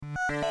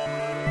Men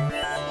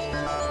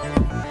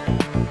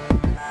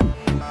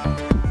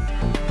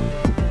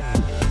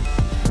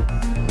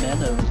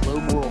of low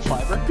moral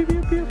fiber.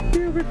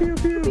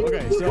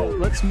 Okay, so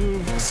let's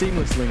move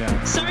seamlessly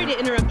now. Sorry to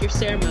interrupt your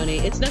ceremony.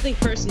 It's nothing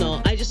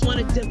personal. I just want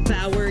to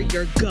devour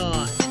your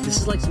god. This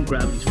is like some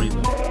Gravity's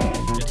Rainbow.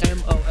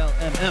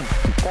 MOLMM.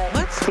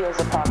 What? Feels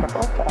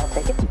apocryphal, but I'll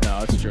take it.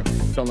 No, it's true.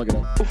 Don't look it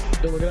up.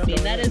 Don't look it up. I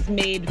mean, that is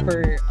made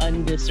for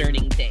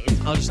undiscerning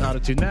taste. I'll just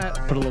auto-tune that.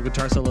 Put a little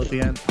guitar solo at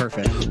the end.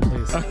 Perfect.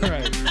 All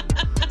right.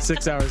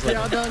 6 hours later.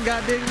 Y'all done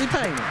got digitally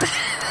painted.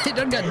 It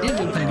done got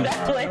digitally painted.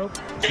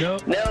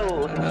 Nope.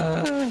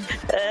 No.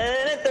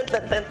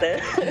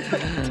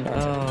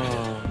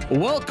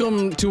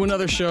 Welcome to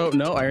another show.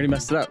 No, I already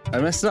messed it up.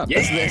 It's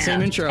the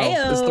same intro.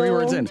 Heyo. It's 3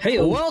 words in.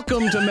 Heyo.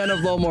 Welcome to Men of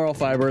Low Moral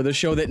Fiber, the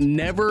show that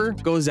never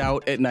goes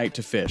out at night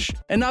to fish.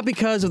 And not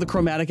because of the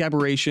chromatic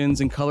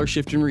aberrations and color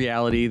shift in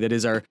reality that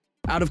is our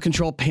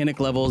out-of-control panic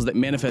levels that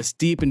manifest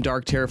deep and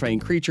dark, terrifying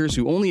creatures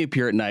who only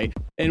appear at night,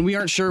 and we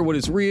aren't sure what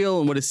is real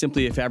and what is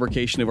simply a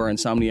fabrication of our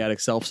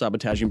insomniatic,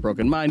 self-sabotaging,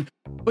 broken mind,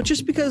 but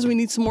just because we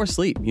need some more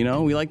sleep, you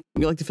know? We like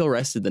to feel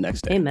rested the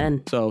next day.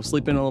 Amen. So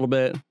sleep in a little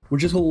bit. We're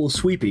just a little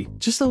sweepy.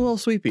 Just a little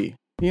sweepy,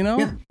 you know?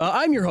 Yeah.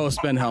 I'm your host,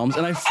 Ben Helms,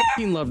 and I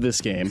fucking love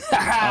this game.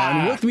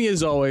 And with me,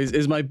 as always,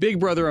 is my big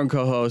brother and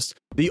co-host,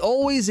 the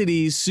always at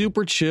ease,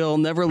 super chill,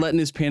 never letting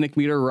his panic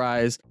meter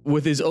rise,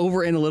 with his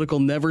over-analytical,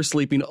 never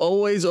sleeping,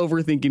 always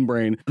overthinking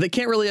brain that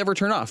can't really ever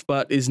turn off,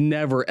 but is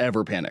never,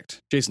 ever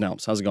panicked. Jason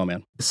Helms, how's it going,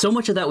 man? So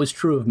much of that was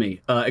true of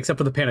me, except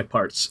for the panic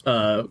parts.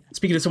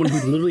 Speaking of someone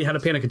who literally had a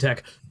panic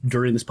attack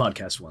during this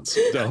podcast once.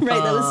 So,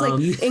 Right, that was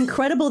like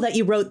incredible that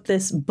you wrote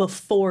this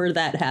before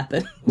that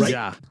happened. Right?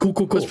 Yeah. Cool.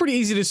 It's pretty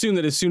easy to assume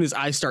that as soon as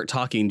I start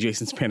talking,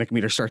 Jason's panic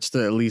meter starts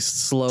to at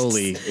least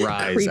slowly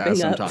rise Creeping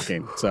as I'm up.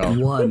 talking. So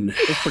 1,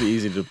 it's pretty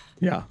easy to,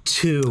 yeah.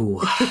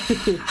 2.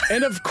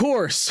 And of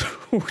course,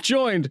 we're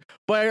joined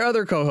by our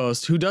other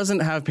co-host who doesn't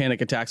have panic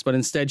attacks, but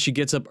instead she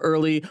gets up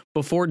early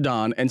before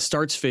dawn and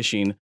starts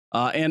fishing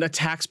and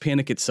attacks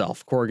panic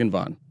itself, Corrigan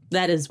Vaughn.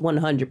 That is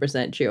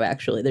 100% true,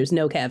 actually. There's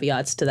no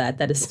caveats to that.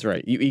 That is That's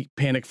right. You eat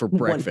panic for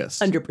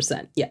breakfast.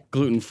 100%. Yeah.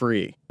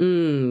 Gluten-free.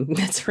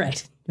 That's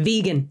right.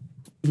 Vegan.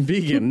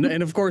 Vegan.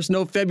 And of course,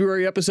 no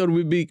February episode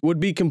would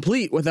be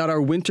complete without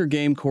our winter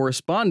game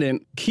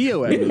correspondent,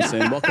 Keo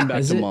Edmondson. Welcome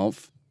back to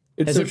Month.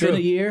 Has it been a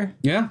year?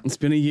 Yeah. It's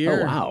been a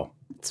year. Oh, wow.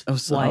 It's Oh,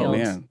 wild.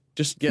 man.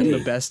 Just getting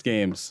the best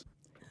games.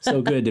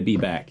 So good to be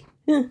back.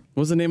 What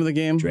was the name of the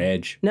game?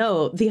 Dredge.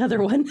 No, the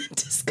other one.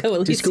 Disco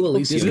Elysium. Disco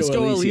Elysium.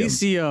 Disco Elysium.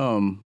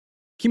 Elysium.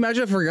 Can you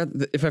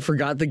imagine if I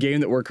forgot the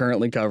game that we're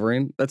currently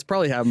covering? That's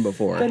probably happened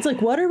before. Ben's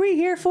like, what are we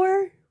here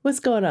for? What's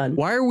going on?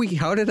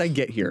 How did I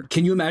get here?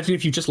 Can you imagine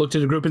if you just looked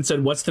at a group and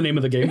said, "What's the name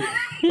of the game?"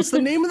 What's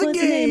the name of the What's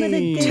the game? name of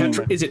the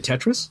game? Is it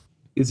Tetris?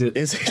 Is it?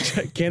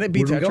 Can it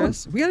be Where are we going?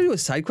 Tetris? We gotta do a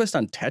side quest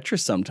on Tetris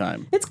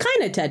sometime. It's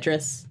kind of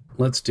Tetris.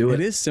 Let's do It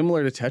it. is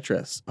similar to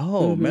Tetris.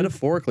 Oh,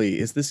 metaphorically,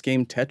 is this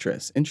game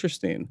Tetris?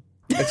 Interesting.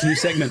 That's a new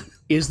segment.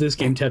 Is this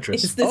game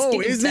Tetris? Is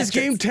this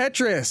game Game Tetris?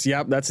 Tetris?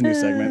 Yep, that's a new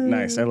segment.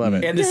 Nice, I love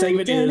it. And the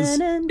segment is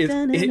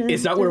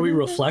it's not where we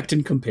reflect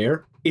and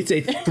compare. It's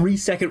a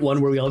 3-second one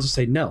where we all just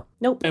say no.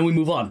 Nope. And we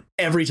move on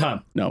every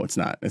time. No, it's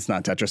not. It's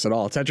not Tetris at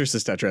all. Tetris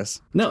is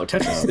Tetris. No,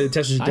 Tetris.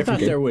 Tetris is a I different thought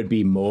game. there would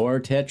be more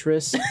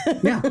Tetris.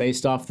 Yeah.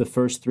 Based off the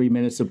first 3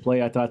 minutes of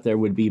play, I thought there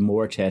would be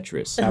more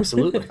Tetris.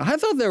 Absolutely. I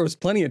thought there was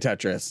plenty of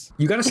Tetris.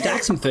 You got to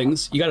stack some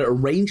things. You got to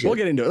arrange it. We'll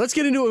get into it. Let's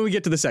get into it when we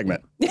get to the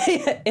segment.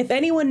 If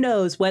anyone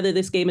knows whether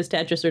this game is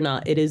Tetris or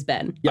not, it is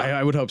Ben.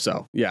 I would hope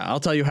so. Yeah,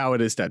 I'll tell you how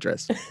it is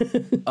Tetris.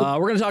 We're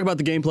going to talk about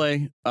the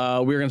gameplay.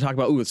 We're going to talk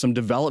about some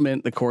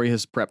development that Corey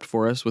has prepped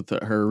for us with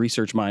her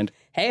research mind.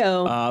 Heyo.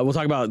 We'll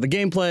talk about the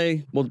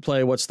gameplay. We'll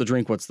play What's the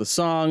Drink, What's the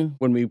Song,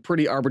 when we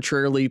pretty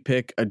arbitrarily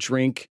pick a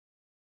drink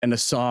and a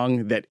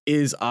song that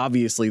is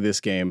obviously this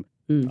game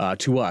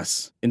to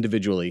us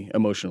individually,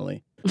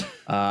 emotionally.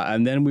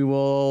 And then we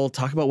will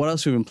talk about what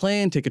else we've been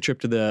playing, take a trip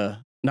to the,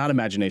 not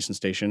imagination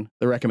station,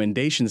 the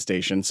recommendation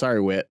station. Sorry,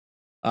 Wit.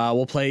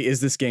 We'll play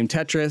Is This Game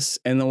Tetris?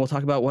 And then we'll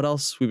talk about what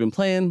else we've been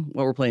playing,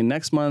 what we're playing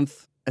next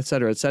month, et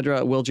cetera, et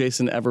cetera. Will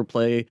Jason ever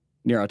play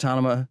Nier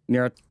Automata?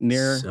 Nier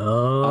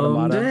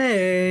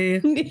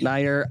Someday.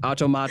 Nier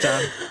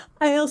Automata.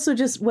 I also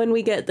just, when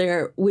we get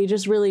there, we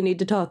just really need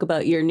to talk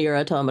about your Nier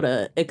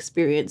Automata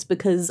experience,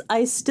 because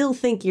I still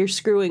think you're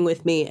screwing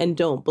with me and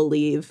don't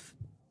believe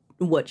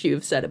what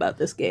you've said about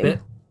this game.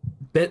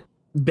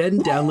 Ben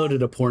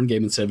downloaded a porn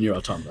game instead of Nier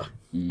Automata.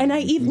 And I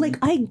even,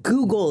 I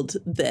Googled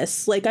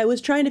this. I was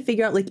trying to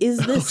figure out, is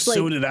this,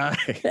 So did I.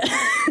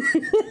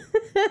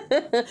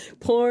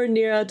 porn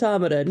Nier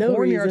Automata? No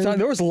Or Nier reason. Automata.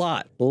 There was a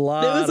lot. There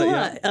was a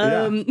lot.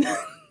 Yeah.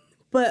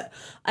 But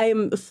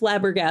I'm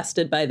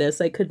flabbergasted by this.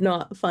 I could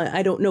not find,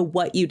 I don't know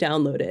what you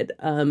downloaded.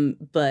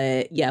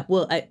 But yeah,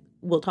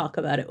 we'll talk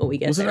about it when we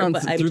get Was it there. on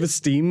But through the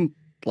Steam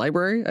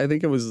library? I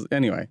think it was.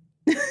 Anyway,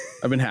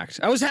 I've been hacked.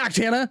 I was hacked,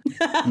 Hannah.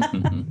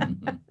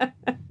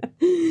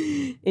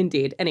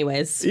 Indeed.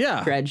 Anyways,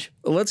 Yeah. Dredge.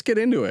 Let's get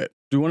into it.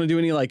 Do we want to do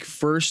any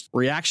first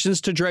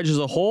reactions to Dredge as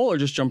a whole, or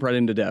just jump right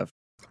into dev?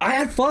 I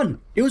had fun.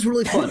 It was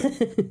really fun.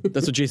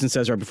 That's what Jason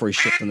says right before he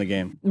shipped in the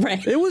game.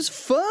 Right. It was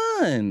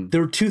fun.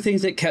 There were two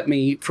things that kept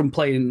me from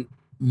playing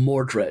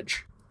more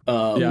Dredge.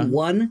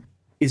 One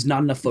is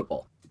not enough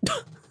football.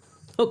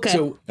 Okay.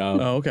 So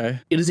okay.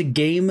 it is a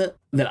game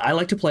that I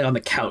like to play on the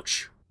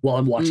couch while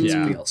I'm watching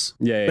something else.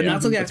 But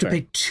not something I have to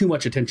pay too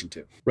much attention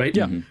to, right?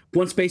 Yeah.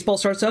 Once baseball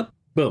starts up,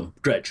 boom,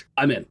 Dredge.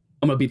 I'm in.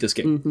 I'm going to beat this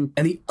game.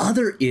 And the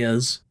other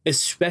is,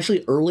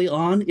 especially early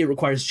on, it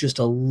requires just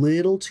a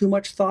little too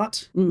much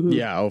thought.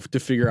 Yeah, to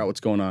figure out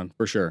what's going on,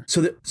 for sure. So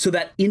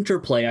that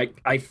interplay,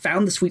 I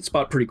found the sweet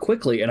spot pretty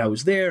quickly, and I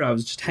was there, and I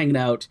was just hanging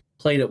out,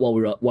 playing it while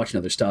we were watching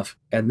other stuff.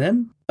 And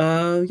then,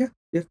 then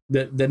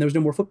there was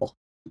no more football.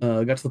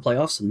 Got to the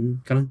playoffs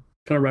and kind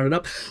of rounded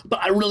up.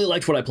 But I really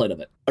liked what I played of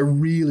it. I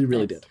really,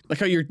 really did. Like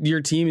how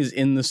your team is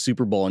in the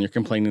Super Bowl and you're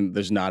complaining that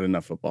there's not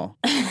enough football.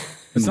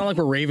 It's not like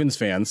we're Ravens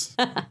fans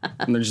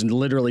and there's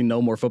literally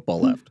no more football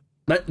left.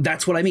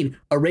 That's what I mean.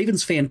 A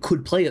Ravens fan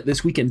could play it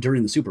this weekend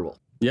during the Super Bowl.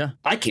 Yeah.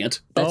 I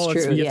can't. That's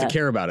true. You have to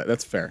care about it.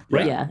 That's fair.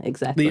 Right? Yeah,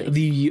 exactly.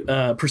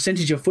 The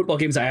percentage of football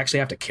games I actually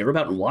have to care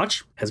about and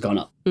watch has gone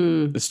up.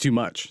 It's too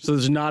much. So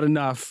there's not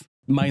enough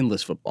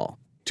mindless football.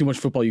 Too much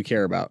football you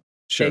care about.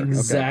 Sure.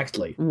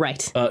 Exactly. Okay.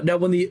 Right. Now,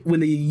 when the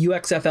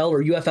UXFL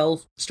or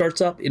UFL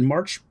starts up in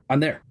March,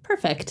 I'm there.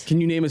 Perfect.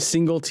 Can you name a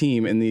single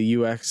team in the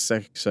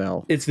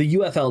UXXL? It's the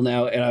UFL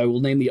now, and I will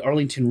name the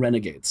Arlington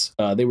Renegades.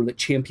 They were the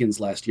champions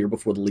last year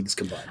before the leagues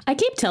combined. I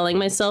keep telling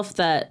myself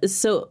that,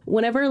 so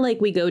whenever like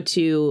we go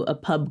to a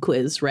pub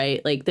quiz, right?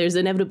 Like there's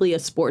inevitably a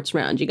sports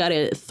round. You got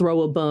to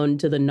throw a bone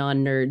to the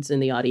non-nerds in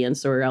the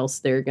audience or else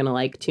they're going to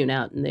like tune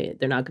out and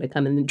they're not going to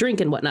come in and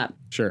drink and whatnot.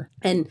 Sure.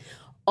 And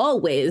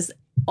always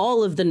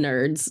all of the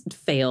nerds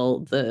fail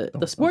the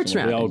sports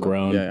round. We all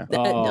grown. Yeah.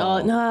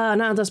 No,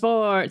 not the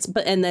sports.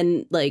 And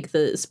then like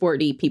the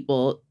sporty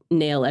people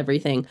nail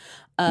everything.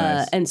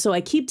 Nice. And so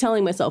I keep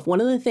telling myself one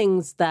of the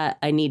things that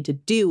I need to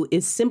do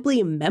is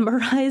simply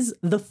memorize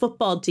the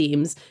football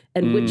teams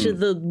and which of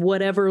the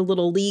whatever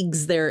little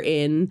leagues they're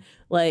in.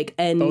 Like,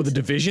 and the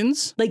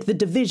divisions? like the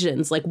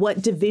divisions, like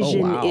what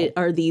division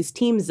are these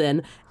teams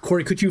in?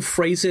 Corey, could you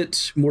phrase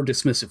it more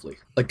dismissively?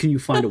 Like, can you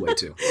find a way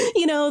to?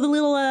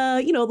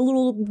 The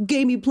little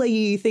gamey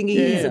playy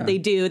thingies that they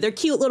do. They're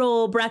cute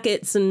little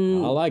brackets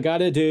and All I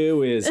gotta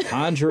do is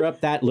conjure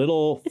up that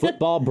little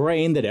football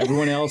brain that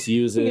everyone else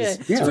uses,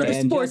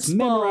 and sports just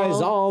memorize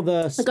ball. all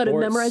the. I gotta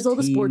memorize all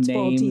the sports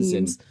ball teams.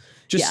 And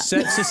Just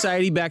set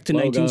society back to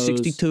Logos.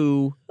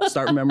 1962.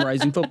 Start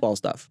memorizing football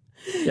stuff.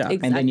 Yeah. Exactly.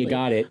 and then you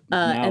got it.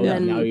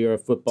 Now you're a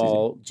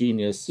football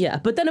genius. Yeah,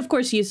 but then of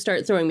course you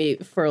start throwing me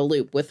for a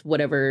loop with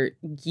whatever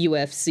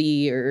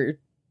UFC or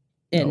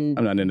I'm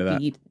not into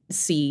that.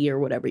 BC or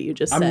whatever you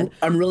just said.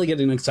 I'm really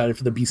getting excited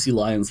for the BC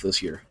Lions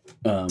this year.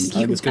 I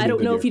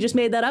don't know if you just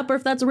made that up or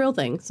if that's a real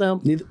thing.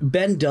 So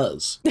Ben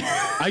does.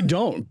 I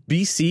don't.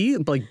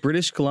 BC, like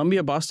British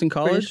Columbia, Boston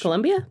College. British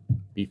Columbia?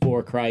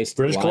 Before Christ,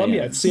 British Lions.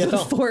 Columbia, it's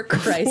CFL. For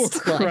Christ.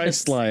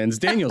 Christ Lions.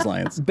 Daniel's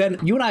Lions. Ben,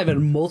 you and I have had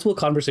multiple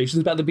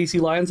conversations about the BC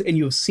Lions, and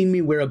you have seen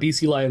me wear a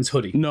BC Lions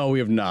hoodie. No, we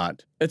have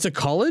not. It's a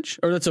college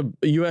or that's a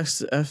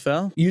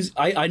USFL?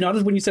 I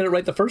nodded when you said it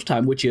right the first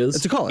time, which is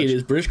It's a college. It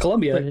is British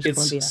Columbia. British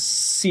Columbia.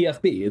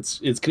 CFB.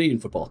 It's Canadian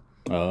football.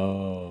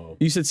 Oh,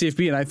 You said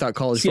CFB and I thought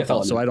college CFL,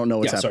 football, so I don't know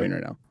what's yeah, sorry.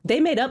 happening right now. They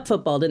made up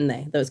football, didn't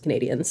they? Those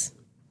Canadians.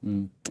 I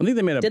think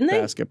they made up Didn't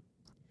they?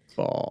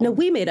 basketball. No,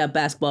 we made up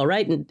basketball,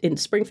 right? In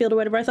Springfield or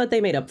whatever. I thought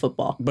they made up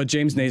football. But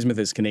James Naismith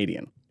is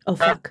Canadian. Oh,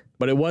 fuck.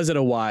 But it was at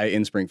a Y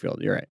in Springfield.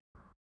 You're right.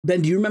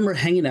 Ben, do you remember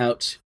hanging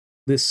out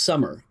this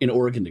summer in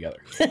Oregon together?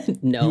 You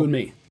No. and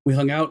me. We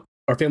hung out.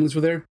 Our families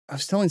were there. I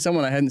was telling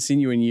someone I hadn't seen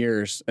you in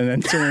years, and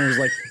then someone was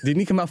like, didn't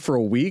he come out for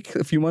a week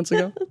a few months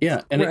ago?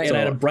 Yeah, and, Right. and I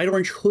had a bright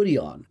orange hoodie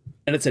on,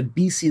 and it said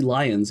BC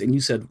Lions, and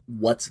you said,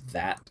 "What's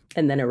that?"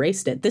 And then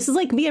erased it. This is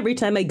like me every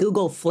time I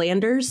Google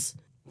Flanders.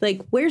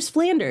 Like, where's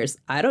Flanders?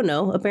 I don't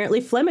know.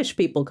 Apparently Flemish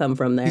people come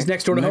from there. He's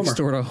next door to Next Homer.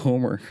 door to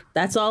Homer.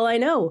 That's all I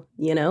know,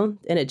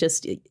 And it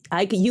just,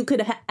 you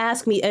could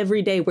ask me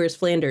every day, where's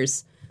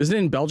Flanders? Isn't it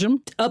in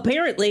Belgium?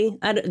 Apparently,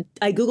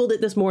 I Googled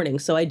it this morning,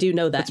 so I do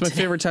know that. It's my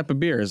favorite type of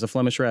beer is a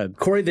Flemish Red.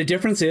 Corey, the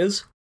difference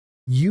is,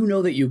 you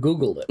know that you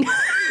Googled it.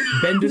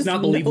 Ben does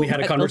not believe we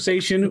had a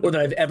conversation or that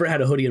I've ever had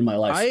a hoodie in my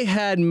life. I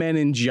had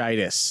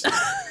meningitis.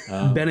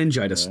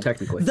 Meningitis,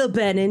 technically. The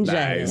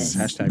meningitis.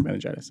 Nice. Hashtag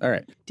meningitis. All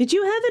right. Did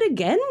you have it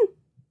again?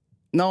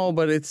 No,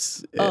 but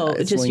it's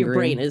It's just your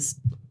lingering. brain is.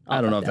 all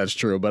I don't know if fucked up. that's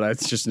true, but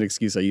it's just an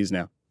excuse I use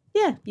now.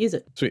 Yeah, use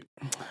it. Sweet.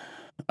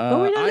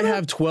 were we talking I about?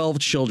 have 12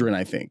 children,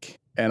 I think,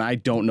 and I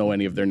don't know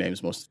any of their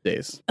names most of the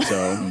days.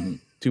 So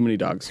too many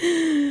dogs.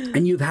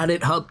 And you've had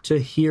it up to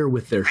here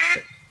with their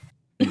shit.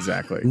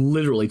 Exactly.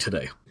 Literally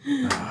today.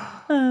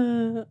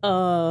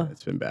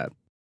 It's been bad.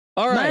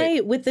 All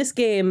right. With this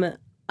game,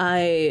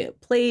 I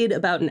played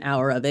about an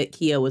hour of it.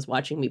 Kia was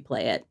watching me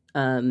play it.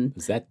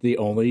 is that the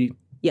only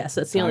Yes,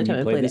 that's the only time I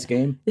you played played this it.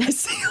 game?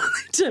 That's the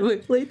only time I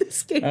played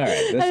this game. All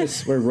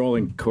right, we're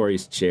rolling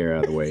Corey's chair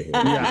out of the way here.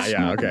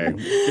 Yeah, okay.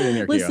 Get in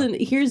here, Listen,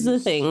 here's the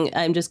thing.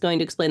 I'm just going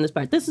to explain this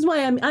part. This is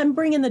why I'm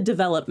bringing the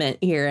development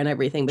here and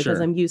everything, because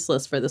Sure. I'm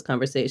useless for this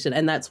conversation,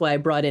 and that's why I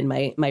brought in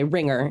my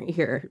ringer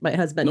here, my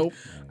husband.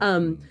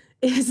 Nope.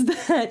 Is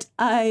that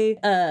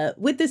I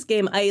with this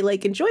game, I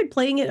like enjoyed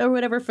playing it or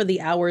whatever for the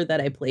hour that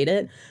I played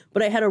it,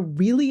 but I had a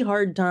really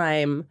hard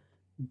time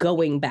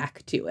going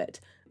back to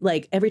it.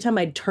 Like every time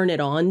I'd turn it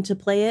on to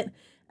play it,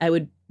 I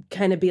would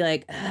kind of be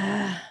like,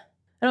 I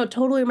don't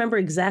totally remember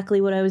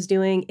exactly what I was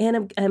doing,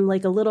 and I'm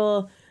like a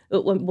little.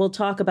 We'll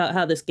talk about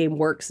how this game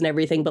works and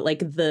everything, but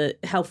like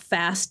how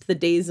fast the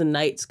days and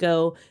nights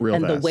go, Real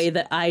and fast. the way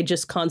that I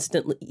just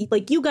constantly,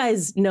 like, you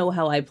guys know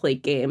how I play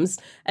games,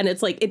 and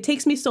it's like it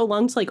takes me so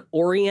long to like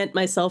orient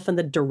myself in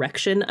the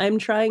direction I'm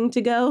trying to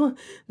go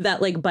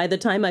that like by the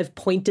time I've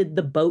pointed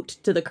the boat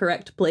to the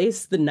correct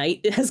place, the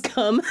night has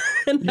come,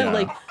 and I'm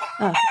like,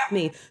 oh,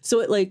 me. So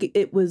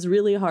it was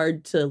really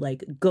hard to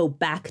like go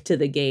back to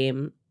the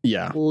game.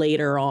 Yeah.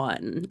 Later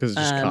on, Because it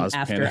just caused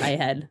after panic. I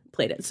had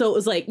played it. So it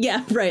was like,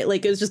 yeah, right.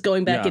 Like it was just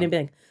going back in and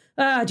being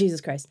like,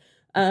 Jesus Christ.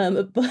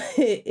 But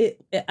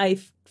I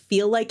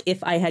feel like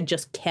if I had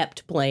just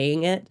kept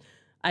playing it,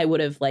 I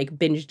would have like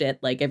binged it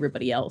like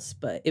everybody else.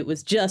 But it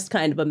was just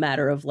kind of a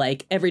matter of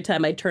like every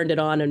time I turned it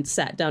on and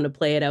sat down to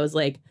play it, I was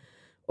like,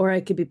 or I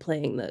could be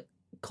playing the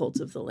Cult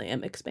of the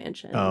Lamb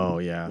expansion. Oh,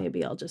 yeah.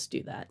 Maybe I'll just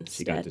do that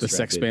She got instead. The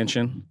sex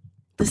expansion.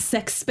 The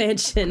sex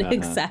expansion,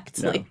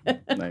 exactly. Yeah.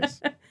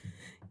 Nice.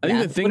 I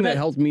think the thing that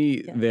helped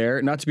me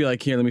there, not to be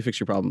like, here, let me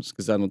fix your problems,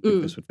 because I don't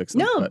think this would fix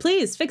them. No, but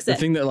please fix the it.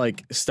 thing that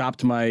like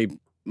stopped my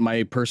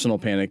personal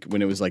panic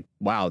when it was like,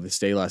 wow, this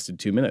day lasted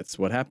 2 minutes.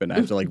 What happened? I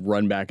have to like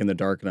run back in the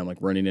dark and I'm like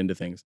running into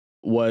things.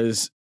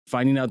 Was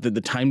finding out that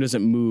the time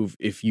doesn't move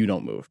if you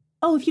don't move.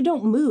 Oh, if you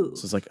don't move.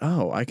 So it's like,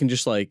 oh, I can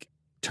just like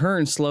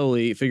turn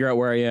slowly, figure out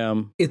where I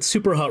am. It's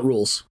super hot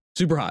rules.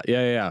 Super hot.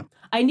 Yeah.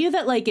 I knew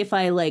that like if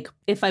I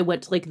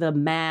went to like the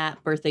map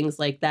or things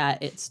like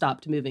that, it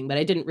stopped moving, but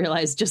I didn't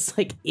realize just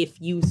like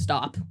if you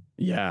stop,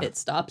 Yeah. it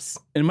stops.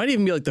 And it might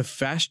even be like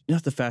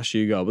not the faster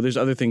you go, but there's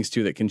other things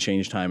too that can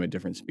change time at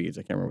different speeds.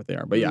 I can't remember what they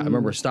are. But yeah, I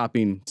remember stops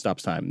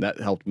time. That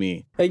helped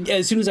me.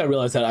 As soon as I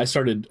realized that, I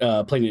started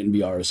playing it in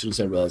VR as soon as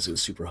I realized it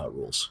was super hot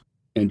rules.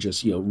 And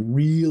just,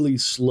 really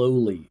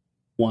slowly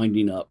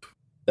winding up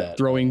that.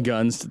 Throwing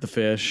guns to the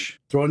fish.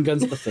 Throwing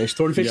guns at the fish,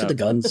 throwing fish Yeah. at the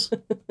guns.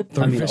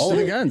 Throwing fish all to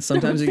the of it. guns.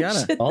 Sometimes you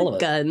gotta. All of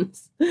it.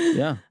 Guns.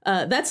 Yeah.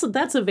 That's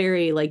a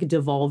very like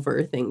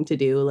Devolver thing to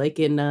do. Like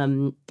in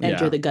Enter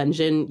Yeah. the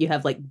Gungeon, you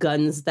have like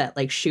guns that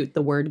like shoot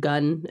the word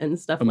gun and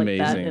stuff like that in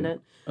Amazing.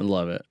 it. I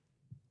love it.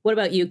 What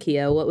about you,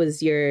 Keo? What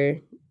was your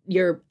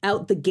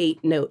out the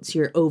gate notes,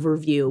 your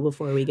overview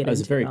before we get into I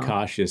was very it all?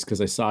 cautious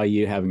because I saw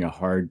you having a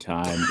hard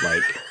time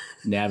like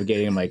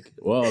navigating. I'm like,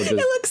 whoa, It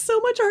looks so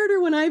much harder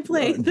when I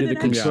play do than the it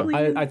control.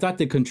 actually is. I thought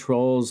the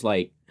controls,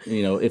 like,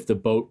 if the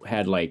boat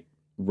had like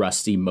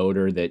rusty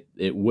motor, that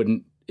it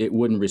wouldn't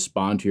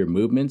respond to your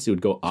movements. It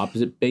would go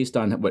opposite based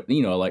on what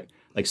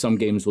like some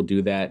games will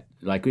do that.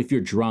 Like if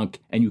you're drunk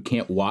and you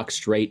can't walk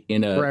straight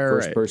in a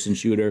first person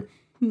shooter.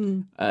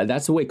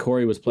 That's the way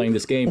Corey was playing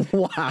this game.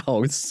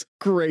 Wow, it's a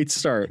great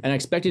start. And I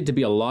expected it to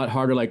be a lot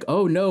harder. Like,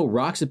 oh no,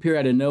 rocks appear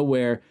out of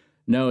nowhere.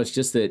 No, it's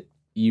just that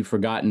you've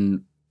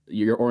forgotten,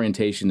 your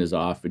orientation is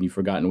off and you've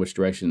forgotten which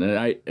direction.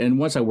 And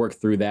once I worked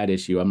through that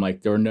issue, I'm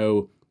like, there are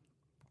no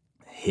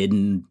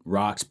hidden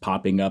rocks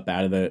popping up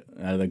out of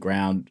the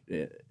ground.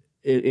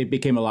 It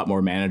became a lot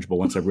more manageable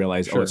once I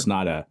realized, Sure.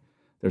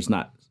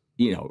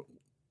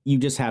 you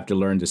just have to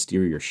learn to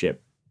steer your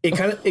ship. It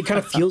kind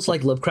of feels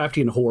like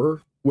Lovecraftian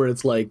horror, where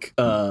it's like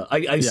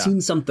I've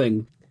seen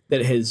something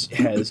that has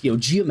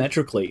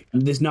geometrically,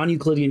 this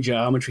non-Euclidean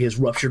geometry has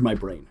ruptured my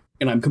brain,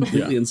 and I'm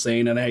completely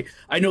insane, and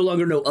I no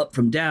longer know up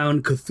from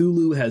down.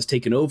 Cthulhu has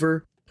taken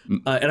over,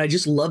 and I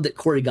just love that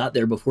Corey got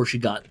there before she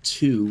got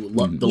to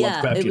the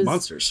Lovecraftian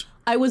monsters.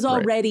 I was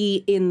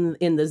already in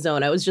the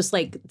zone. I was just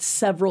like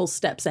several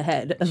steps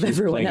ahead of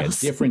everyone Playing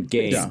else. a different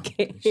game.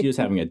 Yeah. She was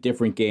having a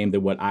different game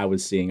than what I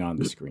was seeing on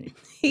the screen.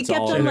 He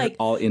kept on like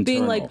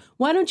being like,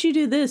 "Why don't you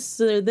do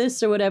this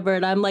or whatever?"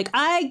 And I'm like,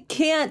 "I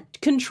can't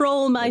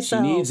control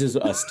myself." What she needs is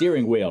a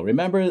steering wheel.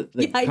 Remember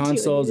the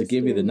consoles that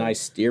give you the nice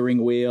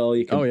steering wheel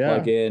you can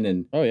plug in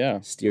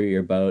and steer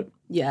your boat.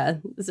 Yeah,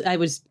 I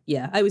was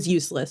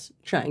useless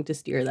trying to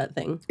steer that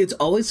thing. It's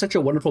always such a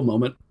wonderful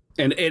moment.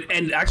 And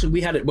actually,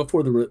 we had it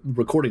before the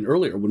recording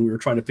earlier when we were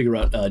trying to figure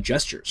out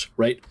gestures,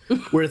 right?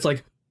 Where it's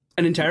like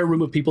an entire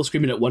room of people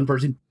screaming at one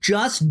person,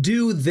 "Just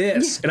do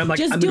this!" And I'm like,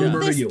 Just "I'm going to do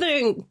murder this you.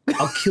 thing."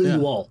 I'll kill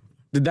you all."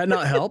 Did that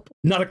not help?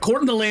 Not a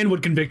court in the land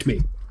would convict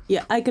me.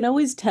 Yeah, I can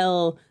always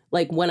tell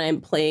like when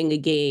I'm playing a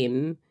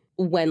game,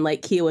 when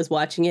like Kia was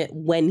watching it,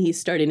 when he's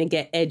starting to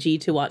get edgy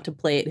to want to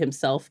play it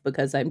himself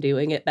because I'm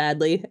doing it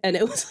badly. And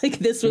it was like,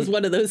 this was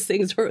one of those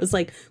things where it was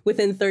like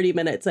within 30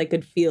 minutes, I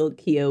could feel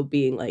Keo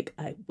being like,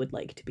 I would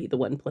like to be the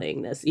one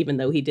playing this, even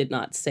though he did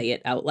not say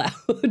it out loud.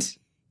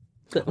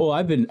 Well,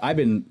 I've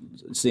been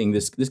seeing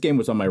this game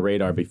was on my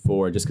radar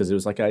before just because it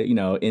was like a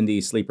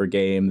indie sleeper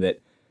game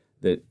that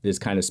that is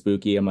kind of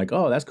spooky. I'm like,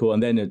 oh, that's cool.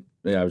 And then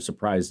I was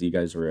surprised you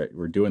guys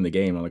were doing the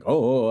game. I'm like,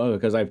 oh,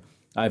 because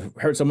I've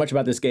heard so much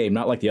about this game,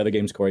 not like the other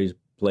games Corey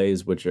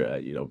plays, which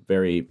are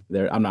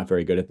I'm not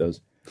very good at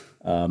those.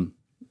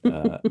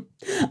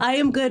 I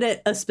am good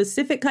at a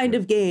specific kind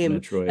of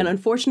game, Metroid. and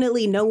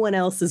unfortunately, no one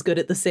else is good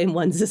at the same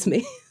ones as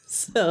me.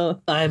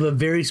 So I have a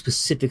very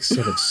specific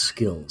set of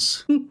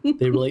skills.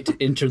 They relate to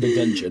Enter the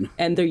Gungeon.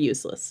 and they're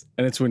useless.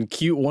 And it's when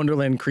cute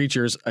Wonderland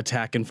creatures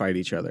attack and fight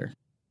each other.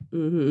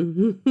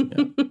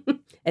 Mm-hmm.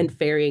 And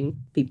ferrying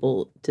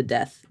people to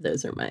death.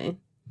 Those are my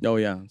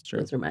That's true.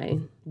 Those are my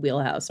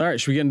wheelhouse. All right,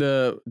 should we get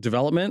into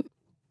development?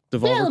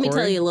 Let me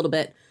tell you a little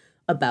bit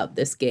about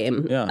this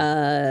game.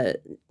 Yeah.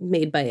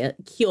 Made by a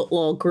cute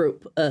little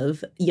group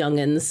of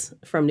youngins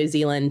from New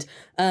Zealand.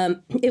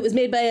 It was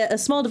made by a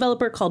small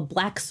developer called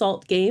Black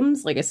Salt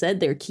Games. Like I said,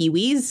 they're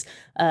Kiwis.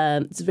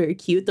 It's very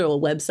cute. Their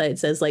little website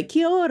says like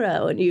Kia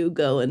ora when you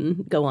go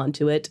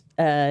onto it.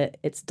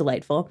 It's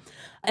delightful.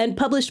 And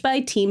published by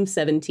Team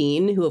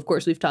 17, who of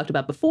course we've talked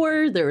about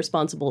before. They're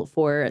responsible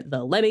for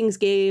the Lemmings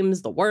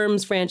games, the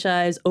Worms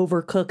franchise,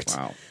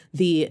 Overcooked,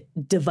 the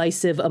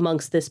divisive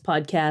amongst this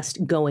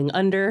podcast Going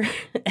Under.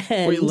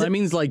 And wait,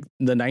 Lemmings like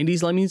the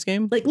 90s Lemmings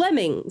game? like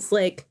Lemmings.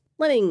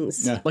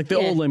 Yeah. Like the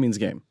old Lemmings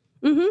game?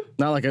 Mm-hmm.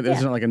 Not like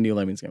it's not like a new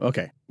Lemmings game.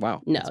 Okay,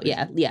 wow. No,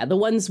 yeah. The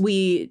ones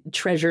we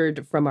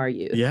treasured from our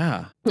youth.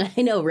 Yeah.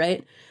 I know,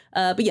 right?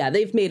 But yeah,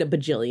 they've made a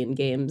bajillion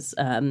games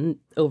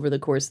over the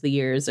course of the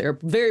years. They're a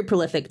very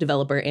prolific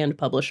developer and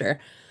publisher.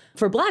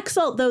 For Black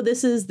Salt, though,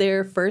 this is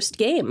their first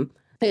game.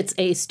 It's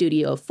a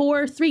studio of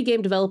 4, 3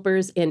 game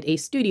developers, and a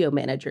studio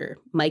manager,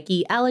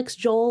 Mikey, Alex,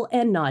 Joel,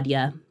 and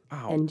Nadia.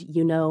 Wow.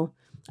 And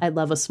I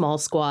love a small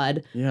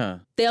squad. Yeah.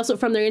 They also,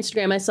 from their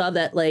Instagram, I saw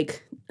that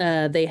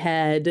they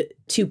had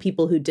 2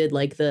 people who did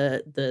like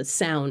the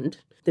sound,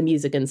 the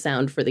music and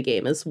sound for the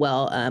game as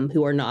well,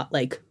 who are not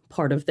like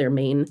part of their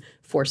main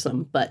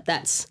foursome, but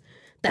that's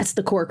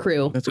the core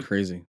crew. That's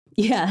crazy.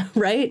 Yeah,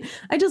 right?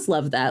 I just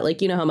love that.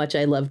 Like, you know how much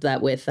I loved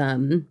that with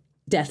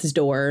Death's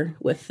Door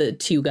with the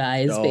 2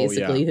 guys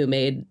who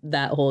made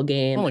that whole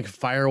game. Like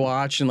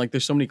Firewatch, and like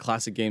there's so many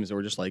classic games that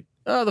were just like,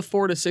 the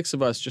 4 to 6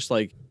 of us just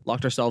like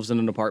locked ourselves in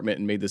an apartment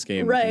and made this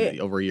game in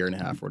over a year and a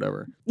half or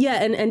whatever.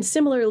 Yeah, and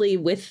similarly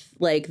with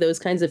like those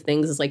kinds of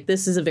things, is like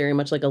this is a very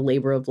much like a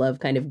labor of love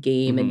kind of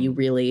game, and you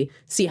really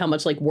see how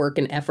much like work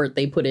and effort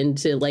they put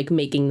into like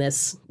making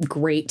this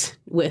great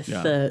with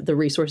the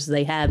resources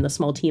they had and the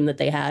small team that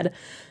they had.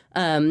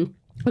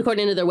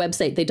 According to their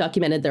website, they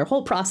documented their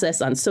whole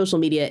process on social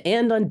media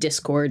and on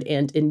Discord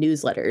and in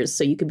newsletters.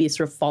 So you could be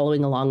sort of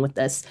following along with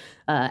this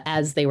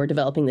as they were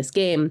developing this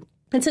game.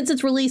 And since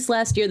its release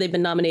last year, they've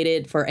been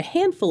nominated for a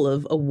handful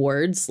of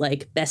awards,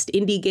 like Best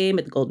Indie Game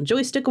at the Golden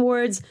Joystick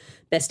Awards,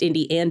 Best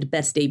Indie and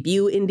Best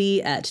Debut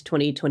Indie at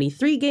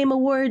 2023 Game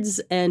Awards,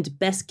 and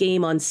Best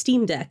Game on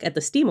Steam Deck at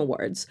the Steam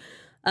Awards.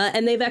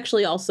 And they've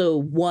actually also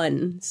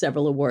won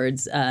several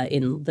awards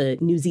in the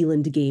New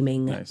Zealand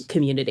gaming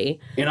community.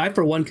 And I,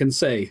 for one, can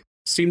say,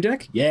 Steam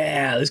Deck?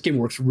 Yeah, this game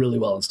works really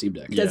well on Steam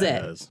Deck. Does it?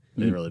 It does.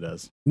 It really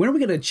does. When are we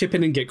going to chip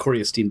in and get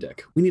Corey a Steam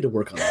Deck? We need to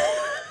work on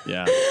that.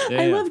 Yeah.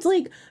 I loved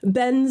like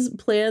Ben's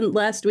plan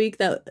last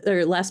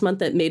month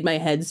that made my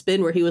head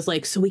spin, where he was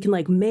like, so we can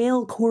like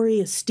mail Corey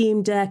a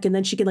Steam Deck and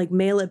then she can like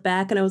mail it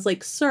back. And I was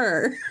like,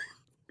 sir,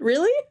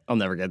 really? I'll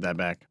never get that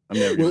back. I'm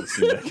never getting the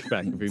Steam Deck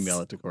back if we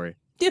mail it to Corey.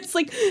 It's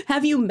like,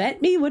 have you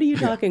met me? What are you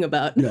talking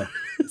about? No.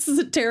 This is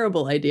a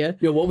terrible idea.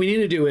 What we need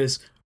to do is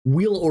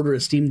we'll order a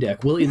Steam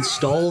Deck. We'll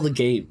install the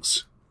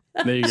games.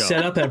 There you go.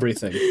 Set up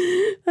everything.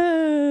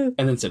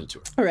 And then send it to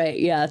her. All right,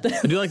 yeah.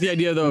 I do like the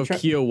idea, though, of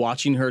Keo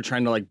watching her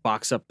trying to, like,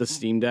 box up the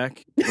Steam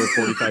Deck for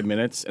 45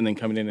 minutes and then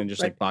coming in and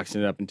just, like,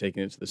 boxing it up and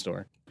taking it to the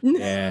store.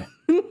 Yeah.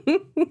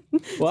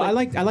 Well, I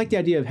like the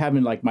idea of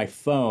having, like, my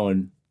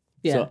phone.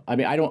 Yeah. So, I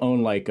mean, I don't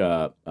own, like,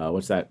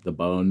 what's that? The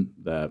Bone?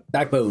 The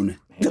Backbone.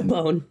 The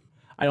Bone.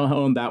 I don't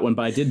own that one,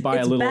 but I did buy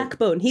It's a little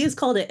Backbone. He has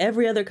called it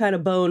every other kind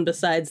of bone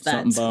besides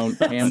that. something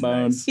bone, ham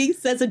bone. He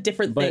says a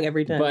different thing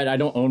every time. But I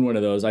don't own one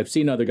of those. I've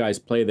seen other guys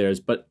play theirs,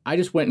 but I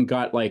just went and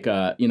got like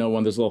one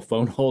of those little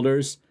phone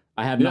holders.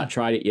 I have not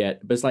tried it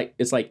yet, but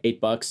it's like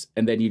 $8,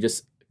 and then you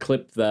just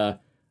clip the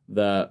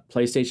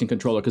PlayStation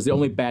controller, because the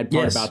only bad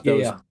part about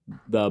those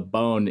the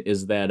Bone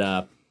is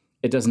that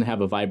it doesn't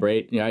have a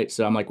vibrate, right?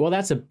 So I'm like, well,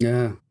 that's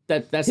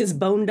that's his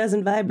bone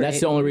doesn't vibrate. That's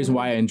the only reason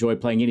why I enjoy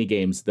playing any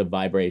games, the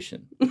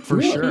vibration. For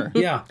sure.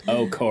 Yeah.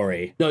 Oh,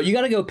 Corey. No, you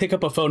got to go pick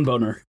up a phone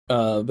boner.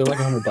 They're like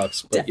 $100.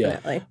 But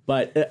Definitely. Yeah.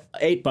 But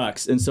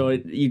 $8, and so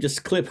you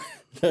just clip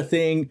the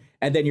thing,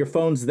 and then your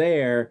phone's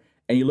there,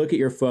 and you look at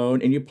your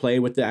phone and you play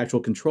with the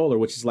actual controller,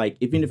 which is like,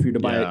 even if you're to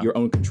buy your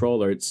own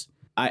controller, it's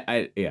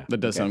That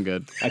does sound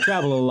good. I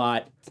travel a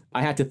lot.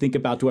 I have to think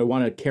about, do I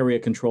want to carry a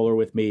controller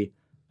with me?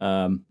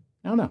 I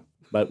don't know,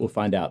 but we'll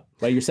find out.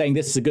 But you're saying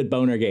this is a good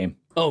boner game.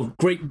 Oh,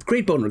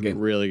 great boner game.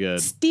 Really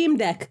good. Steam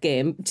Deck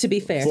game, to be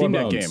fair. Steam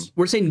Deck bones. game.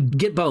 We're saying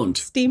get boned.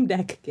 Steam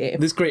Deck game.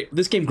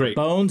 This game great.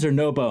 Bones or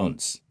no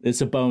bones? It's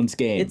a bones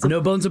game. It's a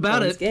No bones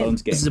about bones it. game.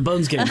 Bones game. This is a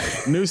bones game.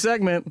 New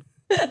segment.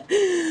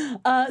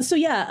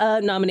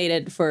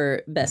 Nominated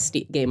for Best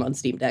Game on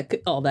Steam Deck,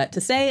 all that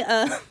to say,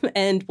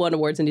 and won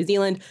awards in New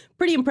Zealand.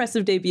 Pretty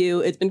impressive debut.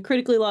 It's been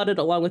critically lauded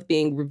along with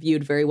being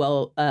reviewed very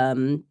well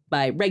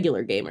by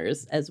regular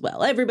gamers as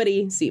well.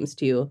 Everybody seems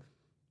to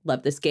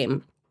love this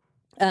game.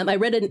 I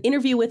read an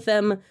interview with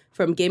them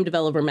from Game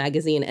Developer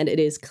Magazine, and it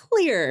is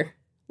clear,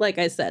 like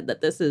I said,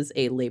 that this is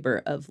a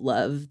labor of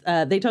love.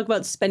 They talk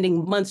about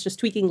spending months just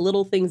tweaking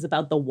little things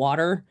about the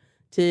water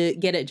to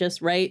get it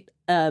just right.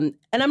 And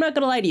I'm not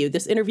going to lie to you,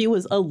 this interview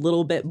was a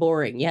little bit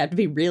boring. You have to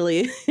be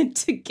really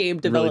into game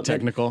development. Really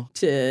technical?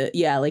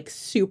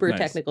 Super nice.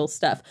 Technical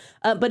stuff.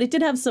 But it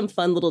did have some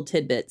fun little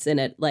tidbits in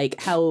it,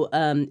 like how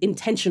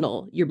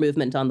intentional your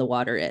movement on the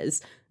water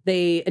is.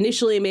 They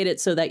initially made it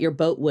so that your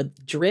boat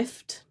would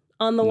drift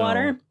on the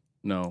water.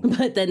 No.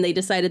 But then they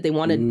decided they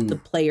wanted the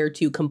player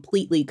to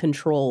completely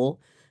control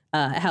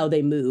how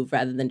they move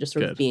rather than just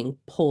sort of being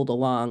pulled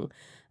along.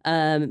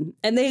 And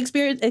they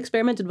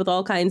experimented with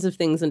all kinds of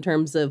things in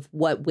terms of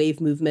what wave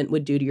movement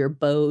would do to your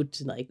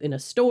boat, like in a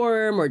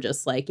storm or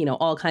just like,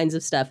 all kinds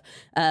of stuff,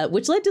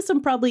 which led to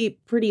some probably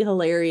pretty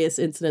hilarious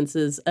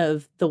incidences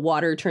of the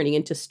water turning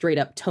into straight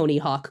up Tony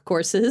Hawk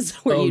courses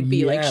where you'd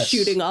be like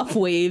shooting off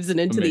waves and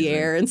into the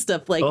air and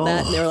stuff like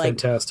that. And they were like,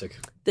 fantastic.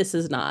 This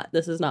is not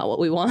what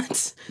we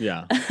want.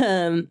 Yeah.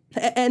 And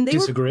they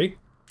disagree.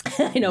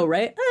 I know,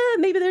 right?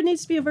 Maybe there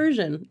needs to be a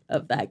version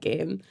of that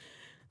game.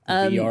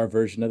 VR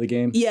version of the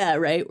game. Yeah,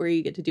 right. Where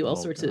you get to do all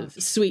sorts of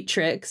sweet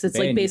tricks. It's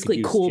like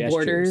basically cool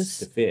borders.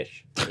 To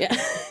fish. Yeah.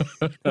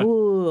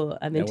 Ooh,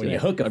 I'm into when it. you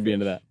hook, I'd be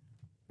into that.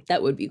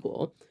 That would be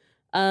cool.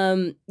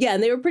 And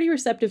they were pretty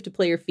receptive to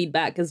player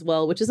feedback as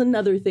well, which is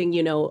another thing,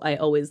 I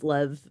always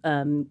love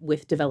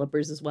with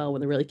developers as well, when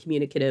they're really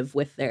communicative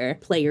with their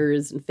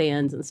players and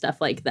fans and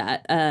stuff like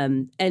that.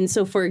 And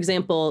so, for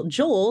example,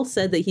 Joel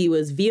said that he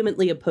was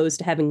vehemently opposed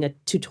to having a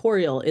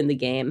tutorial in the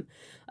game.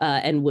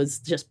 And was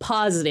just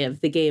positive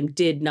the game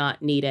did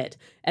not need it.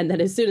 And then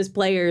as soon as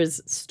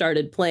players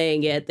started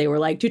playing it, they were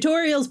like,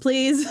 tutorials,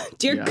 please.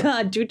 Dear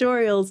God,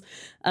 tutorials.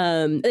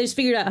 They just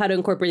figured out how to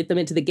incorporate them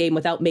into the game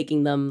without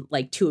making them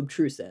like too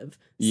obtrusive.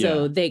 Yeah.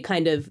 So they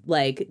kind of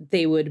like,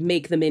 they would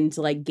make them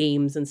into like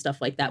games and stuff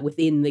like that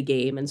within the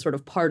game and sort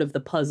of part of the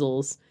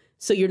puzzles.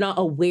 So you're not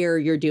aware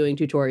you're doing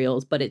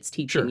tutorials, but it's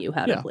teaching you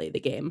how to play the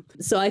game.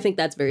 So I think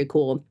that's very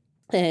cool.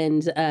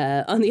 And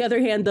on the other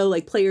hand, though,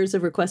 like players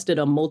have requested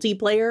a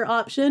multiplayer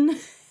option,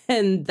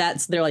 and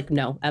they're like,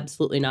 no,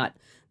 absolutely not.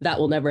 That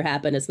will never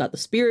happen. It's not the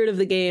spirit of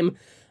the game.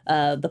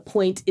 The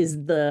point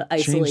is the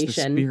isolation. Change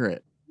the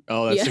spirit.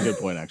 Oh, that's a good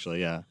point,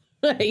 actually. Yeah.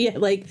 Yeah,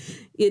 like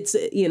it's,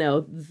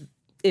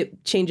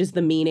 it changes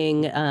the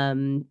meaning.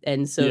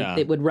 And so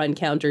it would run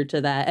counter to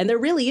that. And they're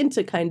really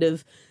into kind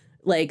of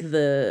like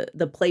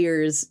the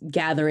players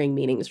gathering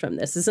meanings from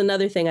this. This is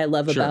another thing I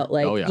love about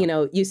like,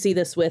 you see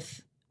this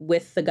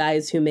with the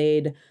guys who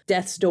made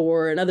Death's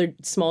Door and other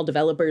small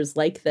developers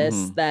like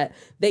this, that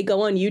they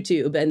go on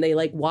YouTube and they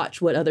like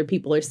watch what other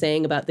people are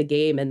saying about the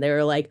game. And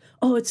they're like,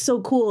 oh, it's so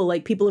cool.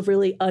 Like people have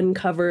really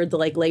uncovered the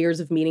like layers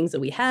of meanings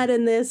that we had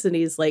in this. And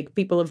he's like,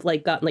 people have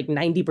like gotten like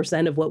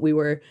 90% of what we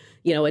were,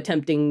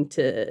 attempting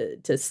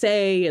to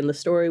say and the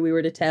story we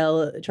were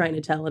trying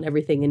to tell and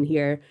everything in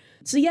here.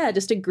 So yeah,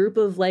 just a group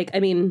of like, I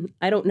mean,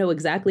 I don't know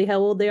exactly how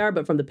old they are,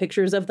 but from the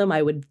pictures of them,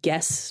 I would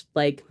guess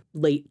like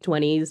late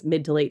 20s,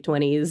 mid to late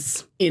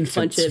 20s. Infants,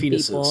 bunch of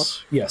fetuses. People,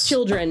 yes.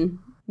 Children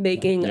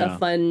making a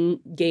fun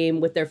game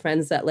with their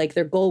friends that like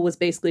their goal was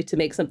basically to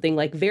make something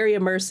like very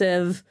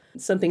immersive,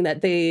 something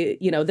that they,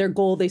 their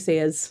goal they say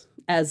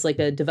as like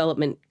a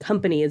development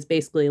company is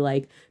basically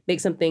like make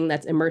something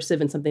that's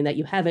immersive and something that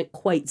you haven't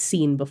quite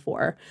seen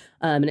before.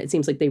 And it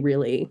seems like they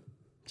really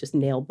just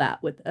nailed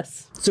that with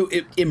this. So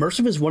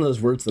immersive is one of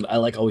those words that I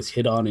like always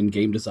hit on in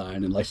game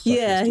design and license.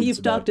 Yeah,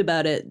 you've talked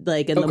about it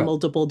like in the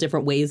multiple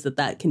different ways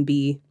that can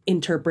be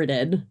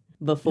interpreted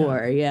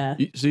before. Yeah.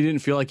 So you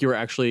didn't feel like you were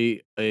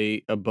actually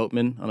a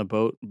boatman on a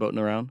boat, boating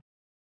around?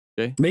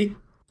 Okay. Me?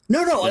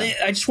 No. Yeah.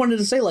 I just wanted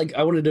to say, like,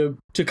 I wanted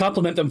to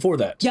compliment them for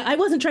that. Yeah, I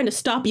wasn't trying to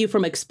stop you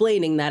from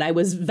explaining that. I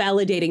was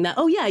validating that.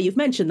 Oh, yeah, you've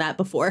mentioned that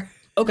before.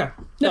 Okay.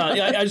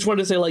 I just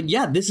wanted to say, like,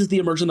 yeah, this is the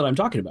immersion that I'm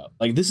talking about.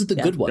 Like, this is the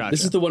good one. Gotcha.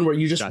 This is the one where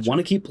you just want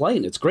to keep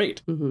playing. It's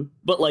great. Mm-hmm.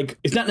 But, like,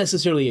 it's not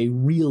necessarily a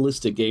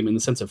realistic game in the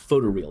sense of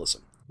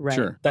photorealism. Right.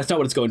 Sure. That's not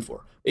what it's going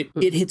for.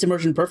 It hits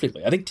immersion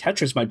perfectly. I think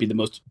Tetris might be the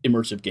most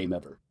immersive game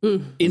ever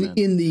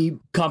in the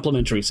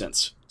complementary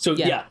sense. So,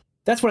 yeah,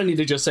 that's what I need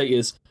to just say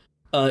is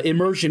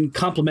immersion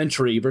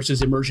complementary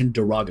versus immersion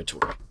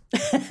derogatory.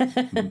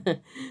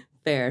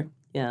 Fair.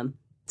 Yeah.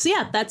 So,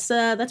 yeah,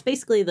 that's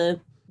basically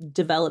the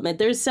development.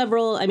 There's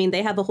several, I mean,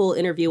 they have a whole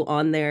interview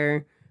on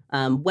their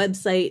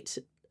website.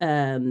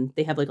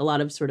 They have like a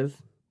lot of sort of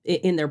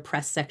in their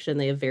press section,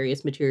 they have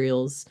various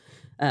materials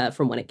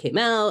from when it came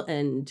out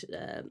and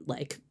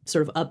like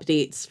sort of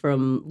updates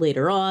from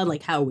later on,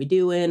 like how are we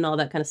doing, all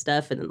that kind of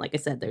stuff. And then, like I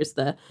said, there's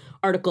the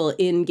article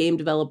in Game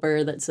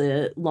Developer that's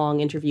a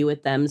long interview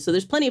with them. So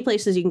there's plenty of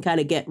places you can kind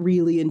of get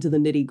really into the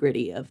nitty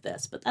gritty of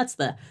this. But that's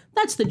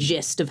the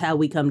gist of how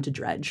we come to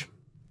Dredge.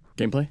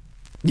 Gameplay?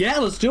 Yeah,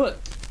 let's do it.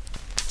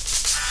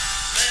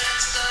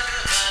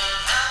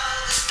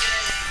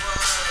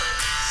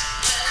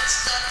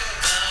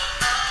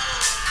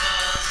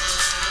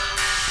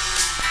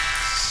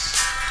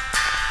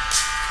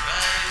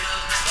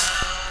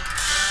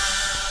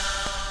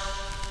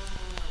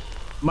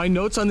 My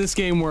notes on this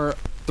game were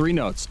 3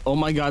 notes. Oh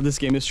my God, this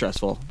game is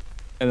stressful.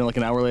 And then like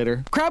an hour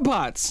later, crab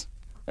pots.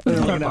 And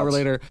then like an hour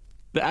later,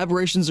 the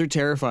aberrations are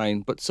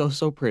terrifying, but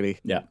so pretty.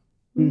 Yeah.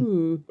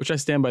 Which I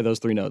stand by those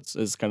 3 notes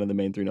as kind of the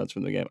main 3 notes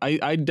from the game.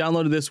 I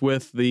downloaded this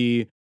with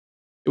it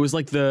was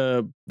like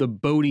the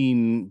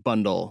boating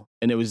bundle,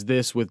 and it was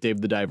this with Dave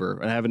the Diver.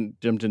 And I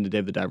haven't jumped into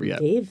Dave the Diver yet.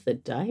 Dave the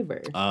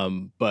Diver.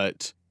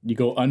 But You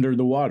go under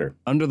the water.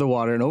 under the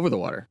water and over the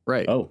water.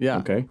 Right. Oh, yeah.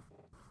 okay.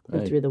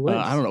 Or through the woods.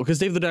 I don't know, because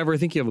Dave the Diver, I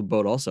think you have a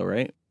boat also,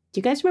 right? Do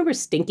you guys remember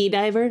Stinky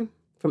Diver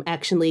from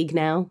Action League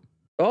Now?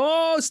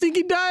 Oh,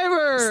 Stinky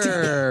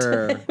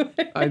Diver!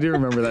 I do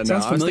remember that now.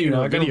 Sounds I was familiar thinking now.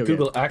 of I a gotta video game.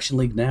 Google Action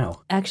League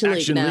now. Action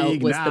Action League Now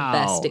League was Now. the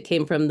best. It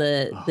came from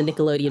the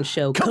Nickelodeon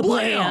show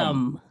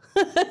Kablam!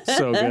 Kablam!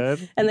 So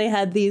good. And they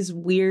had these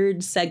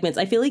weird segments.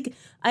 I feel like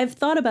I've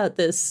thought about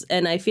this,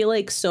 and I feel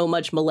like so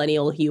much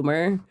millennial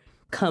humor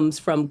comes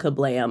from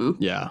Kablam.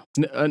 Yeah.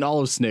 And all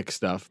of Snick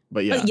stuff.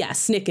 But yeah. Yeah,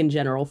 Snick in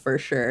general for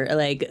sure.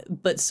 Like,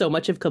 but so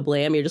much of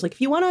Kablam, you're just like, if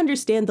you want to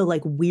understand the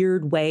like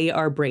weird way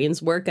our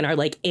brains work and our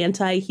like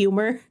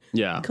anti-humor,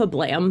 Yeah.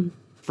 Kablam.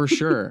 For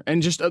sure.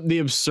 And just the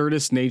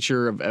absurdist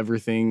nature of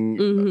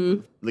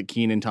everything that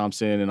Keenan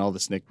Thompson and all the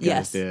Snick guys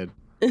Yes. did.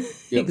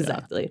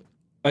 Exactly.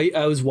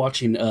 I was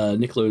watching a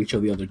Nickelodeon show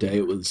the other day.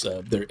 It was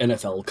their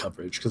NFL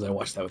coverage because I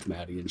watched that with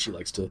Maddie, and she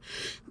likes to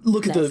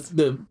look at Nice.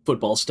 the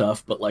football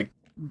stuff, but like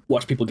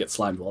watch people get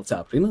slimed while it's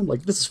happening. I'm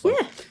like, this is fun.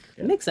 Yeah,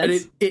 it makes And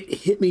sense. it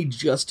hit me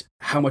just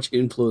how much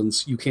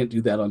influence You Can't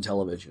Do That on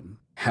Television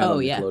had Oh,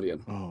 on yeah. Nickelodeon.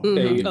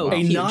 Mhm. Oh, A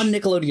huge.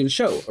 non-Nickelodeon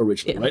show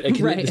originally, Yeah, right?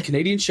 right. This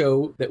Canadian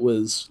show that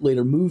was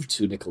later moved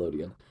to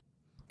Nickelodeon.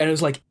 And it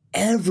was like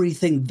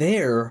everything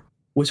there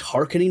was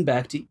hearkening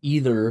back to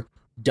either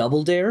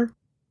Double Dare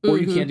or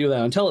You Can't Do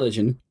That on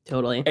Television.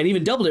 Totally. And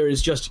even Double Dare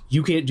is just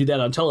You Can't Do That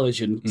on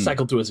Television,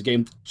 cycled through as a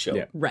game show.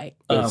 Yeah. Right.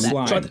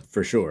 Slime, so I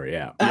for sure,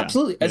 yeah.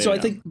 Absolutely. And so I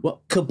Yeah. think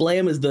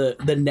Kablam is the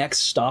next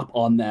stop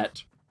on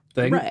that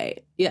thing.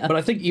 Right. Yeah. But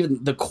I think even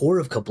the core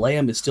of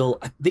Kablam is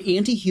still the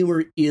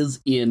anti-humor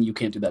is in You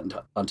Can't Do That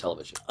on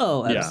television.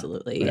 Oh, Yeah.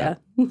 absolutely. Yeah.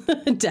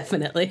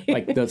 Definitely.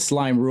 Like the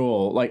slime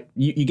rule, like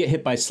you get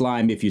hit by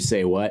slime if you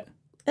say what?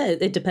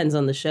 It depends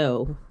on the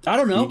show. I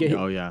don't know. You get hit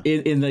Oh, yeah.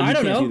 In the You I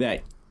don't Can't know. Do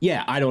That.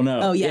 Yeah, I don't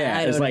know. Oh, yeah,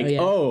 I it's don't like,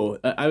 know,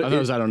 yeah. I thought it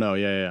was, I don't know.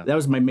 Yeah. that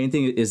was my main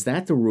thing. Is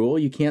that the rule?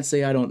 You can't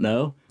say I don't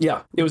know?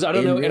 Yeah, it was. I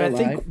don't In know. And I real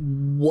think life?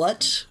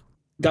 what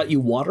got you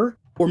water,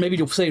 or maybe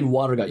you're saying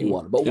water got you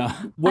water, but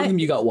one of them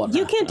you got water.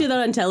 You Can't Do That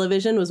on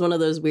Television was one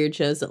of those weird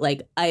shows that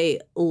like I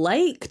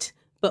liked,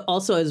 but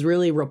also I was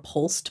really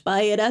repulsed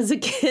by it as a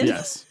kid.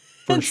 Yes,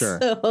 for And sure.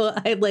 So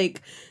I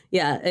like,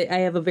 yeah, I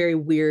have a very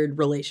weird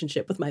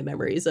relationship with my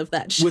memories of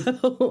that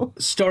show.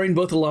 Starring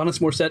both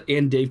Alanis Morissette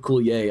and Dave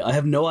Coulier. I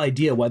have no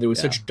idea why there was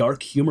such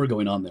dark humor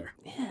going on there.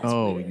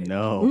 Oh,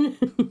 no.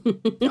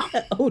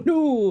 Oh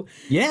no.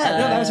 Yeah, no,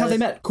 that was how they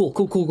met. Cool.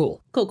 Cool.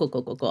 She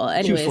was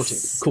Anyways,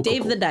 14. Cool,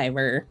 Dave cool. the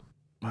Diver.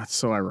 That's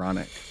so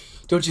ironic.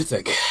 Don't you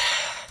think?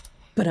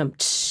 But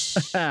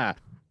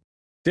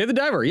Dave the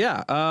Diver,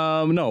 yeah.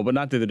 No, but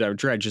not Dave the Diver.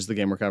 Dredge is the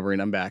game we're covering.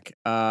 I'm back.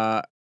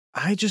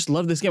 I just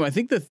love this game. I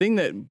think the thing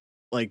that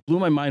like blew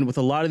my mind with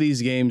a lot of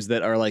these games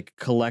that are like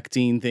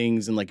collecting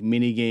things and like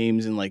mini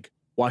games and like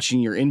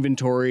watching your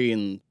inventory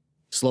and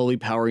slowly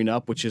powering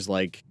up, which is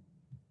like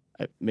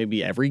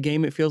maybe every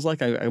game it feels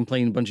like. I'm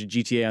playing a bunch of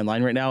GTA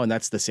Online right now, and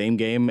that's the same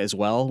game as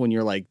well. When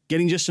you're like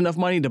getting just enough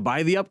money to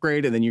buy the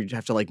upgrade, and then you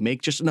have to like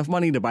make just enough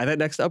money to buy that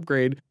next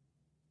upgrade.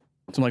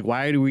 So I'm like,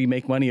 why do we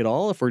make money at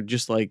all if we're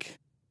just like,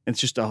 it's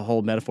just a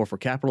whole metaphor for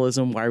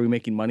capitalism. Why are we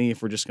making money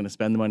if we're just going to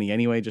spend the money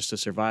anyway just to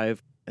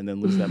survive and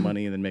then lose that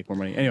money and then make more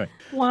money? Anyway,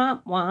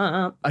 womp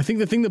womp. I think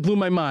the thing that blew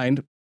my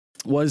mind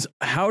was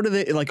how do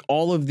they like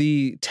all of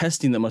the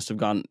testing that must have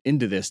gone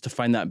into this to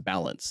find that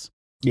balance.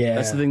 Yeah.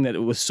 That's the thing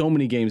that with so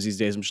many games these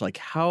days, I'm just like,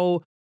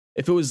 how,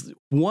 if it was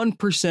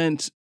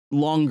 1%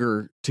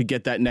 longer to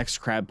get that next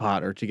crab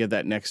pot or to get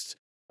that next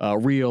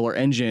reel or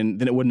engine,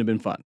 then it wouldn't have been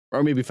fun.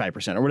 Or maybe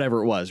 5% or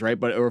whatever it was, right?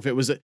 But or if it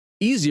was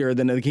easier,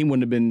 then the game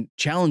wouldn't have been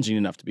challenging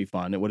enough to be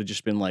fun. It would have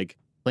just been like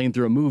playing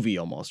through a movie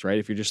almost, right?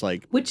 If you're just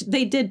like Which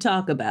they did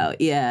talk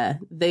about, yeah.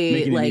 They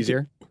making like it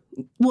easier.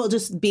 well,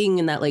 just being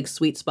in that like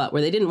sweet spot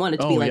where they didn't want it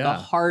to be Oh, like yeah. a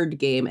hard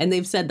game, and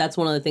they've said that's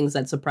one of the things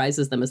that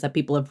surprises them is that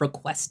people have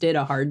requested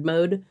a hard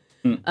mode,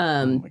 but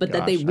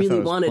that they gosh, I thought really it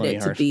was wanted plenty it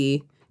to harsh.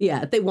 be.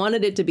 Yeah, they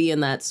wanted it to be in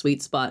that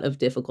sweet spot of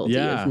difficulty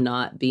Yeah. of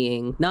not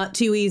being not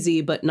too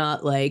easy, but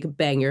not like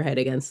bang your head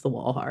against the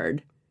wall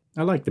hard.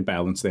 I like the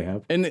balance they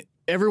have. And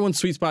everyone's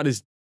sweet spot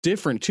is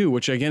different too,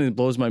 which again, it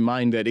blows my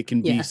mind that it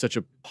can be Yeah.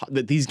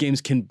 that these games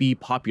can be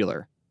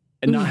popular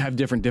and not have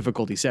different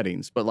difficulty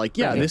settings. But like,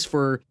 yeah, this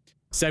for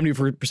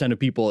 70% of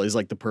people is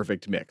like the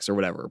perfect mix or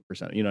whatever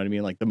percent, you know what I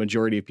mean? Like the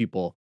majority of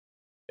people,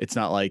 it's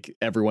not like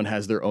everyone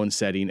has their own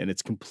setting and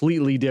it's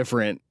completely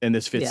different. And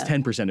this fits Yeah.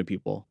 10% of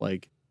people.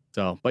 Like,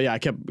 so, but yeah, I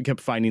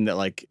kept finding that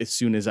like, as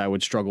soon as I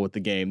would struggle with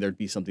the game, there'd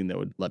be something that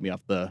would let me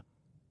off the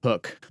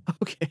hook.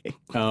 Okay.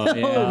 Oh,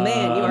 yeah. Oh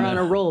man, you are on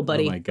a roll,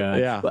 buddy. Oh my god.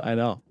 Yeah, I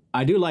know.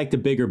 I do like the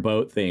bigger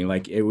boat thing.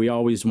 Like we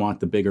always want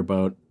the bigger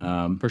boat.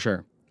 For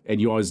sure. and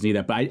you always need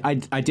that. But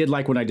I did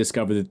like when I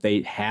discovered that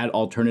they had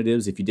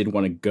alternatives if you didn't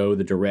want to go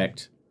the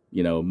direct,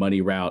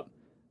 money route.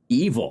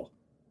 Evil.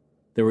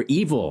 There were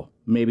evil,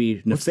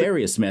 maybe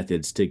nefarious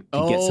methods to get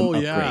some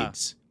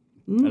upgrades.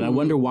 Yeah. And I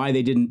wonder why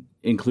they didn't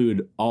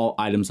include all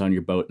items on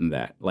your boat in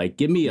that. Like,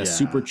 give me a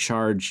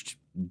supercharged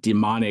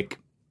demonic,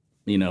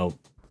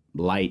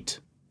 light.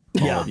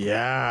 Yeah.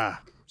 Yeah.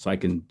 So I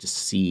can just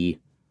see,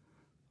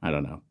 I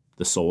don't know,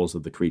 the souls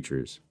of the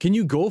creatures. Can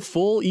you go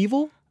full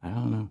evil? I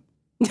don't know.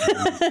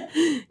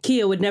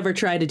 Kia would never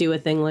try to do a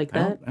thing like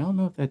that. I don't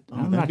know if that.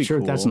 I'm not sure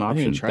if that's an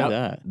option. Try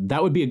that.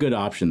 That would be a good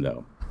option,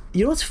 though.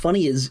 You know what's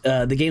funny is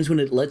the games when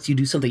it lets you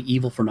do something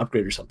evil for an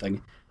upgrade or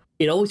something,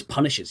 it always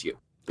punishes you.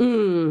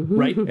 Mm-hmm.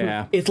 Right?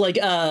 Yeah. It's like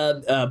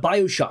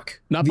BioShock.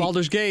 Not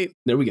Baldur's Gate.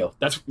 There we go.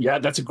 That's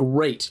a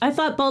great. I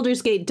thought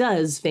Baldur's Gate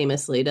does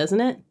famously,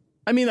 doesn't it?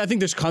 I mean, I think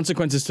there's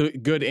consequences to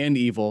good and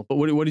evil. But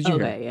what did you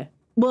hear? Okay, yeah.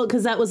 Well,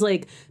 because that was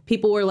like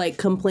people were like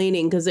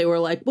complaining because they were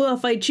like, well,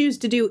 if I choose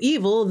to do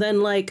evil,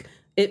 then like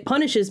it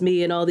punishes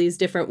me in all these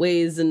different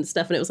ways and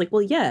stuff. And it was like,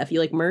 well, yeah, if you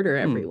like murder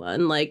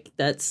everyone, like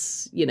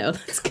that's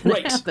that's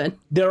gonna happen.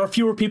 There are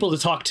fewer people to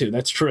talk to.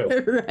 That's true.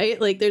 Right?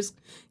 Like there's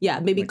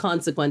maybe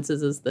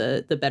consequences is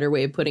the better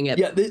way of putting it.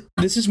 Yeah,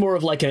 this is more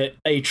of like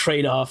a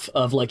trade-off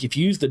of like if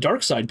you use the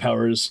dark side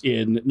powers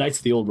in Knights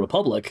of the Old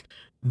Republic,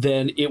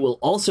 then it will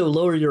also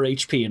lower your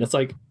HP. And it's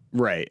like,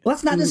 right. Well,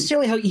 that's not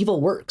necessarily how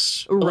evil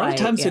works. A lot of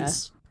times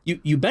it's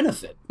you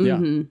benefit. Yeah.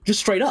 Just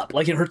straight up.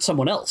 Like it hurts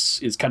someone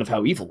else is kind of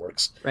how evil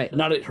works. Right.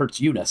 Not it hurts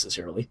you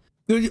necessarily.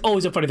 There's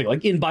always a funny thing.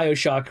 Like in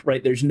BioShock,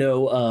 right, there's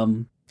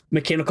no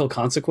mechanical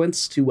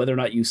consequence to whether or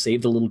not you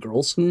save the little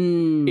girls.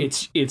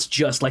 It's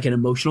just like an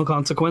emotional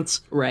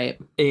consequence. Right.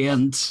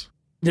 And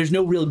there's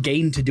no real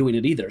gain to doing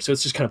it either. So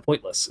it's just kind of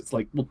pointless. It's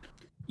like, well,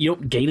 you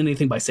don't gain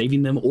anything by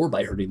saving them or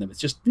by hurting them. It's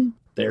just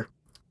there.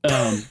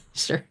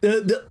 Sure.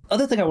 The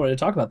other thing I wanted to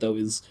talk about, though,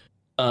 is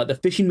the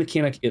fishing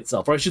mechanic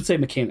itself, or I should say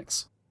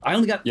mechanics. I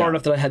only got far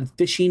enough that I had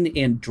fishing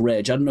and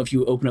dredge. I don't know if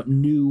you open up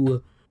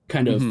new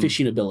kind of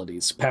fishing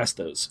abilities past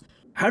those.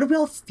 How do we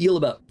all feel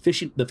about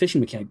the fishing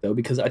mechanic, though?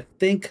 Because I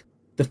think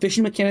the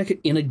fishing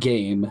mechanic in a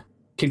game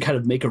can kind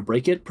of make or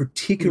break it,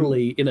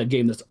 particularly in a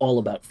game that's all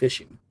about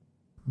fishing.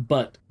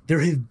 But there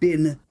have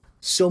been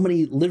so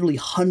many, literally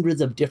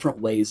hundreds of different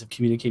ways of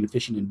communicating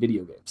fishing in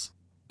video games.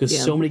 Because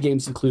so many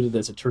games included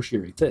as a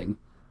tertiary thing.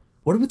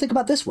 What did we think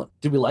about this one?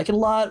 Did we like it a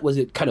lot? Was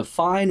it kind of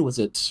fine? Was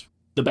it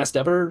the best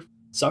ever?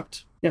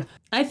 Sucked? Yeah.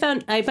 I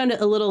found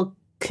it a little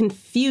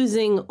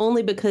confusing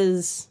only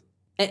because,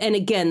 and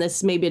again,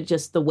 this may be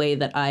just the way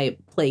that I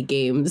play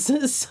games.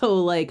 So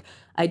like,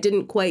 I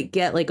didn't quite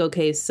get like,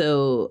 okay,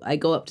 so I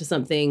go up to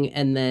something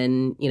and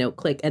then,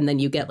 click, and then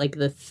you get like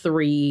the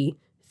 3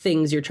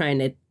 things you're trying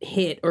to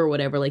hit or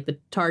whatever, like the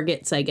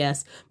targets, I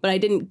guess. But I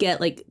didn't get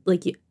like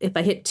if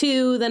I hit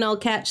 2, then I'll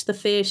catch the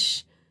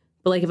fish.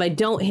 But like if I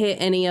don't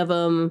hit any of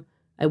them,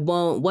 I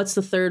won't. What's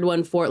the third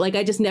one for? Like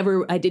I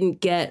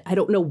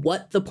don't know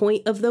what the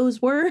point of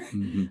those were.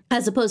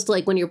 As opposed to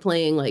like when you're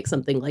playing like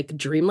something like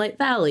Dreamlight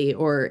Valley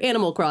or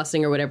Animal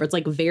Crossing or whatever, it's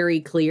like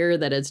very clear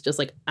that it's just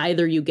like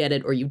either you get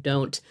it or you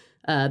don't.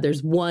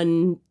 There's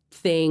one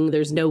thing,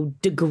 there's no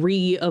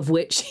degree of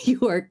which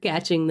you are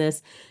catching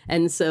this.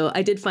 And so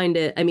I did find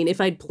it, I mean,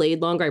 if I'd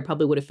played longer, I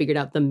probably would have figured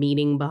out the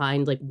meaning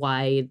behind like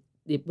why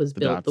it was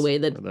built the way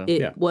that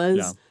it was.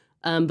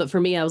 Yeah. But for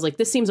me, I was like,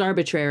 this seems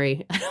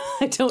arbitrary.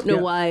 I don't know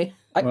why.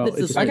 I got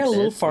a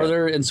little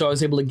farther, and so I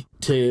was able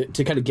to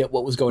kind of get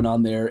what was going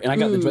on there. And I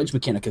got the dredge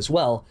mechanic as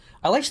well.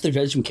 I liked the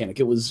dredge mechanic.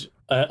 It was,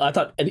 I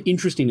thought, an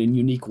interesting and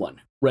unique one,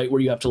 right?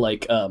 Where you have to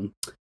like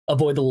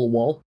avoid the little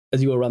wall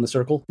as you go around the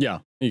circle. Yeah,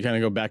 you kind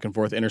of go back and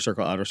forth, inner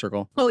circle, outer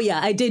circle. Oh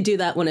yeah, I did do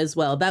that one as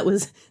well. That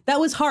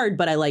was hard,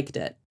 but I liked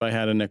it. I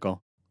had a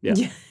nickel.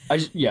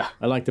 Yeah,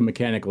 I like the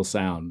mechanical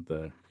sound.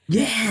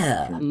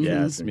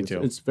 Yes, me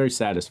too. It's very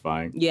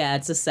satisfying. Yeah,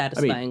 it's a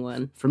satisfying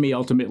one. For me,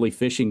 ultimately,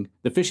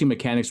 the fishing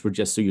mechanics were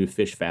just so you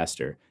fish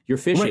faster. You're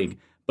fishing,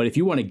 but if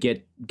you want to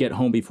get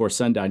home before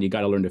sundown, you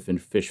got to learn to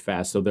fish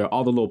fast. So there are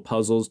all the little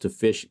puzzles to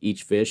fish.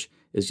 Each fish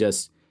is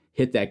just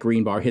hit that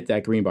green bar, hit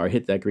that green bar,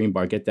 hit that green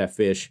bar, get that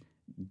fish,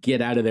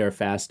 get out of there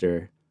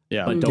faster.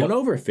 Yeah, but don't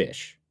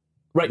overfish.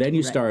 Right. Then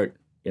you start,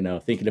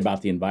 thinking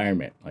about the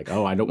environment. Like,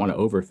 oh, I don't want to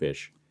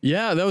overfish.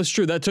 Yeah, that was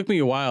true. That took me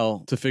a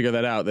while to figure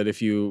that out, that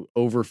if you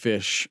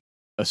overfish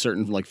a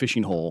certain like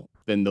fishing hole,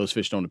 then those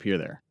fish don't appear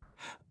there,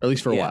 or at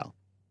least for a while.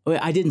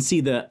 I didn't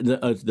see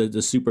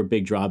the super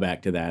big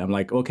drawback to that. I'm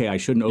like, okay, I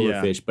shouldn't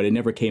overfish, but it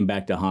never came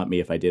back to haunt me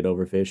if I did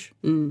overfish.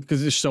 Because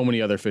there's so many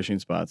other fishing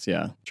spots.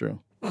 Yeah, true.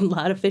 A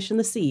lot of fish in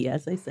the sea,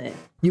 as I say.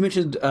 You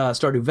mentioned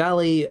Stardew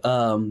Valley.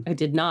 I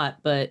did not,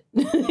 but...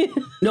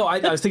 No, I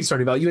was thinking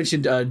Stardew Valley. You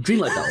mentioned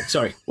Dreamlight Valley.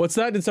 Sorry. What's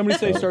that? Did somebody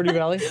say Stardew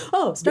Valley?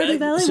 Oh, Stardew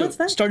Valley? So what's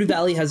that? Stardew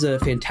Valley has a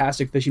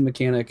fantastic fishing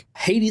mechanic.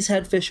 Hades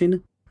had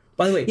fishing.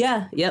 By the way...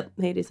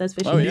 Hades has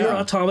fishing. Nier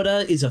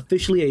Automata is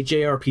officially a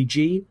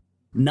JRPG,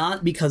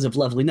 not because of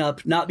leveling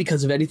up, not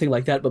because of anything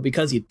like that, but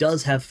because it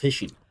does have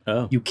fishing.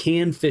 Oh. You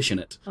can fish in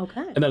it.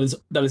 Okay. And that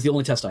is the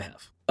only test I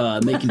have.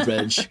 Making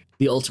Dredge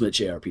the ultimate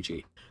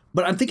JRPG.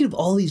 But I'm thinking of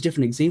all these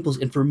different examples,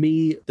 and for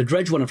me, the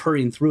Dredge one of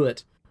hurrying through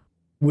it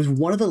was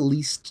one of the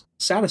least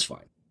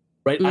satisfying,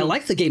 right? I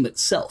like the game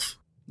itself,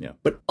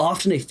 but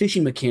often a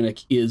fishing mechanic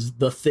is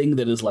the thing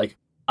that is like,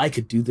 I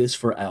could do this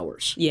for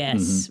hours.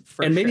 Yes,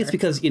 for And maybe sure. it's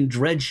because in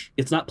Dredge,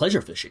 it's not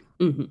pleasure fishing.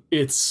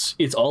 It's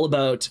all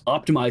about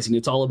optimizing.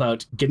 It's all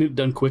about getting it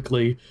done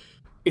quickly.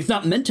 It's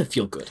not meant to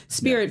feel good.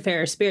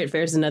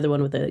 Spiritfarer is another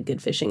one with a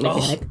good fishing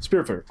mechanic.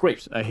 Spiritfarer,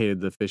 great. I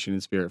hated the fishing in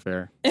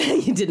Spiritfarer.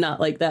 You did not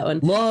like that one.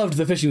 Loved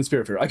the fishing in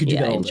Spiritfarer. I could do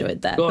that all I day.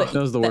 enjoyed that. Ugh. But,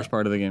 That was the worst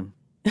part of the game.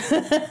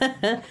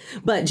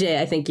 but Jay,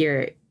 I think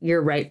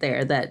you're right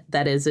there.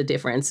 That is a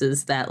difference.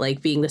 Is that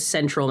like being the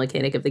central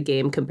mechanic of the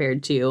game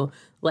compared to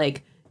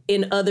like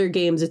in other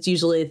games, it's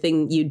usually a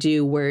thing you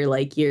do where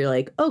like you're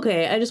like,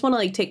 okay, I just want to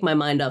like take my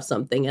mind off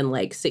something and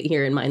like sit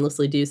here and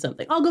mindlessly do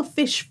something. I'll go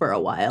fish for a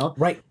while.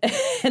 Right.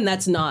 And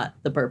that's not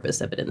the purpose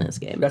of it in this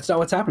game. That's not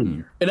what's happening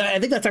here. And I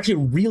think that's actually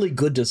really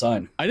good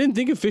design. I didn't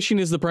think of fishing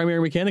as the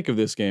primary mechanic of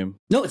this game.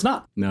 No, it's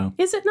not. No.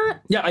 Is it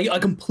not? Yeah, I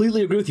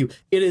completely agree with you.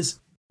 It is,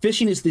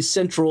 fishing is the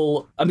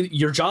central, I mean,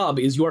 your job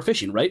is you are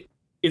fishing, right?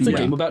 It's a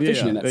game about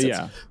fishing in that sense.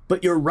 Yeah.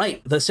 But you're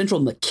right. The central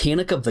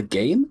mechanic of the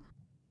game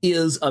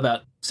is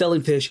about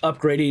selling fish,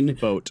 upgrading,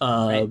 Boat.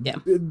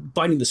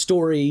 finding the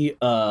story,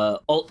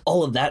 all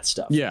of that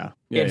stuff. Yeah.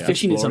 And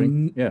fishing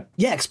Exploring.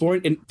 is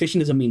exploring, and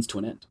fishing is a means to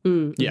an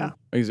end. Yeah,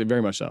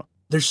 very much so.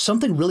 There's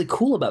something really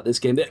cool about this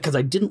game because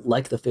I didn't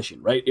like the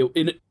fishing, right?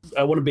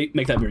 I want to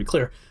make that very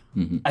clear.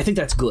 I think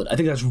that's good. I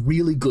think that's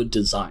really good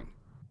design.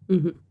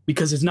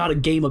 Because it's not a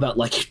game about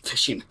liking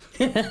fishing.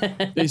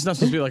 It's not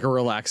supposed to be like a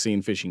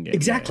relaxing fishing game.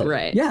 Exactly.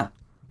 Right. Yeah.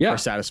 Or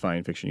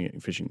satisfying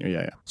fishing.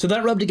 Yeah. So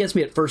that rubbed against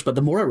me at first, but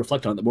the more I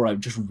reflect on it, the more I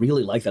just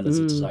really like that as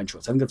a design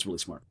choice. I think that's really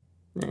smart.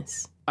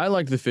 Nice. I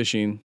liked the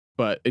fishing,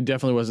 but it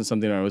definitely wasn't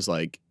something I was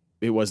like,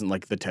 it wasn't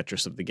like the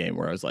Tetris of the game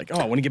where I was like, oh,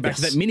 I want to get back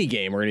to that mini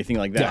game or anything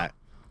like that.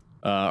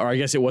 Or I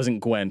guess it wasn't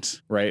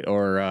Gwent, right?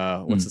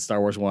 Or what's the Star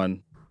Wars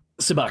one?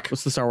 Sabak.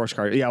 What's the Star Wars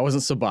card? Yeah, it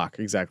wasn't Sabak,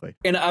 exactly.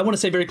 And I want to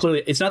say very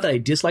clearly, it's not that I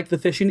disliked the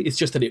fishing, it's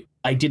just that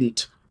I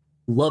didn't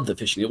love the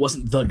fishing. It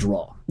wasn't the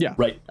draw. Yeah.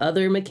 Right.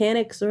 Other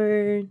mechanics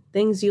or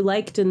things you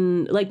liked,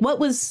 and like what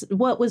was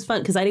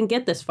fun, because I didn't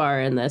get this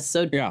far in this.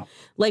 So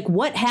like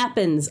what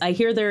happens? I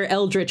hear there are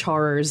eldritch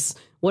horrors.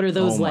 What are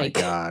those like?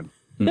 Oh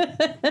my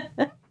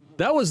god.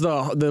 That was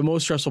the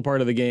most stressful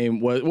part of the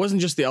game. It wasn't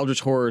just the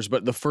eldritch horrors,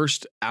 but the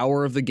first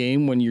hour of the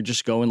game when you're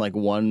just going like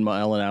 1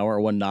 mile an hour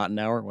or 1 knot an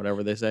hour,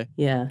 whatever they say.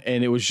 Yeah.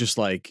 And it was just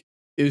like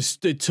it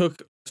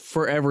took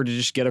forever to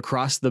just get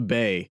across the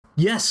bay.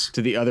 Yes.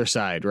 To the other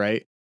side,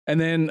 right?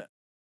 And then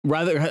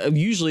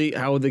usually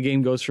how the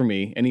game goes for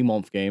me, any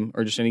month game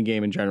or just any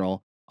game in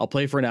general, I'll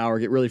play for an hour,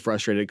 get really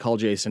frustrated, call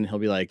Jason. He'll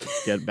be like,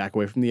 get back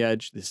away from the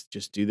edge.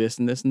 Just do this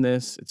and this and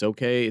this. It's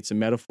okay. It's a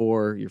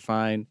metaphor. You're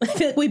fine. I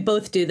feel like we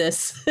both do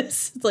this.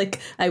 It's like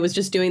I was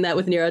just doing that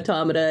with Nier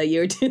Automata.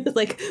 You're doing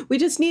like we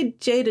just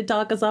need Jay to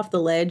talk us off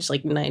the ledge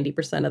like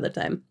 90% of the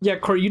time. Yeah,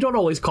 Corey, you don't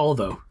always call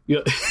though.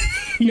 You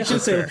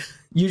just say.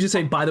 You just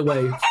say, by the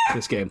way,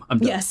 this game, I'm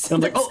done. Yes.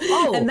 And I'm like,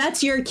 oh. And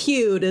that's your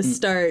cue to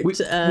start. We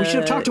should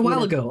have talked a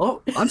while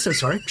ago. Oh, I'm so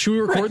sorry. Should we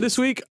record this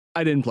week?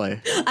 I didn't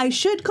play. I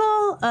should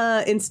call.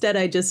 Instead,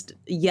 I just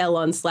yell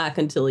on Slack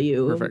until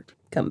you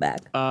come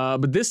back.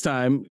 But this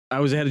time, I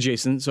was ahead of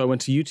Jason, so I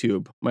went to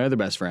YouTube, my other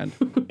best friend.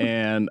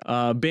 And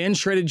Band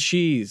Shredded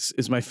Cheese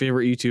is my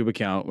favorite YouTube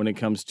account when it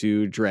comes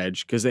to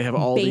Dredge, because they have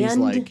all these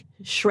like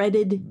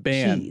shredded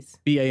cheese.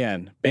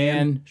 B-A-N.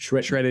 Band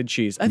shredded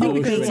cheese. I think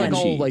because it's like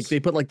all cheese. like they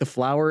put like the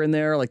flour in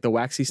there, like the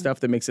waxy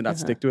stuff that makes it not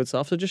stick to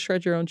itself. So just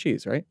shred your own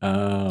cheese, right?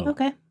 Oh.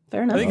 Okay.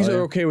 Fair enough. I think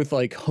they're okay with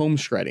like home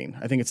shredding.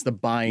 I think it's the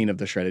buying of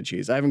the shredded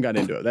cheese. I haven't got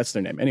into it. That's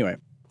their name. Anyway.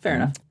 Fair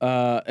enough.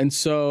 And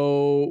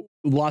so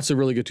lots of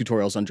really good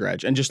tutorials on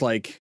Dredge and just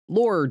like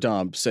lore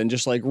dumps and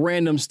just like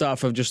random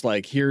stuff of just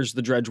like, here's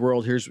the Dredge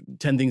world. Here's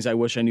 10 things I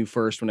wish I knew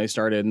first when I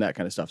started and that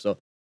kind of stuff. So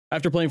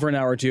after playing for an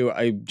hour or two,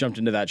 I jumped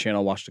into that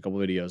channel, watched a couple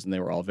videos, and they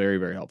were all very,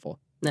 very helpful.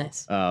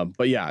 Nice.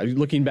 But yeah,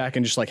 looking back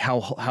and just like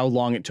how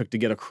long it took to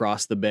get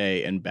across the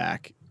bay and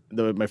back.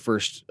 My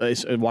first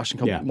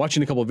watching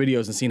a couple of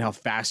videos and seeing how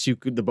fast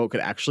the boat could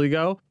actually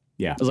go.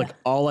 Yeah. I was like,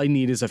 all I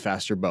need is a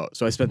faster boat.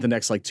 So I spent the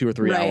next like 2 or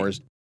 3 hours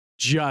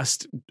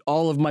just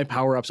all of my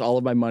power-ups, all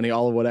of my money,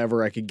 all of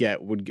whatever I could get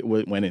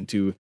went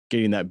into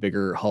getting that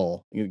bigger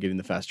hull, getting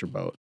the faster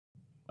boat.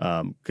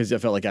 Because I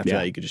felt like after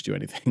that you could just do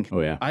anything.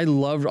 Oh yeah. I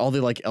loved all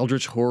the like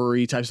eldritch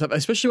horror-y type stuff,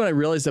 especially when I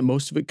realized that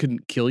most of it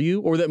couldn't kill you,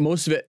 or that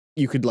most of it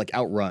you could like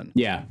outrun.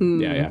 Yeah.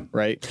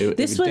 Right. It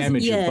would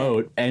damage your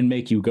boat and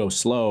make you go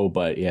slow,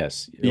 but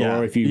yes. Yeah.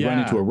 Or if you run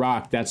into a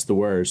rock, that's the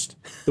worst.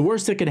 The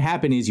worst that could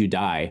happen is you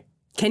die.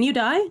 Can you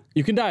die?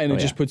 You can die, and it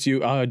just puts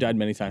you. I died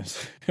many times.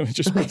 It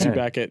just puts you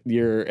back at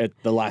the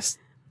last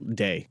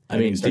day. I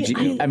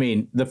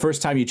mean, the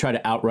first time you try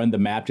to outrun the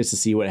map just to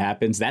see what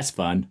happens, that's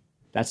fun.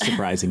 That's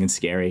surprising and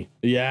scary.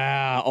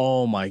 Yeah.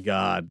 Oh my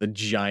God. The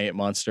giant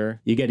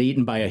monster. You get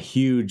eaten by a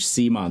huge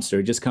sea monster.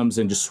 It just comes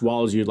and just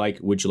swallows you. Like,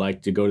 would you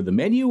like to go to the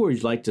menu or would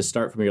you like to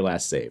start from your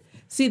last save?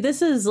 See,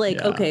 this is like,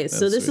 Yeah, okay,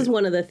 so that's this is sweet.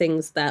 one of the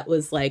things that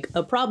was like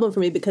a problem for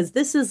me because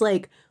this is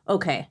like,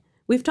 okay,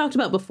 we've talked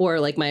about before,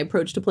 like my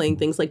approach to playing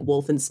things like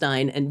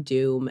Wolfenstein and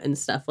Doom and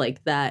stuff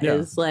like that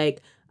is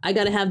like, I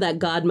gotta have that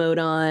God mode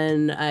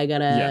on. I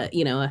gotta,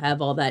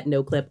 have all that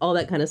no clip, all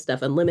that kind of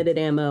stuff, unlimited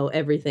ammo,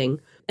 everything.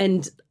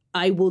 And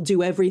I will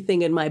do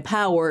everything in my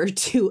power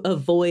to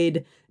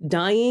avoid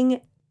dying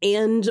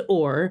and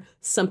or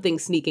something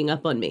sneaking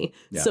up on me.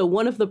 Yeah. So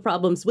one of the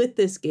problems with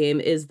this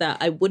game is that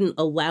I wouldn't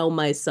allow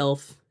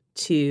myself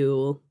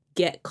to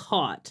get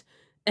caught.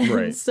 And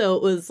Right. so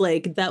it was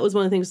like, that was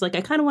one of the things, like,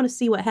 I kind of want to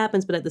see what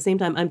happens, but at the same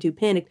time, I'm too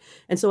panicked.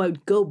 And so I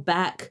would go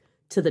back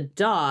to the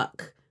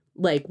dock,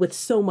 like, with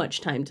so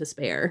much time to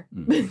spare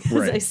because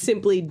Right. I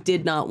simply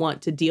did not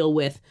want to deal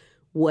with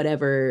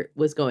whatever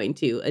was going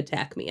to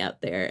attack me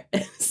out there.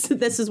 So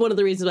this is one of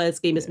the reasons why this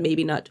game is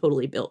maybe not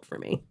totally built for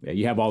me. Yeah,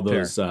 you have all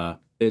those.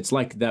 It's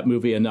like that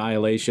movie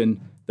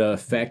Annihilation. The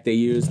effect they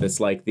use. That's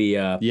like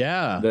the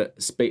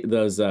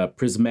those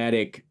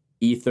prismatic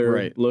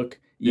ether look.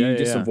 You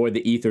just avoid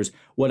the ethers.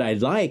 What I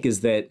like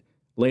is that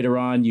later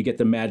on you get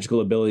the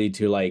magical ability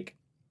to like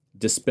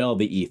dispel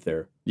the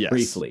ether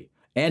briefly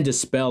and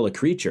dispel a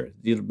creature.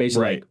 You're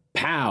basically like,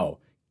 pow,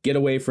 get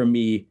away from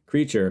me,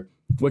 creature,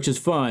 which is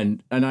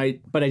fun. But I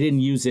didn't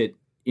use it,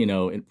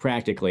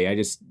 practically. I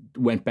just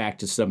went back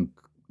to some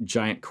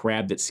giant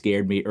crab that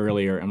scared me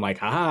earlier. I'm like,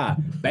 haha,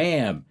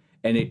 bam.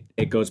 And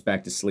it goes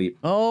back to sleep.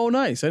 Oh,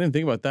 nice. I didn't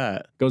think about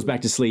that. Goes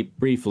back to sleep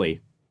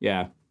briefly.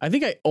 Yeah. I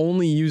think I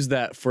only use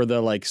that for the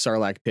like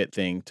Sarlacc pit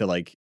thing to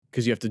like,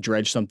 because you have to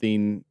dredge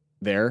something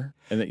there,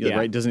 and then,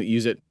 right, doesn't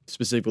use it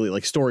specifically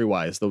like story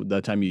wise.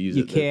 The time you use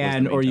you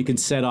can, or you can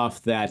set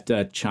off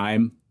that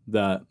chime.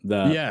 The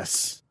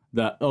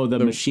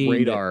machine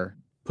radar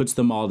puts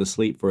them all to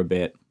sleep for a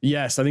bit.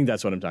 Yes, I think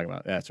that's what I'm talking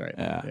about. That's right.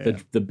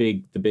 The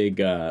big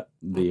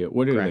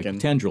what are they?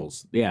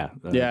 Tendrils. Yeah.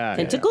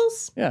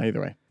 Tentacles? Yeah,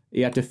 either way.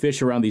 You have to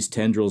fish around these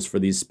tendrils for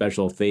these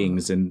special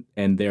things, and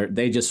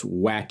they just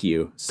whack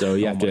you. So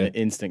you have to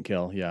instant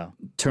kill. Yeah,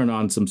 turn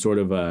on some sort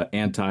of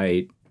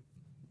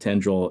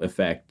anti-tendril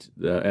effect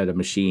at a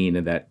machine,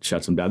 and that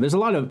shuts them down. That's a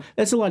lot of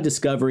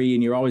discovery,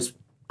 and you're always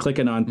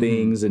clicking on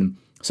things, and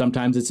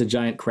sometimes it's a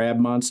giant crab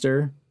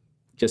monster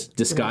just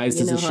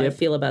disguised as a how ship. I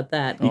feel about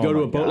that. You go to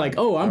a boat like,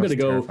 I'm going to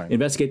go terrifying.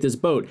 investigate this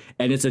boat,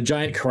 and it's a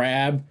giant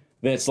crab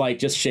that's like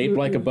just shaped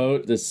like a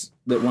boat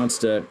that wants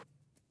to.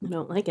 I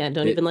don't like it. I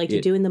don't even like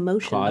you doing the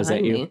motion claws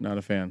behind at you. me. Not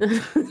a fan.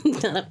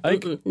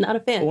 Not a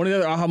fan. One of the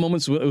other aha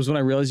moments was when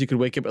I realized you could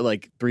wake up at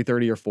like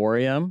 3:30 or 4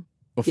 a.m.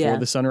 before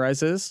the sun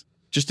rises,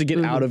 just to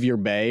get out of your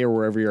bay or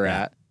wherever you're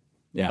at.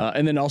 Yeah.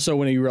 And then also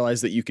when you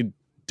realize that you could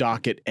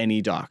dock at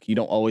any dock, you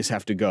don't always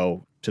have to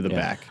go to the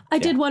back. I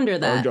did wonder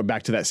that. Or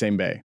back to that same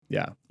bay.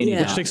 Yeah.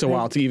 Yeah. Which takes a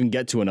while to even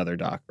get to another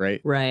dock,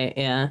 right? Right,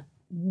 yeah.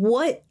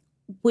 What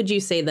would you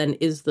say then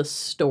is the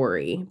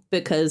story?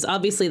 Because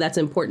obviously that's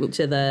important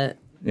to the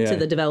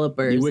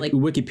developers.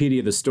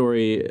 Wikipedia the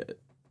story.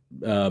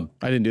 I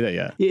didn't do that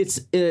yet. It's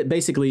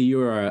basically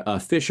you're a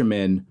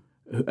fisherman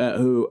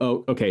who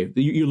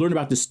you learn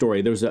about this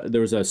story. There's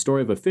a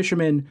story of a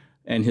fisherman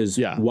and his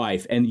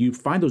wife, and you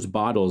find those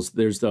bottles.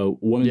 There's the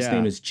woman's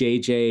name is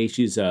JJ.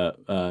 She's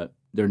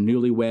they're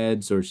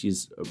newlyweds,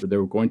 or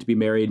they're going to be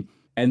married.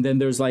 And then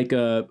there's like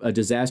a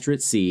disaster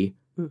at sea,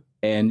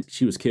 and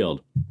she was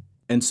killed.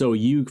 And so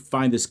you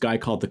find this guy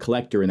called the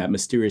Collector in that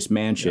mysterious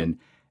mansion,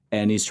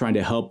 and he's trying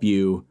to help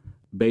you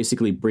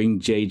basically bring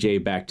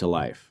JJ back to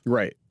life.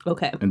 Right.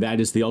 Okay. And that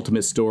is the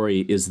ultimate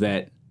story, is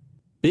that,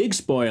 big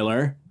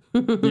spoiler,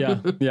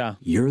 Yeah.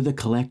 you're the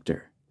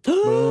Collector.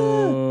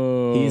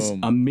 Boom. He's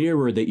a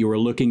mirror that you were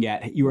looking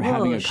at. You were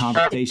having a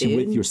conversation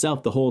with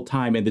yourself the whole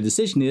time. And the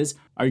decision is,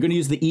 are you going to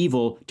use the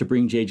evil to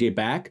bring JJ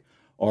back?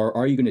 Or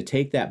are you going to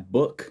take that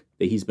book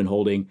that he's been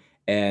holding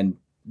and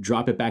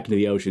drop it back into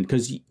the ocean?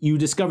 Because you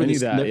discover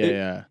this.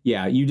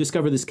 You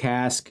discover this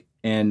cask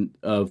and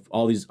of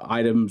all these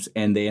items,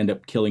 and they end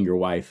up killing your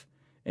wife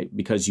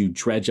because you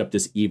dredge up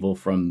this evil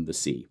from the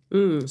sea.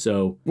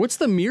 So what's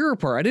the mirror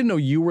part? I didn't know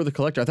you were the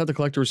Collector. I thought the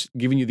Collector was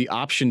giving you the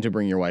option to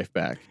bring your wife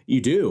back.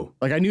 you do.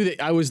 Like I knew that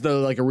I was the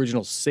like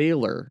original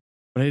sailor,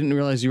 but I didn't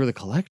realize you were the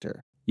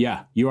Collector.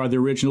 Yeah, you are the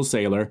original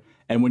sailor.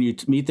 And when you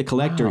meet the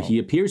Collector, he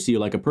appears to you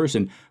like a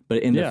person.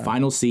 But in the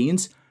final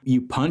scenes,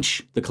 you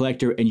punch the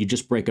Collector and you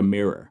just break a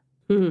mirror.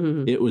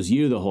 It was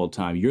you the whole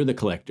time. You're the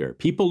Collector.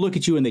 People look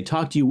at you and they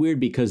talk to you weird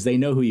because they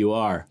know who you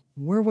are.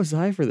 Where was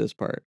I for this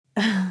part?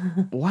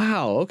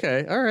 Wow.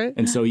 Okay. All right.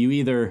 And so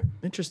you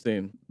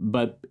Interesting.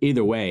 But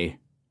either way,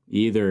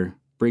 you either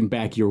bring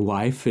back your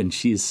wife and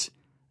she's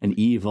an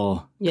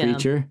evil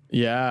creature.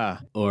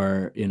 Yeah.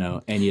 Or,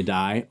 and you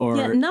die.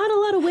 Or not a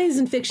lot of ways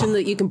in fiction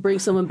that you can bring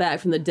someone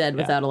back from the dead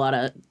without a lot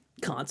of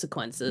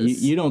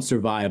consequences. you don't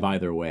survive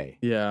either way.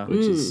 Yeah.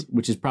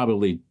 Which is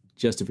probably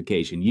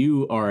justification.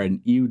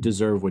 You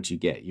deserve what you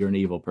get. You're an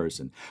evil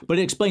person. But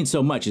it explains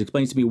so much. It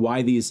explains to me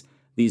why these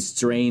these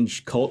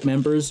strange cult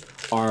members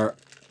are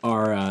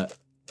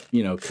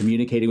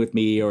communicating with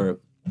me or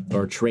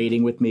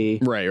trading with me.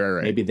 Right.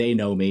 Maybe they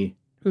know me.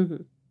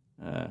 Mhm.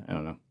 I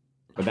don't know.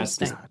 But that's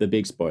the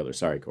big spoiler.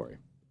 Sorry, Corey.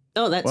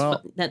 Oh,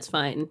 that's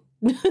fine.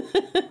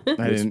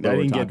 I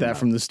didn't get that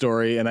from the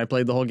story, and I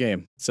played the whole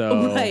game.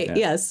 So Right,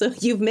 yeah. So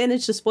you've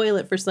managed to spoil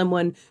it for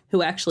someone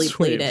who actually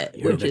played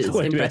it, which is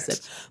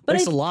impressive. But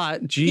thanks a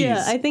lot. Jeez.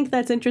 Yeah, I think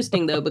that's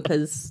interesting though,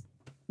 because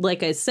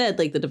like I said,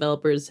 like the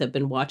developers have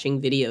been watching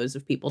videos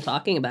of people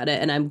talking about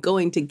it, and I'm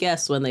going to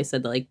guess when they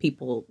said that like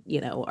people,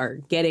 are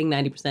getting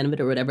 90% of it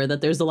or whatever,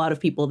 that there's a lot of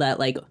people that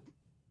like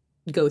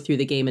go through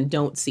the game and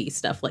don't see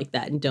stuff like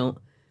that and don't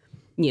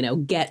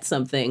get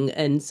something.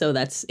 And so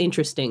that's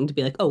interesting to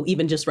be like, oh,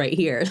 even just right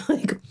here,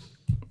 like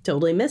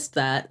totally missed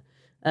that.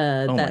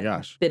 My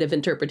gosh. Bit of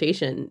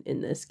interpretation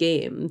in this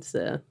game.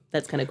 So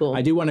that's kind of cool.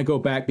 I do want to go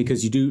back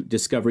because you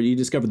discover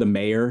the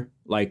mayor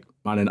like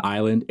on an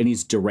island and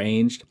he's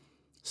deranged.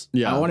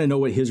 Yeah. I want to know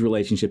what his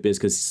relationship is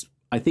because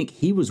I think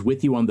he was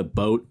with you on the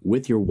boat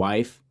with your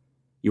wife.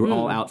 You were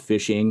all out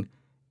fishing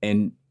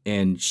and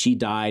she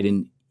died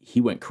and he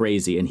went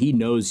crazy and he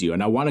knows you.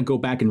 And I want to go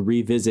back and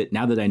revisit,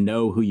 now that I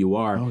know who you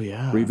are,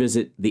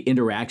 revisit the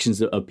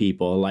interactions of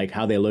people, like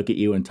how they look at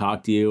you and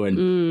talk to you.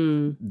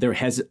 And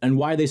and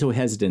why are they so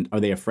hesitant? Are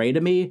they afraid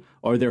of me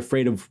or they're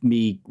afraid of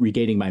me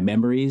regaining my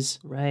memories?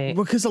 Right.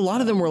 Because a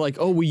lot of them were like,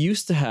 oh, we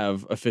used to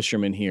have a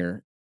fisherman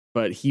here,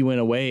 but he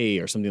went away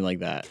or something like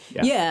that.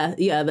 Yeah,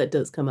 that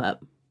does come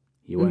up.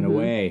 He went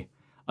away.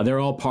 They're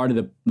all part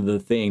of the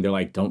thing. They're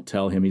like, don't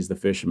tell him he's the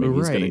fisherman.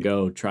 He's going to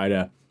go try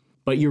to...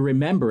 But you're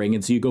remembering,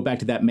 and so you go back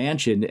to that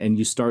mansion and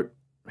you start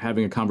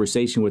having a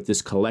conversation with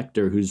this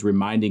collector who's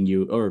reminding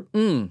you or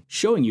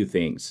showing you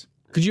things.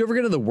 Could you ever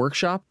get to the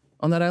workshop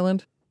on that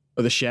island?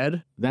 Or the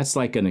shed? That's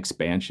like an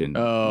expansion.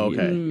 Oh,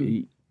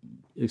 okay.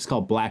 It's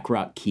called Black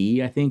Rock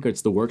Key, I think, or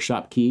it's the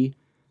workshop key.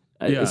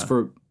 It's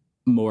for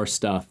more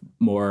stuff,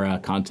 more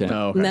content.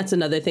 Oh, okay. And that's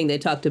another thing they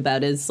talked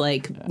about is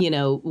like,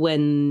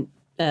 when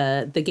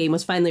the game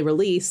was finally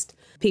released,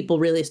 people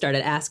really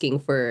started asking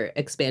for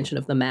expansion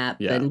of the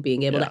map and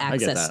being able to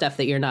access stuff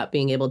that you're not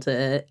being able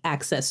to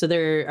access. So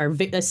there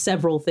are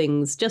several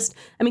things.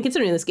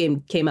 Considering this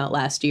game came out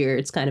last year,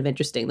 it's kind of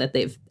interesting that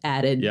they've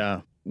added,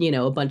 a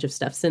bunch of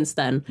stuff since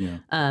then.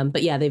 Yeah.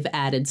 But yeah, they've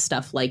added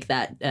stuff like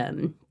that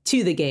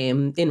to the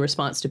game in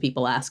response to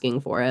people asking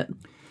for it.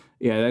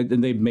 Yeah,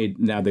 and they've made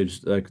now.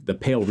 There's like the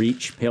Pale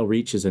Reach. Pale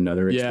Reach is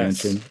another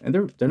expansion, and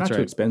they're not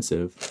too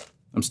expensive.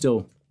 I'm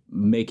still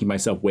making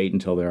myself wait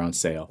until they're on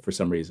sale for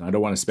some reason. I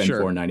don't want to spend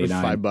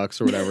 $4.99,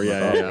 $5 or whatever.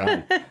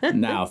 Yeah.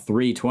 Now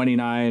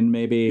 $3.29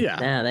 maybe.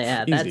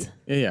 Yeah, that's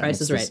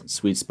price is right.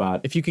 Sweet spot.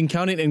 If you can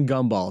count it in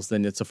gumballs,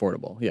 then it's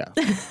affordable. Yeah,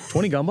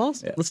 20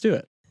 gumballs. Yeah. Let's do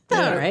it.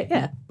 All right.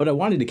 Yeah. But I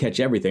wanted to catch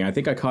everything. I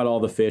think I caught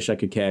all the fish I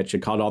could catch. I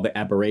caught all the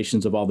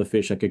aberrations of all the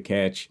fish I could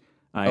catch.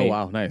 Oh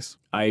wow, nice.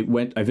 I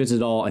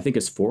visited all. I think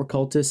it's 4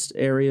 cultist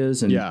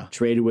areas and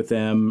traded with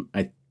them.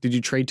 Did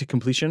you trade to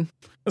completion?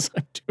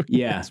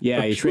 Yeah.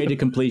 You trade to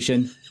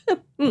completion.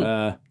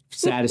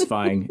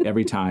 Satisfying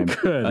every time.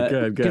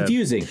 Good.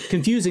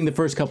 Confusing the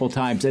first couple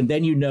times, and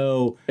then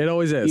it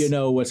always is. You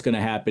know what's going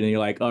to happen, and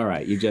you're like, all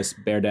right, you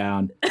just bear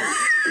down.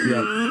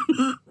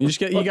 You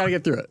got to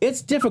get through it.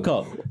 It's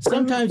difficult.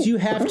 Sometimes you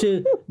have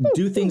to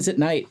do things at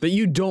night that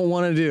you don't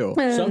want to do.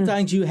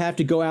 Sometimes you have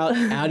to go out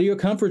of your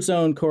comfort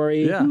zone,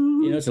 Corey. Yeah.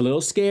 It's a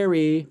little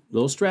scary, a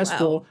little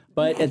stressful,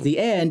 but at the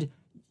end,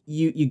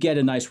 you get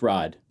a nice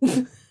rod.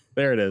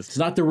 There it is. It's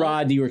not the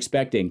rod you were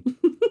expecting,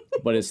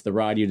 but it's the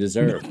rod you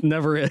deserve.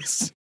 Never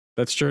is.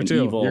 That's true,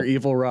 too. Your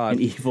evil rod.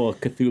 An evil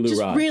Cthulhu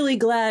Just rod. Really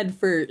glad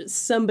for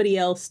somebody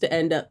else to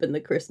end up in the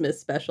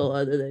Christmas special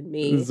other than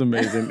me. This is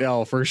amazing.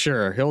 Oh, for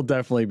sure. He'll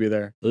definitely be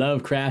there.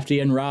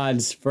 Lovecraftian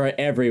rods for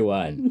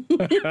everyone.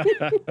 But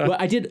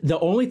the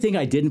only thing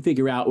I didn't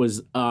figure out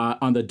was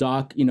on the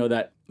dock,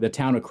 the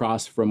town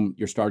across from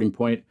your starting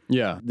point.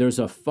 Yeah. There's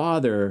a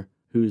father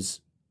who's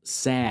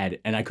sad,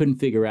 and I couldn't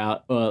figure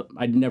out,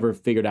 I'd never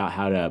figured out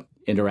how to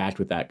interact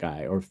with that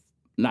guy or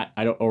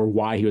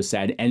why he was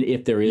sad, and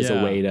if there is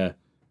a way to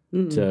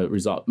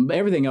resolve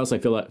everything else. I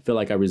feel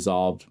like I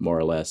resolved more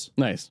or less.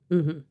 Nice.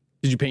 Mm-hmm.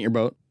 Did you paint your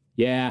boat?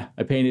 Yeah,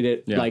 I painted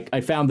it. Yeah. Like I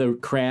found the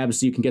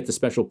crabs. You can get the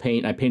special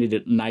paint. I painted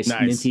it nice.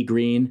 Minty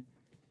green.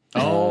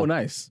 Oh,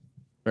 nice.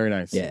 Very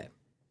nice. Yeah.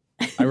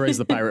 I raised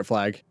the pirate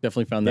flag.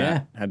 Definitely found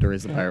that. Had to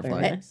raise the pirate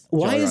flag. Nice.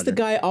 Why is the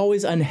guy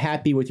always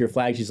unhappy with your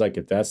flag? She's like,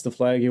 if that's the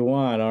flag you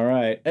want, all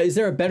right. Is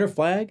there a better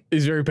flag?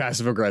 He's very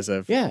passive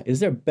aggressive. Yeah. Is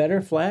there a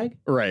better flag?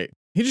 Right.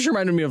 He just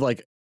reminded me of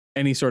like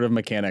any sort of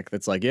mechanic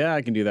that's like, yeah,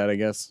 I can do that, I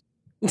guess.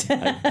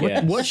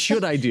 What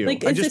should I do?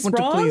 Like, I just want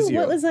wrong? to please you.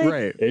 What was I?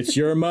 Right. It's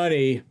your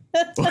money.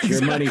 It's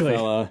your money,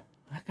 fella.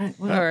 All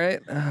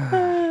right.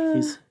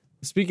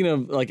 Speaking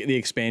of like the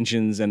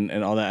expansions and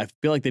all that, I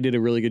feel like they did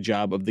a really good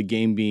job of the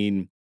game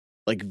being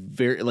like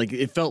very like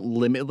it felt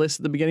limitless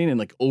at the beginning and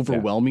like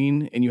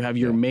overwhelming. And you have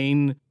your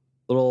main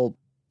little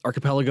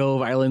archipelago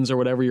of islands or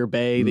whatever, your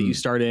bay that you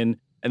start in,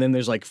 and then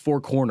there's like 4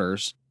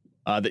 corners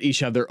that each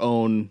have their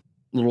own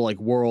little like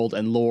world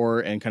and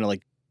lore and kind of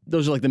like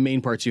those are like the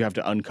main parts you have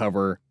to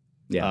uncover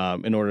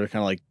in order to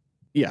kind of like,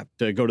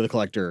 to go to the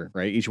collector,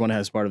 right? Each one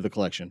has part of the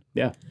collection.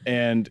 Yeah.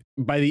 And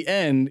by the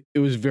end, it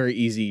was very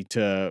easy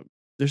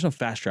there's no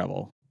fast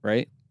travel,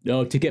 right?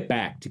 No, to get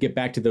back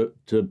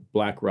to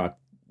Black Rock.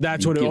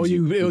 That's what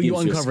you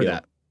uncover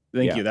that.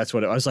 Thank Yeah. you. That's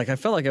what I was like. I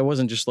felt like I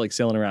wasn't just like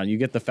sailing around. You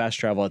get the fast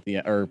travel at the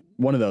end, or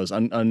one of those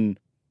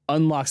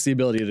unlocks the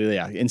ability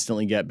to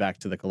instantly get back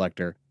to the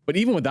collector. But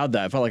even without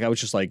that, I felt like I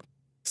was just like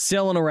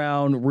sailing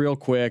around real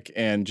quick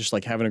and just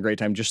like having a great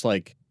time, just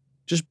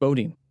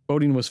boating.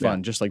 Boating was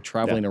fun, just like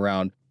traveling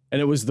around.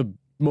 And it was the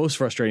most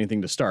frustrating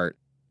thing to start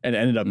and it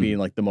ended up being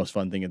like the most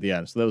fun thing at the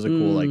end. So that was a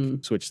cool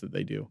like switch that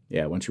they do.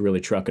 Yeah, once you're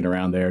really trucking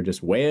around there,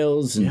 just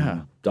whales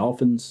and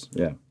dolphins.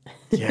 Yeah.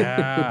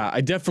 Yeah,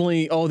 I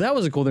definitely. Oh, that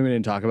was a cool thing we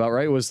didn't talk about,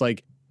 right? It was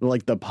like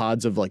the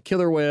pods of like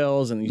killer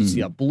whales, and you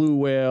see a blue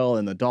whale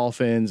and the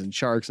dolphins and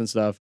sharks and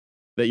stuff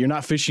that you're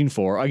not fishing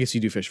for. I guess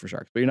you do fish for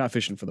sharks, but you're not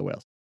fishing for the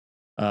whales.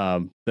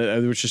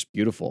 It was just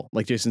beautiful.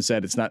 Like Jason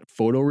said, it's not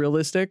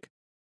photorealistic,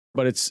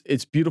 but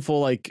it's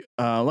beautiful. Like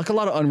a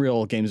lot of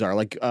Unreal games are.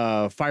 Like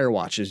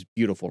Firewatch is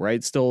beautiful,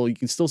 right? Still, you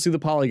can still see the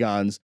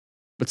polygons,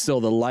 but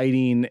still the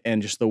lighting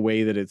and just the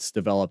way that it's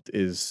developed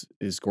is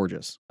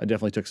gorgeous. I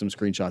definitely took some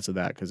screenshots of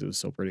that because it was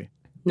so pretty.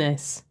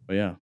 Nice. But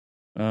yeah.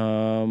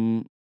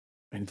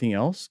 Anything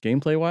else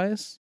gameplay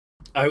wise?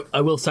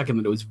 I will second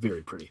that it was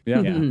very pretty.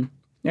 Yeah.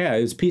 Yeah,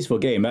 it was a peaceful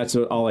game. That's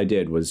all I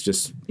did was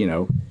just,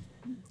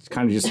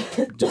 kind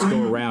of just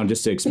go around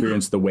just to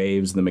experience the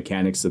waves and the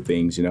mechanics of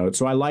things,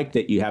 So I like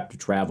that you have to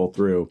travel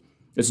through.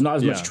 It's not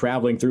as much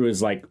traveling through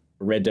as like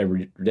Red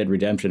Dead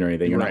Redemption or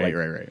anything. You're not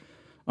like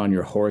on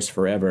your horse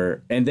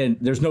forever. And then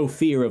there's no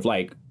fear of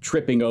like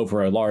tripping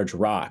over a large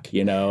rock,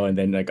 and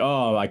then like,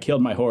 oh, I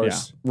killed my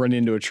horse. Yeah. Run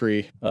into a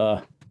tree.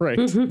 Right.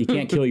 You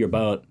can't kill your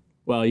boat.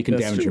 Well, you can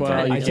damage your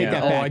boat. I take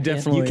that back. I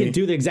definitely. You can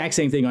do the exact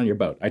same thing on your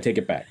boat. I take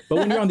it back. But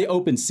when you're on the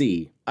open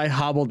sea. I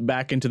hobbled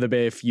back into the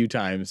bay a few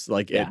times,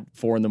 like at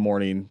 4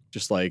 a.m,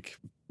 just like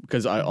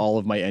because all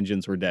of my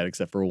engines were dead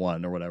except for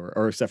one or whatever,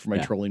 or except for my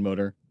trolling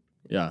motor.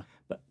 Yeah.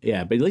 But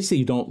at least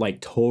you don't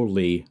like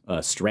totally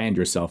strand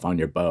yourself on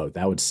your boat.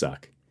 That would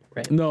suck.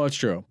 Right. No, it's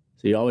true.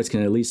 So you always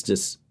can at least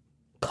just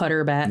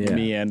cutter back.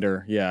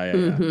 Meander. Yeah.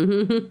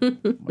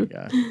 Oh my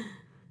God.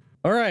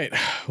 All right.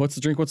 What's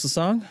the drink? What's the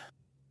song?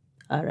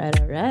 All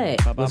right.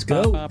 Let's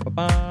go.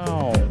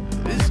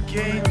 This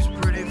game's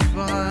pretty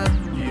fun,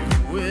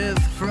 even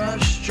with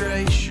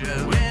frustration.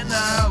 When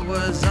I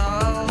was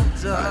all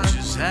done, I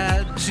just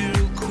had to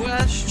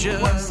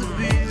question, what's the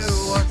beer,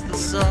 what's the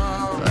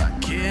song? I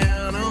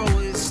can't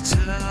always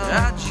tell.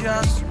 I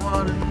just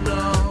wanna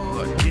know,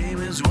 what game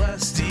is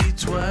Westy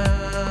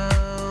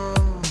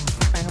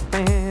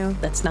 12?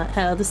 That's not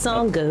how the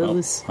song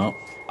goes.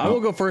 I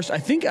will go first. I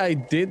think I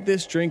did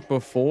this drink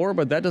before,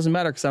 but that doesn't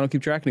matter because I don't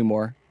keep track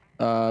anymore.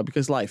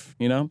 Because life,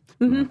 And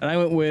I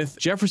went with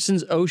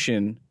Jefferson's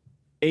Ocean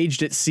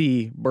Aged at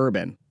Sea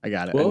Bourbon. I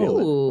got it. I nailed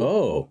it.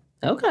 Oh.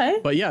 Okay.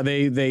 But yeah,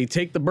 they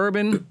take the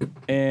bourbon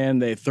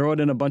and they throw it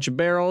in a bunch of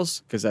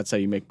barrels because that's how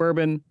you make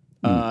bourbon.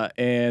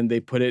 And they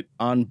put it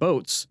on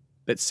boats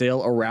that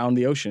sail around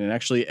the ocean. And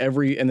actually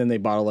and then they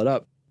bottle it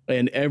up.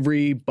 And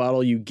every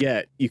bottle you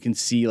get, you can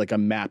see like a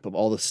map of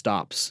all the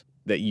stops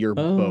that your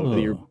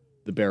boat,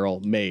 the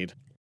barrel made.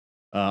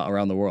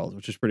 Around the world,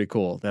 which is pretty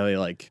cool. They're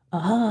like,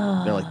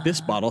 this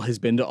bottle has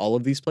been to all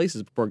of these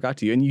places before it got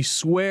to you. And you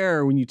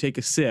swear when you take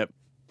a sip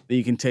that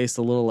you can taste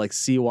a little like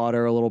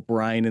seawater, a little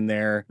brine in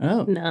there.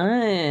 Oh,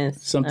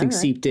 nice. Something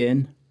seeped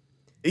in.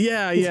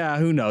 Yeah.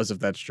 Who knows if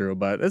that's true,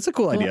 but it's a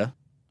cool idea.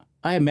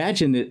 I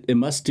imagine it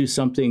must do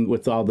something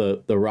with all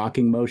the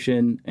rocking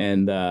motion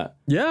and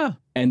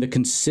and the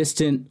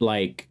consistent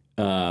like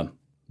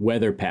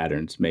weather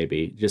patterns,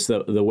 maybe just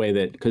the way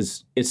that,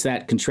 because it's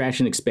that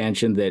contraction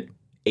expansion that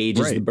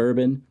ages the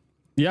bourbon.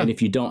 Yeah. And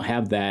if you don't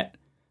have that,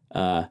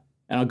 and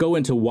I'll go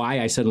into why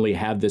I suddenly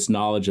have this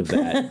knowledge of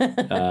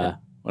that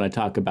when I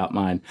talk about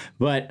mine.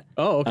 But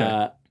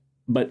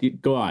but you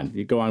go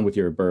on with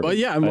your bourbon. Well,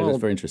 yeah, that's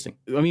very interesting.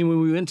 I mean, when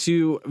we went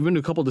to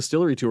a couple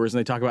distillery tours, and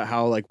they talk about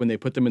how like when they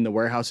put them in the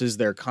warehouses,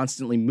 they're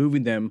constantly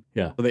moving them.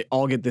 Yeah. So they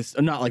all get this,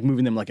 not like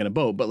moving them like in a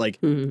boat, but like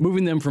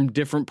moving them from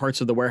different parts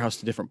of the warehouse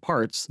to different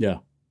parts. Yeah.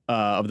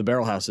 Of the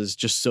barrel houses,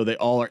 just so they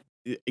all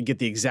get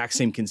the exact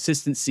same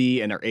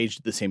consistency and are aged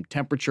at the same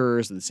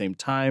temperatures at the same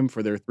time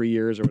for their 3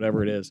 years or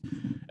whatever it is.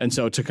 And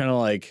so to kind of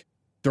like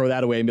throw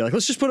that away and be like,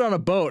 let's just put it on a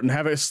boat and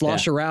have it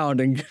slosh around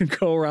and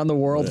go around the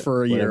world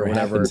for a year or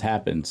whatever.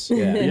 Happens.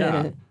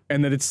 Yeah.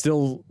 And that it's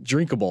still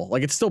drinkable.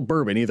 Like it's still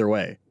bourbon either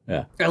way.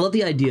 Yeah. I love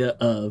the idea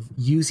of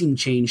using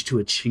change to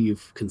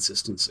achieve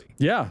consistency.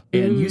 Yeah.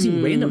 And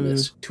using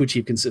randomness to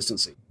achieve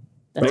consistency.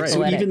 That's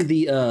So even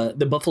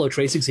the Buffalo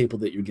Trace example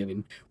that you're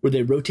giving, where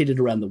they rotated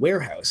around the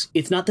warehouse,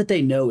 it's not that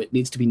they know it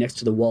needs to be next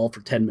to the wall for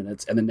 10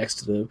 minutes and then next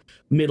to the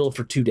middle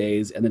for 2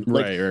 days. And then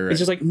it's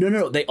just like,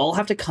 no. They all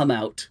have to come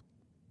out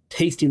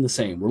tasting the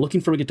same. We're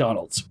looking for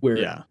McDonald's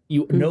where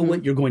you know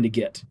what you're going to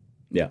get.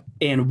 Yeah.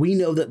 And we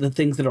know that the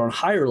things that are on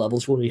higher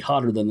levels will be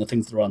hotter than the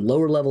things that are on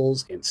lower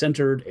levels and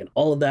centered and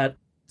all of that.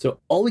 So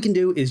all we can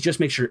do is just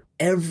make sure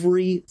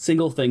every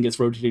single thing gets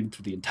rotated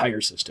through the entire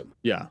system.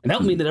 Yeah. And that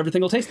will mean that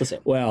everything will taste the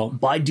same. Well,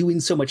 By doing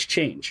so much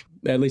change.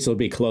 at least it'll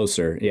be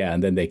closer. Yeah.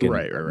 And then they can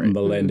Right.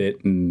 blend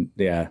it and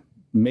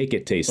make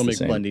it taste It'll the make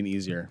same. blending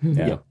easier.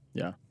 Yeah.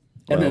 Yeah.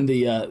 And then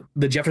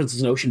the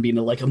Jefferson's Ocean being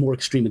like a more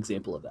extreme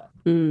example of that.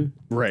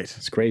 Right.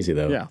 It's crazy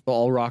though. Yeah. They'll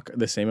all rock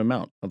the same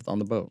amount on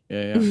the boat.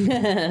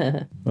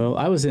 Yeah. Well,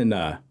 I was in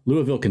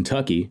Louisville,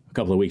 Kentucky a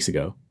couple of weeks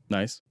ago.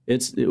 Nice.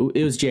 It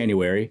was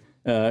January.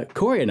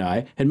 Corey and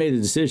I had made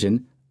the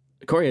decision.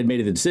 Corey had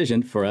made the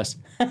decision for us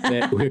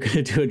that we were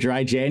going to do a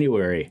dry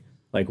January.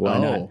 Like, why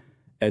not?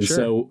 And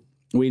so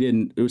we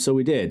didn't. So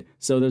we did.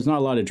 So there's not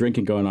a lot of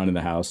drinking going on in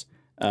the house.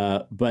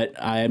 But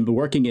I am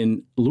working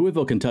in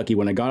Louisville, Kentucky.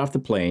 When I got off the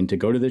plane to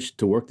go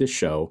to work this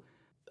show,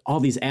 all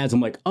these ads. I'm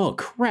like, oh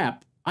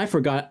crap! I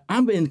forgot.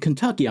 I'm in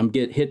Kentucky. I'm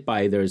get hit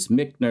by there's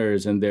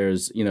Michner's and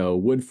there's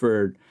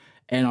Woodford.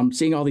 And I'm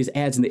seeing all these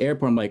ads in the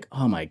airport. I'm like,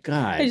 oh my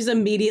God. I just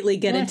immediately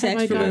get a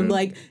text from him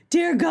like,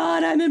 dear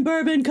God, I'm in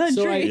bourbon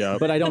country. So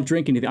but I don't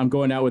drink anything. I'm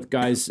going out with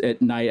guys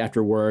at night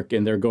after work,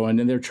 and they're going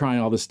and they're trying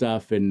all this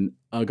stuff. And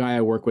a guy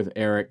I work with,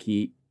 Eric,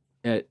 he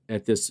at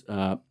this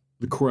the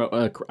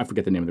Crow. I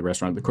forget the name of the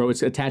restaurant. The Crow.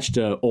 It's attached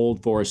to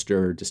Old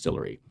Forester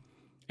Distillery,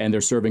 and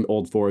they're serving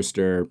Old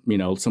Forester.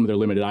 Some of their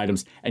limited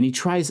items. And he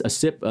tries a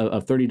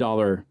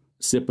 $30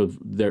 sip of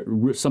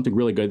something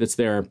really good. That's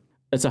their.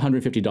 It's a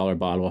 $150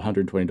 bottle,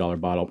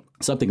 $120 bottle,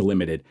 something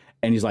limited.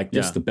 And he's like,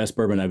 this is the best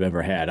bourbon I've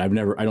ever had. I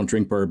don't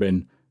drink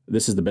bourbon.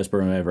 This is the best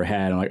bourbon I've ever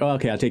had. I'm like, oh,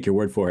 okay, I'll take your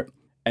word for it.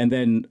 And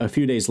then a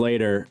few days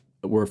later,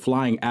 we're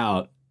flying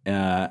out.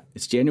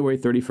 It's January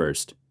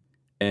 31st.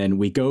 And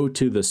we go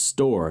to the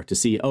store to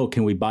see,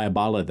 can we buy a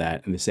bottle of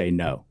that? And they say,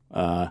 no.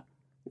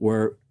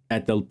 We're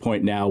at the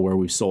point now where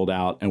we've sold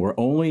out, and we're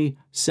only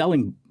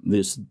selling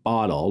this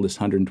bottle, this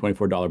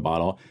 $124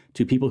 bottle,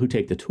 to people who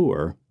take the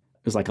tour.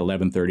 It was like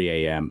 11:30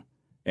 a.m.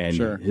 And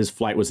his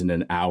flight was in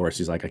an hour. So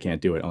he's like, I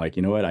can't do it. I'm like,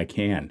 you know what? I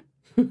can.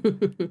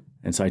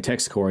 And so I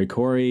text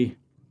Corey,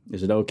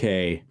 is it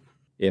okay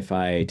if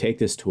I take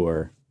this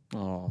tour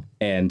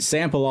and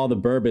sample all the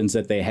bourbons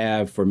that they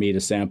have for me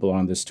to sample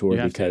on this tour?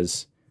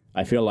 Because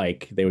I feel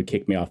like they would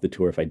kick me off the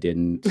tour if I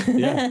didn't.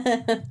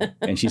 Yeah.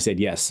 And she said,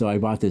 yes. So I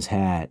bought this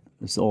hat,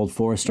 this Old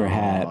Forester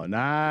hat. Oh,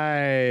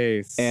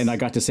 nice. And I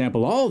got to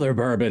sample all their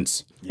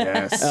bourbons.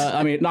 Yes.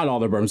 I mean, not all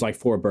their bourbons, like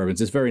 4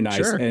 bourbons. It's very nice.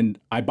 Sure. And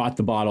I bought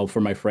the bottle for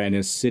my friend.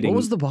 It's sitting. What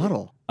was the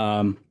bottle?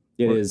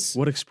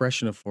 What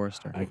expression of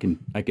Forester? I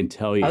can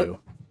tell you.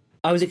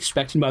 I was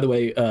expecting, by the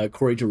way,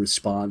 Corey to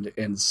respond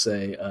and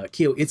say,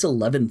 Keo, it's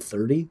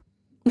 11:30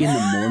 in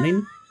the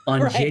morning. On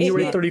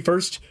January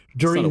 31st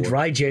during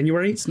dry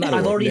January,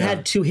 I've already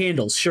had 2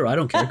 handles. Sure, I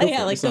don't care. Go for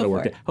it. It's not a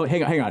work day. Oh,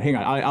 hang on.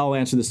 I'll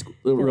answer this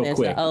real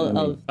quick.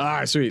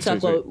 Sweet.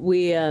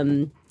 We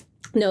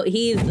no,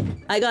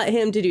 I got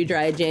him to do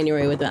dry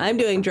January with it. I'm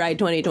doing dry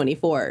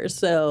 2024.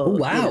 So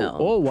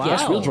wow,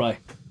 yeah, real dry.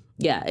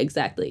 Yeah,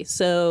 exactly.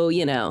 So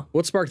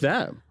what sparked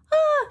that?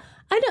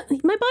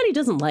 My body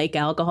doesn't like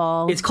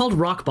alcohol. It's called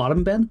rock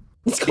bottom, Ben.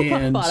 It's called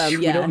rock bottom.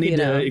 We don't need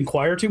to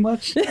inquire too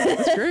much.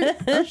 That's great.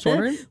 I'm just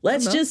wondering.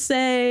 Let's just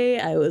say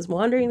I was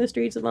wandering the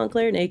streets of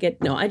Montclair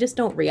naked. No, I just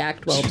don't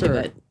react well to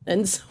it.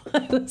 And so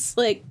I was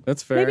like,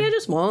 that's fair. Maybe I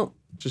just won't.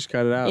 Just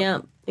cut it out.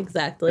 Yeah,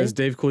 exactly. As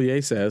Dave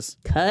Coulier says.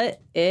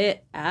 Cut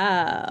it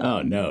out.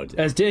 Oh, no.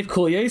 As Dave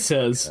Coulier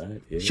says,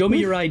 show me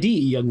your ID,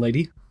 young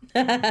lady.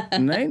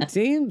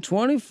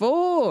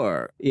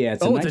 1924. Yeah,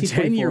 it's a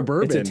 10-year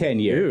bourbon. It's a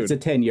 10-year. Dude. It's a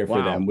 10-year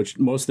for them, which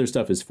most of their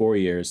stuff is 4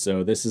 years.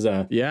 So this is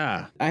I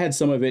had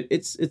some of it.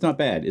 It's not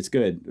bad. It's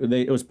good.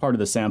 It was part of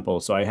the sample,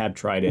 so I have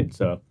tried it.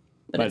 But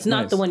it's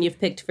not the one you've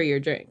picked for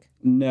your drink.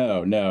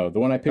 No. The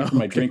one I picked for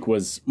my drink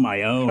was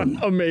my own.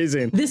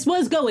 Amazing. This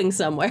was going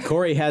somewhere.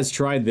 Corey has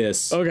tried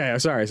this. Okay,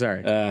 sorry.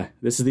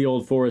 This is the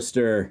Old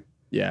Forester.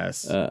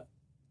 Yes.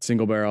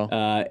 Single barrel.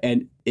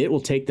 And it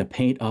will take the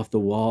paint off the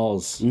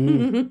walls.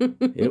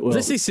 It will.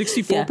 Did they say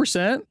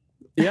 64%?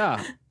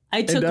 Yeah.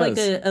 I took like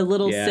a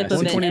little sip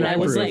of it, and I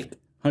was like,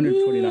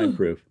 129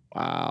 proof.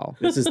 Wow.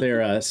 This is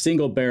their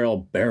single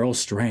barrel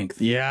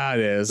strength. Yeah, it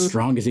is.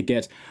 Strong as it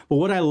gets. But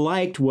what I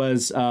liked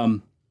was,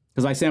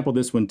 because I sampled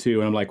this one too,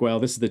 and I'm like, well,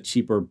 this is the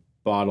cheaper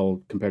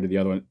bottle compared to the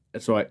other one.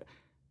 So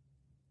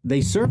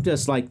they served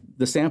us like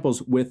the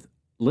samples with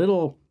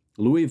little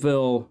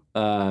Louisville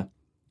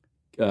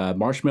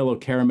marshmallow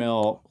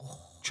caramel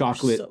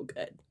chocolate so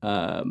good.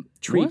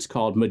 Treats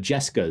called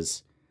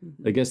Majeskas.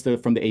 I guess they're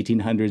from the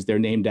 1800s. They're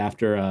named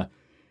after a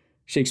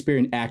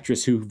Shakespearean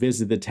actress who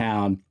visited the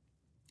town,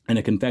 and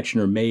a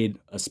confectioner made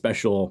a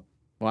special,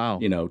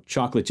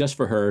 chocolate just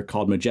for her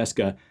called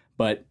Majeska.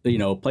 But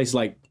places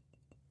like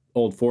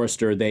Old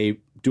Forester, they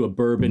do a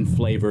bourbon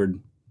flavored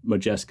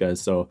Majeska.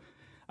 So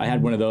I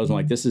had one of those. I'm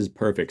like, this is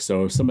perfect.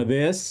 So some of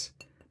this,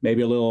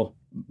 maybe a little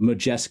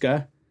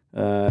Majeska.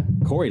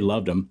 Corey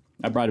loved them.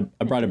 I brought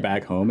it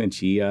back home, and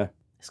she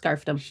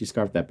scarfed them. She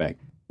scarfed that bag.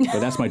 But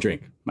that's my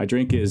drink. My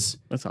drink is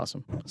that's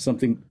awesome.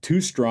 Something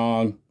too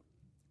strong,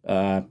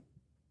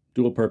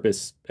 dual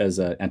purpose as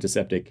an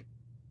antiseptic.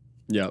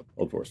 Yep.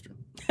 Old Forester.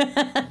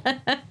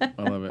 I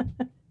love it.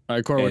 All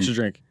right, Cora, what's your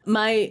drink?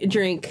 My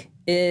drink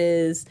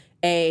is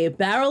a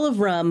barrel of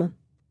rum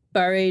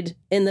buried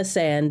in the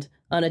sand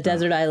on a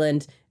desert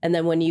island, and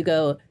then when you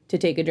go to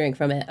take a drink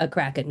from it, a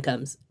kraken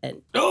comes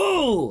and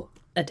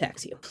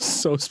attacks you.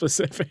 So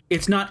specific.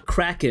 It's not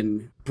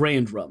Kraken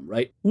brand rum,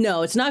 right?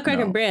 No, it's not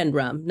Kraken brand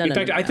rum. No, In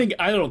fact, I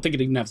don't think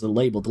it even has the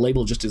label. The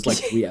label just is like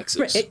 3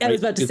 X's. I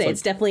was about to say,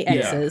 it's definitely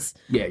X's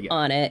Yeah.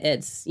 on it.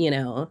 It's,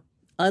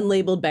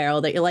 unlabeled barrel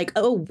that you're like,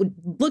 oh,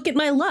 look at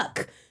my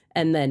luck.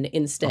 And then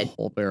instead,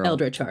 whole barrel.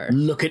 Eldritch Horror.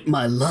 Look at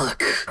my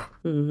luck.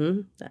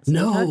 Mm-hmm. That's what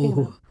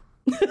I'm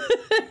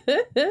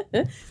talking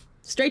about.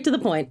 Straight to the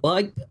point.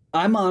 Well,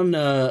 I'm on.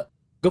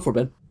 Go for it,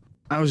 Ben.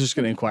 I was just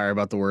going to inquire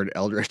about the word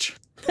Eldritch.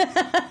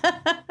 What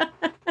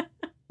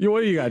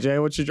do you got, Jay?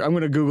 I'm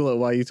going to Google it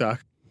while you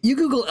talk. You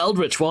Google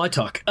Eldritch while I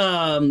talk.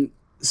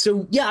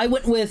 So yeah, I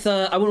went with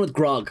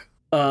Grog.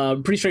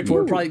 Pretty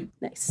straightforward. Ooh,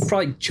 nice.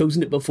 Probably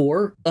chosen it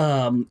before.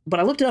 But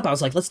I looked it up. I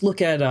was like, let's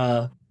look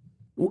at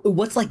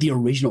what's like the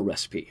original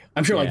recipe.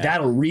 I'm sure like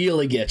that'll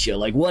really get you.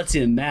 Like, what's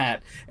in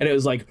that? And it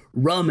was like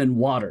rum and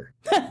water.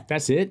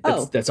 That's it?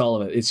 That's all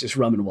of it. It's just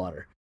rum and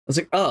water. I was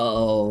like,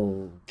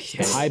 oh,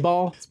 okay.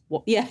 Highball?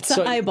 Well, yeah, it's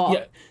a highball.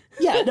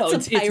 Yeah, no,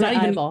 It's a it's not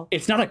even. highball.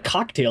 It's not a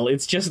cocktail.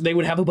 It's just they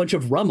would have a bunch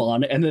of rum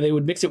on, and then they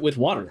would mix it with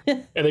water,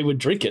 and they would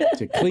drink it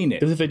To clean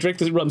it. Because if they drank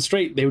the rum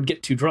straight, they would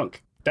get too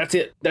drunk. That's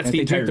it. That's If the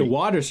they drink entirety. the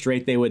water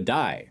straight, they would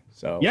die.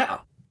 So Yeah.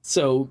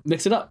 So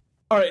mix it up.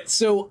 All right.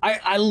 So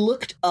I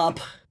looked up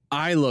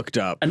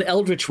an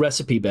Eldritch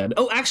recipe, Ben.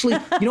 Oh, actually,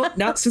 you know what?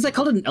 Now, since I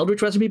called it an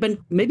Eldritch recipe, Ben,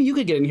 maybe you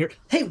could get in here.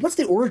 Hey, what's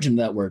the origin of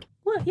that word?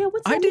 What? Yeah,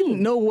 what's that I didn't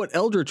mean? know what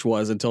Eldritch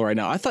was until right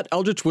now. I thought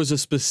Eldritch was a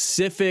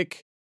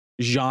specific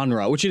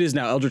genre, which it is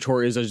now. Eldritch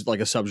horror is like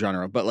a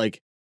subgenre, but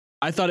like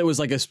I thought it was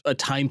like a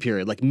time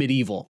period, like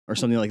medieval or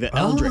something like that.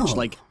 Eldritch,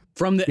 like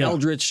from the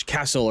Eldritch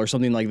Castle or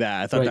something like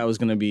that. I thought that was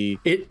going to be.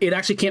 It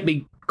actually can't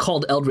be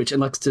called Eldritch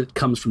unless it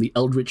comes from the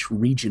Eldritch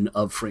region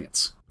of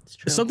France.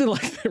 Something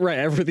like that, right?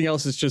 Everything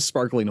else is just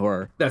sparkling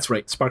horror. That's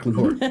right, sparkling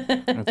horror.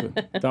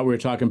 I thought we were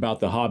talking about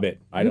The Hobbit.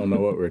 I don't know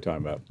what we were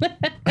talking about.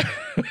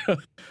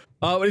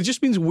 It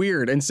just means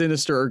weird and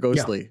sinister or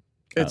ghostly.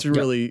 It's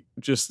really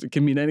just, it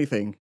can mean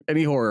anything.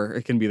 Any horror,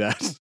 it can be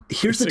that.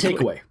 Here's the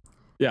takeaway.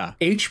 Yeah.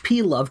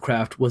 H.P.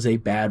 Lovecraft was a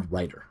bad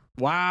writer.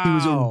 Wow. He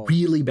was a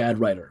really bad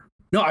writer.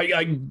 No,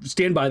 I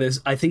stand by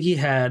this. I think he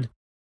had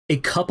a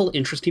couple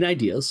interesting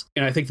ideas,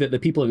 and I think that the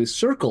people in his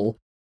circle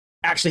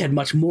actually had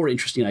much more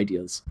interesting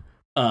ideas.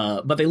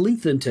 But they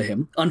linked them to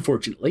him,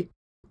 unfortunately.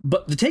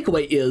 But the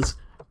takeaway is,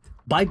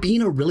 by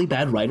being a really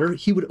bad writer,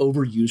 he would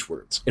overuse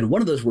words. And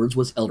one of those words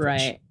was Eldritch.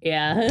 Right,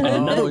 yeah. And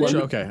another one,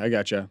 Okay, I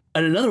gotcha.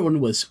 And another one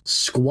was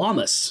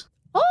squamous,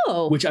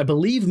 which I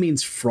believe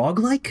means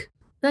frog-like.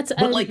 That's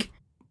But like,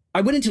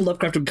 I went into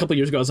Lovecraft a couple of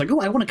years ago. I was like, oh,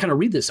 I want to kind of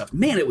read this stuff.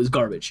 Man, it was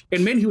garbage.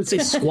 And man, he would say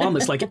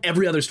squamous like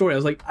every other story. I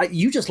was like,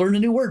 you just learned a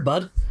new word,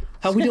 bud.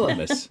 How we doing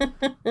this?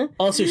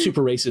 Also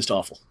super racist,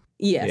 awful.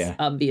 Yes,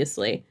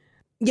 obviously.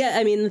 Yeah,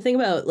 I mean, the thing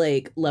about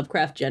like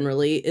Lovecraft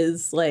generally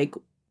is like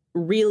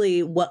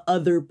really what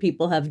other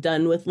people have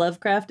done with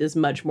Lovecraft is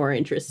much more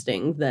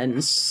interesting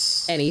than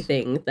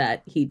anything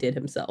that he did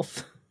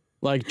himself.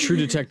 Like True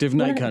Detective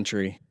Night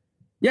Country.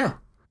 Yeah.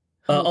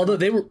 Although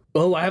they were,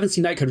 I haven't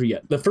seen Night Country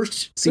yet. The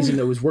first season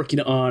that was working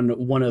on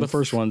one of the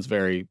first one's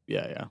very,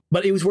 yeah.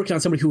 But it was working on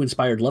somebody who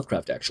inspired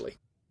Lovecraft, actually.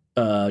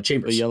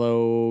 Chambers. The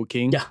Yellow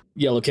King? Yeah,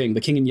 Yellow King,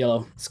 the King in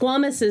Yellow.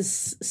 Squamous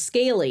is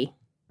scaly.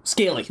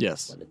 Scaly.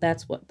 Yes.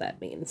 That's what that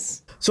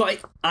means. So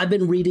I've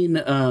been reading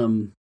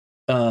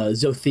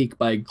Zothique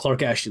by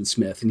Clark Ashton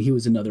Smith, and he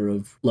was another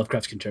of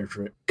Lovecraft's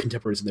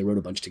contemporaries, and they wrote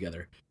a bunch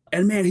together.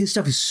 And man, his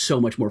stuff is so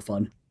much more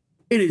fun.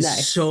 It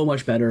is so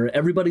much better.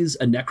 Everybody's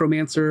a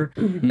necromancer,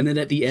 and then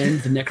at the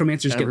end, the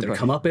necromancers get their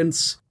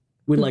comeuppance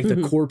when like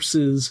the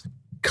corpses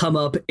come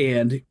up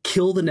and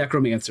kill the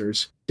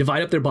necromancers,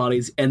 divide up their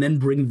bodies, and then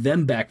bring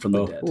them back from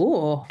the dead.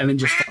 Ooh. And then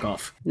just fuck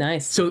off.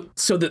 Nice. So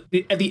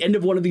at the end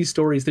of one of these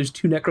stories, there's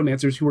two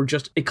necromancers who are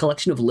just a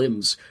collection of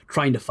limbs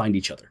trying to find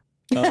each other.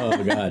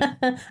 Oh, God.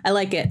 I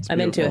like it.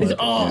 I'm into it.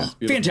 Oh,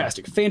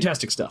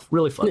 fantastic stuff.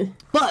 Really fun.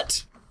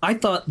 But I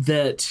thought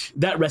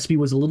that recipe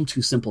was a little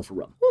too simple for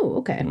rum. Oh,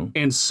 okay.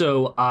 And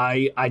so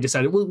I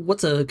decided, well,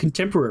 what's a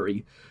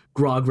contemporary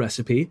grog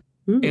recipe?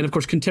 And of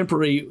course,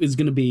 contemporary is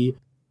going to be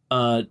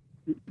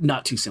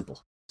not too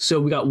simple. So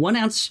we got 1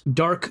 ounce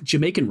dark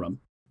Jamaican rum,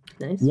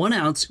 Nice. 1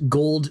 ounce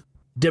gold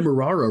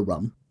Demerara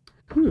rum,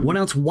 1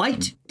 ounce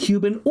white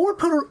Cuban or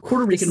Puerto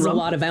Rican This is rum. a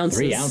lot of ounces.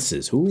 3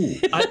 ounces. Ooh.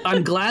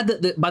 I'm glad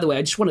that, by the way,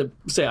 I just want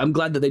to say I'm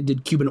glad that they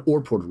did Cuban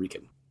or Puerto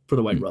Rican for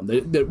the white rum.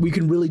 That we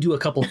can really do a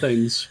couple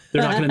things.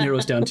 They're not going to narrow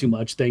us down too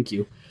much. Thank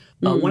you.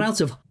 1 ounce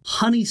of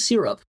honey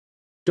syrup.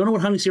 Don't know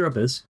what honey syrup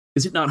is.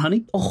 Is it not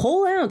honey? A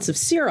whole ounce of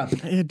syrup.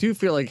 I do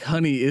feel like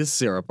honey is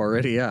syrup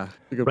already. Yeah.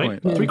 A good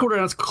Right. point. 3/4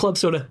 ounce club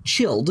soda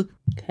chilled.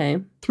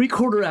 Okay.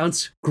 3/4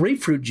 ounce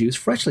grapefruit juice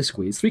freshly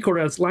squeezed. 3/4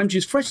 ounce lime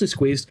juice freshly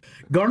squeezed.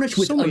 Garnished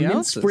with So a many mint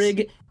ounces.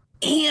 sprig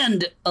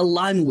and a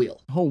lime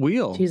wheel. Whole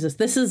wheel. Jesus,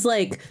 this is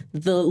like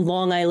the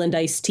Long Island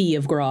iced tea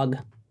of grog.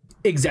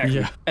 Exactly.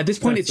 Yeah. At this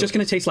point, it's just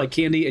going to taste like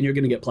candy, and you're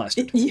going to get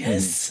plastered.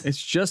 Yes.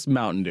 It's just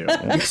Mountain Dew.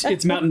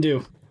 It's Mountain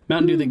Dew.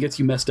 Mountain Dew that gets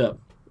you messed up.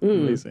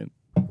 Amazing.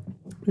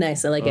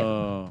 Nice. I like it.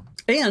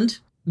 And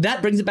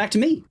that brings it back to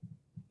me.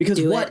 Because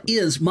Do what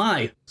is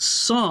my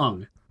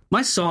song?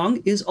 My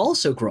song is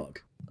also Grog.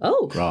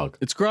 Oh. Grog.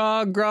 It's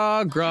grog,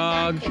 grog,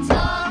 grog. It's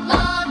long,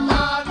 long,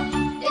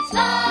 long. It's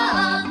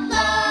long,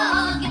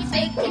 long. It's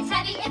big, it's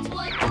heavy, it's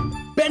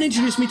wood. Ben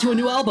introduced me to a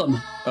new album.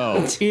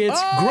 Oh. It's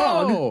Oh!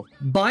 Grog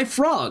by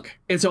Frog.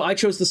 And so I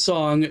chose the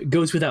song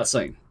Goes Without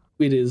Saying.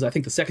 It is, I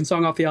think, the second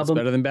song off the album.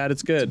 Better than bad,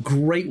 it's good.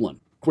 Great one.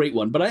 Great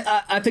one. But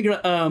I figure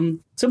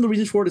some of the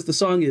reasons for it is the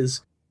song is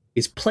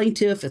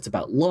plaintive. It's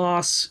about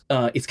loss.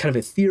 It's kind of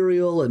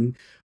ethereal and,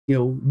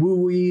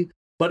 wooey.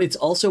 But it's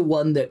also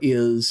one that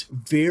is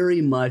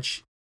very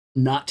much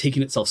not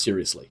taking itself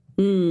seriously.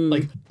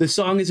 Like, the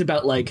song is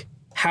about, like,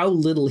 how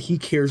little he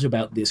cares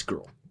about this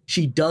girl.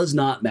 She does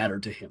not matter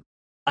to him.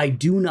 I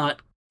do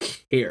not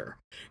care.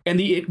 And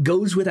the It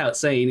Goes Without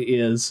Saying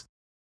is,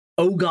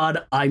 oh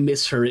God, I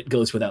miss her. It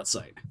goes without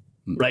saying.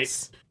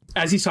 Right?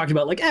 As he's talking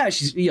about, like,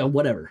 she's,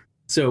 whatever.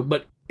 So,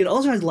 but it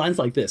also has lines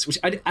like this, which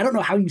I don't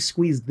know how you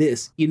squeeze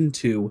this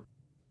into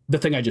the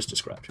thing I just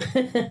described.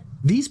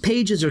 These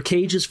pages are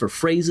cages for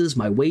phrases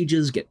my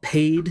wages get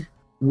paid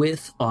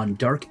with on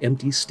dark,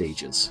 empty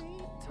stages.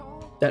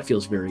 That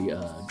feels very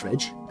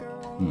Dredge.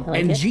 like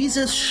And it.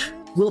 Jesus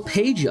will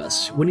page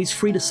us when he's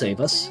free to save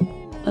us.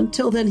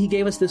 Until then, he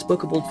gave us this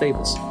book of old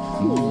fables. These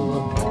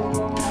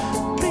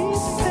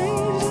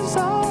pages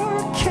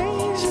are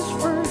cages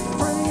for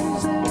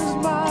phrases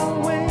my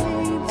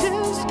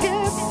wages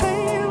get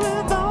paid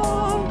with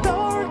on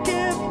dark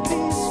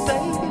empty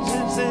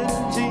stages,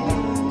 and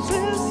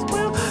Jesus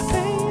will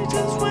page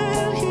us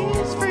when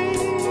he's free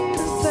to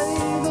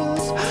save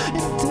us.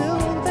 Until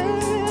then, he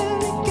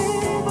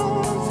gave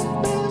us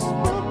this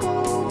book of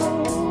old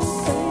fables.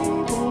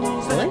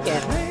 I like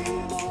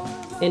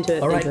it. Into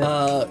it. All right,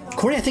 into it.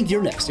 Corey, I think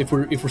you're next. If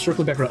we're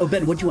circling back around. Oh,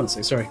 Ben, what do you want to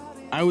say? Sorry,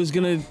 I was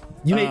gonna.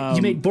 you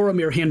made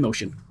Boromir hand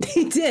motion.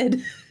 He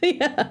did.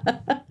 Yeah.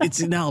 It's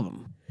an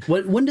album.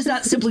 When does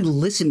that simply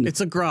listen It's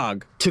a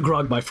grog. to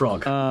Grog by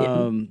Frog?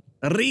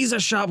 Riza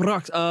Shop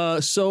Rocks.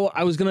 So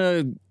I was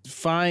gonna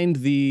find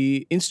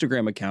the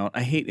Instagram account.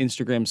 I hate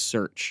Instagram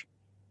search.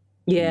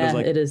 Yeah, Because,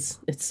 like, it is.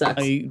 It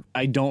sucks.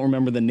 I don't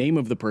remember the name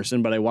of the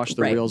person, but I watch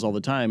the Right. reels all the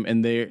time,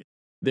 and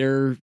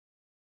their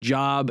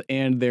job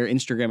and their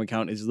Instagram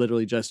account is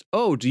literally just,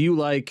 oh, do you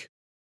like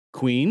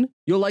Queen?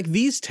 You'll like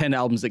these 10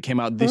 albums that came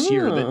out this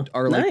year that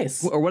are like,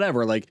 nice. or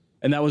whatever. Like,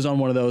 and that was on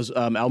one of those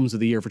albums of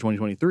the year for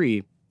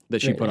 2023 that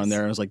she Very put on nice. there.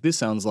 And I was like, this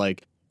sounds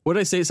like, what did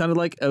I say it sounded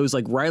like? It was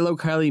like Rilo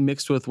Kiley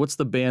mixed with, what's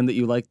the band that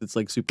you like that's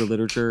like super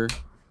literature?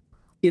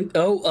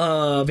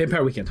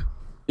 Vampire Weekend.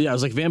 Yeah, it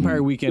was like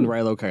Vampire Weekend,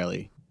 Rilo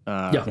Kiley.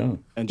 Yeah.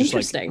 And just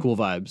like Interesting. cool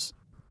vibes.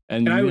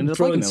 And And I you would ended up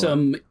throw in liking it a lot.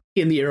 some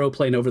In the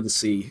Aeroplane Over the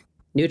Sea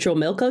Neutral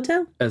Milk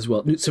Hotel? as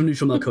well. Some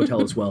Neutral Milk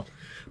Hotel as well.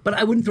 But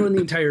I wouldn't throw in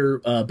the entire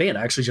band.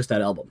 Actually, just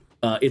that album.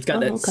 It's got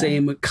that okay.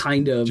 same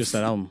kind of Just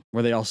that album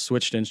where they all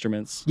switched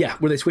instruments. Yeah,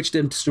 where they switched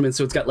instruments,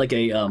 so it's got like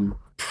a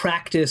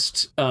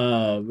practiced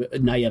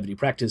naivety,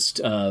 practiced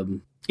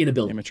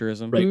inability,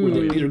 Amateurism. right?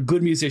 Where they're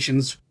good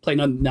musicians playing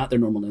on not their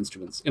normal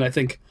instruments. And I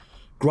think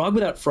Grog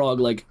Without Frog,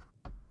 like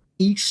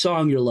each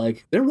song, you're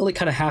like they're really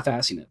kind of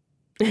half-assing it,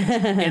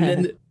 and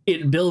then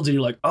it builds, and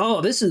you're like,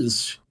 oh, this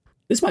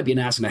might be an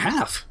ass and a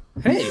half.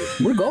 Hey,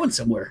 we're going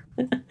somewhere.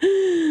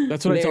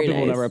 That's what I tell Very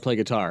people nice. were playing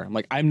guitar. I'm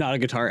like, I'm not a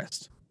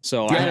guitarist,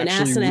 so You're I'm an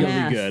ass actually and a really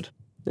half. good.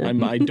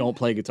 I don't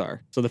play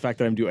guitar, so the fact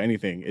that I'm doing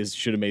anything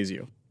should amaze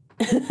you.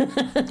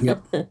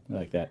 Yep. I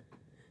like that.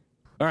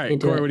 All right,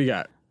 Into Corey, it. what do you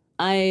got?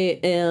 I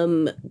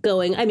am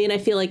going. I mean, I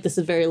feel like this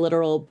is very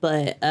literal,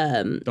 but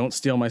Don't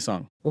steal my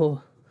song.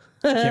 oh,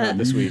 Came out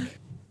this week.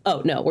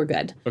 oh no, we're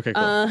good. Okay,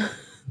 cool.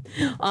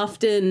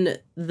 Often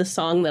the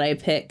song that I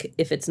pick,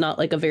 if it's not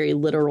like a very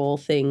literal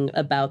thing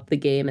about the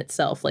game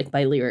itself, like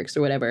by lyrics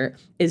or whatever,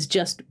 is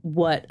just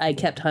what I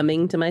kept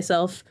humming to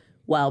myself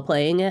while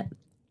playing it.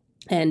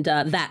 And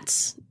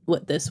that's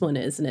what this one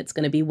is. And it's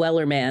going to be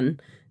Wellerman,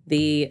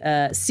 the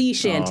sea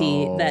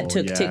shanty that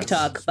took yes.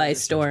 TikTok by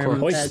storm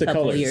Hoist a the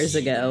couple colors. years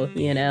ago,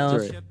 you know?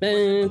 That's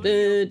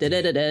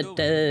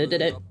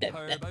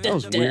That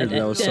was weird.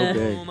 That was so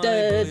big.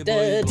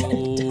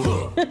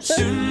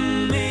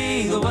 Soon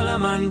may the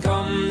Wellerman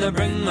come to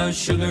bring us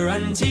sugar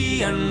and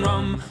tea and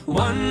rum.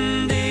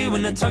 One day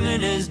when the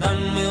tonguing is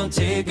done, we'll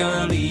take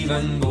our leave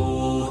and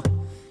go.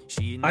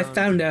 I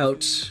found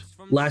out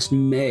last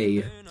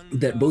May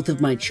that both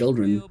of my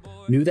children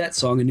knew that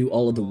song and knew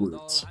all of the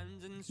words.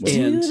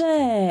 Do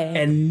they?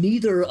 And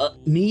neither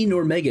me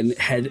nor Megan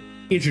had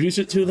introduced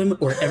it to them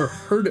or ever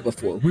heard it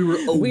before. We were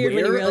Weird when you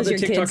aware of realize the your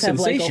TikTok kids have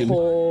like a sensation.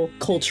 whole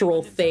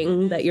cultural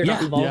thing that you're not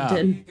Yeah. involved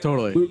in.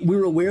 Totally. We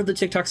were aware of the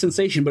TikTok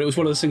sensation, but it was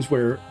one of those things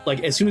where,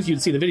 like, as soon as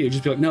you'd see the video, you'd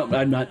just be like, no,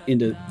 I'm not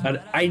into,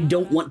 I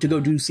don't want to go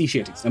do sea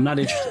shanties. I'm not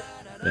interested.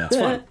 Yeah. It's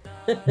fun.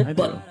 I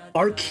But do.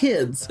 our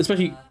kids,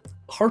 especially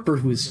Harper,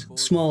 who is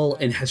small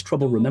and has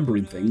trouble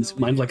remembering things,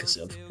 mind like a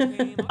sieve.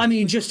 I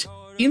mean, just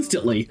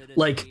instantly,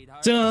 like,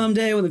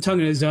 Someday when the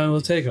tonguing is done,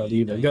 we'll take our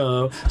leave and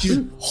go. She's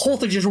whole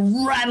thing just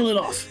rattling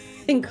off.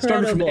 Incredible.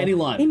 Started from any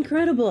line.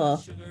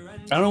 Incredible.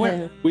 I don't know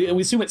where. We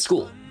assume at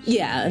school.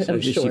 Yeah, So I'm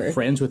is sure. she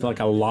friends with like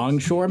a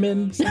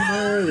longshoreman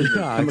somewhere?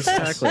 Yeah,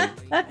 exactly.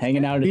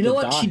 Hanging out at You know the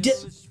what? docks? She did.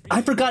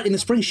 I forgot in the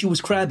spring she was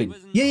crabbing.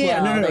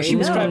 Yeah. Well, No. there She you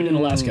was go. crabbing in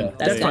Alaska. That's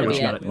That's gotta probably be where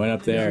she got it. it. Went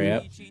up there,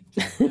 yep.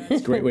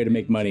 It's a great way to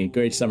make money.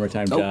 Great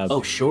summertime job.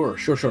 Oh, sure.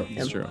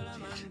 That's true.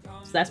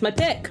 So that's my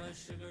pick.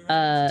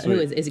 Who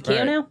is it? Keo All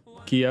right. now?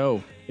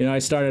 Kyo. You know, I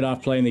started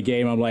off playing the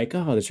game. I'm like,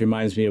 oh, this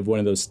reminds me of one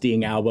of those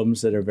Sting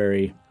albums that are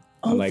very.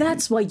 Oh, like,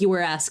 that's why you were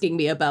asking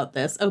me about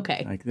this.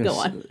 Okay, like this. go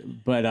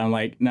on. But I'm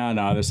like, no,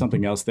 there's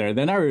something else there.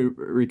 Then I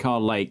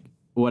recalled like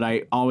what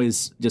I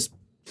always just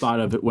thought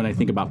of it when I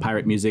think about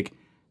pirate music.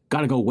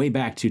 Got to go way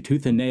back to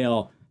Tooth and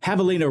Nail,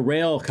 Javelina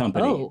Rail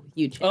Company. Oh,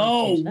 you changed.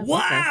 Oh, that.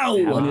 wow.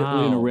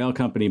 Javelina Rail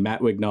Company,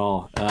 Matt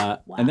Wignall.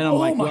 And then I'm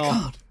like, my well,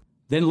 God.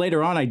 then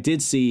later on I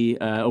did see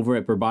over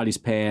at Berbati's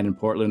Pan in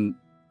Portland,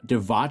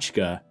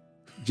 Devotchka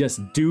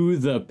just do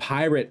the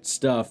pirate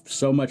stuff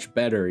so much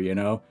better, you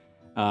know?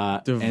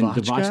 And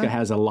Devotchka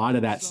has a lot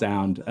of that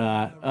sound.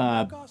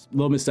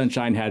 Little Miss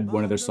Sunshine had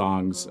one of their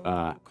songs,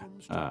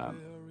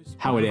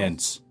 How It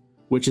Ends,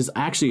 which is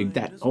actually,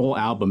 that whole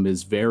album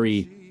is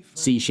very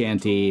sea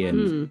shanty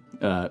and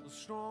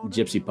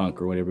gypsy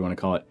punk or whatever you want to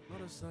call it.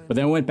 But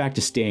then I went back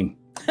to Sting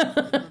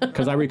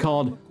because I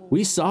recalled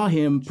we saw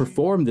him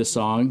perform this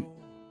song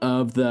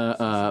of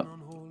the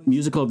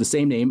musical of the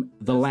same name,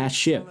 The Last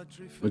Ship.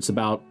 It's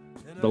about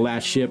the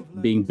last ship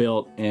being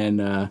built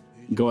and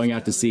going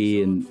out to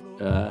sea, and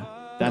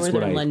that's Northern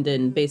what I.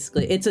 London,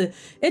 basically. It's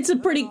a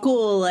pretty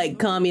cool, like,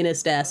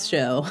 communist ass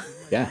show.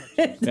 Yeah,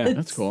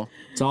 That's cool.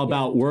 It's all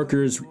about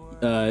workers,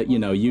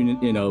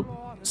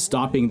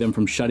 stopping them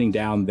from shutting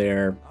down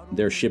their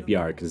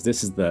shipyard because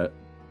this is the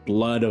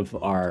blood of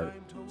our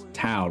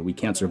town. We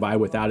can't survive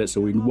without it,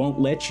 so we won't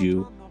let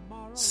you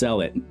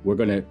sell it. We're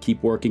gonna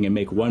keep working and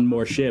make one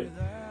more ship.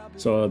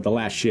 So The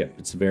Last Ship.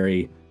 It's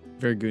very,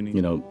 Very goony.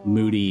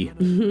 moody,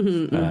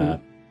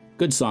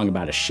 good song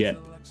about a ship.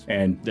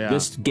 And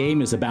this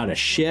game is about a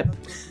ship.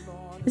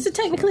 Is it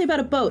technically about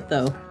a boat,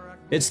 though?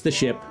 It's the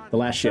ship, The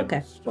Last Ship.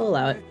 Okay, we'll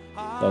allow it.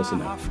 Close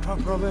enough. To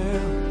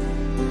prevail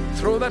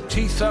through the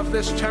teeth of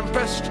this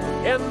tempest,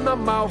 in the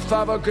mouth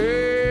of a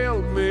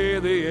gale. May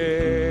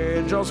the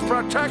angels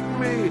protect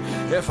me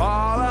if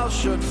all else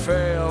should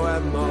fail,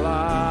 and the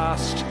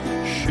last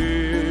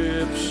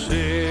ship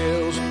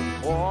sails.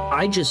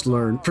 I just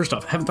learned, first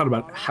off, I haven't thought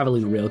about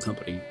Javelina Rail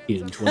Company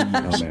in 20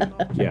 years. Oh, man.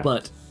 Yeah.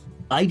 But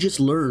I just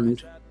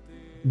learned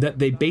that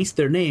they based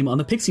their name on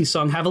the Pixies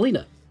song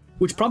Javelina,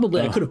 which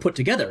probably I could have put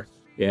together.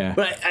 Yeah.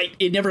 But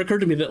it never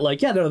occurred to me that,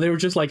 they were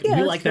just like, we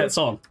that's like fair. that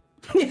song.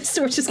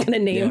 So we're just gonna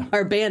name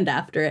our band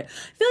after it.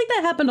 I feel like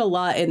that happened a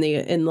lot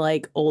in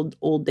like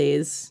old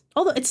days.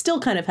 Although it still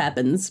kind of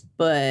happens,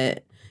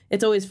 but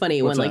it's always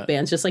funny when like that?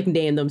 bands just like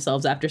name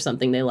themselves after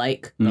something they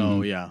like.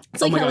 Oh, yeah.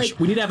 It's Oh like my how, gosh, like,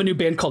 we need to have a new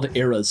band called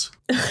Eras.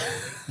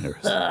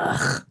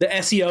 The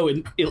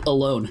SEO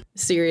alone.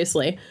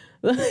 seriously.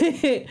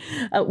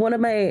 One of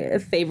my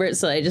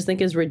favorites that I just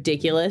think is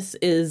ridiculous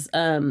is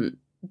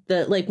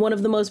the like one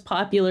of the most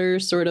popular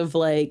sort of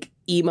like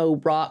emo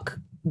rock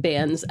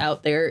bands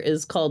out there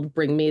is called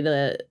Bring Me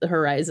the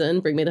Horizon.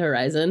 Bring Me the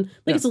Horizon.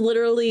 Like it's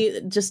literally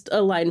just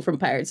a line from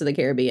Pirates of the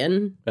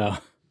Caribbean. Oh.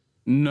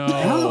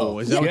 No.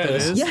 Is that what that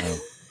is? Yeah.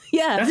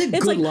 Yeah, That's a it's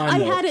good like line, I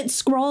though. had it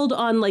scrawled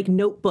on like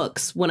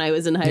notebooks when I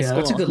was in high Yeah, school.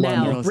 that's a good line,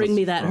 Now, though. bring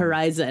me that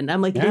horizon.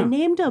 I'm like, they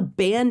named a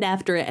band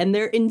after it, and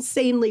they're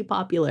insanely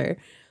popular.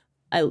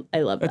 I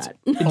love that.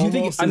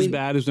 Almost as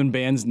bad as when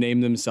bands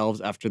name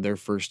themselves after their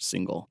first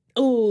single.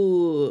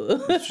 Ooh,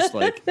 It's just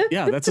like,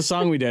 yeah, that's a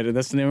song we did, and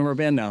that's the name of our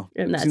band now.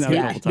 And I've seen that's-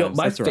 that a yeah. couple No, times.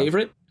 my That's rough.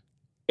 favorite.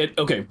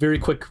 Okay, very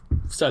quick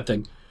side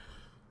thing.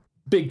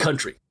 Big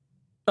Country.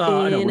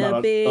 I know, in we're not a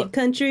on- big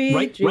country,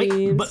 right.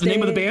 dreams But the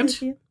name of the stay band?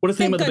 with you. What is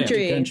the name of the Big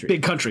band? Country.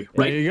 Big Country.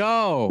 There Right. you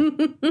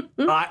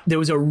go. There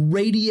was a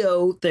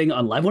radio thing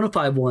on Live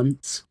 105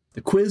 once.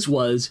 The quiz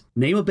was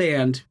name a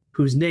band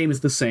whose name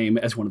is the same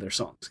as one of their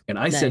songs, and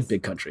I Nice. said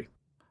Big Country,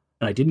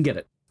 and I didn't get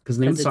it because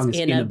the name of the Because song it's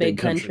is in a big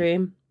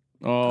country.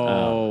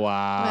 Oh,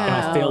 wow. and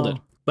I failed it.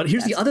 But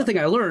here's the That's other thing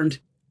I learned: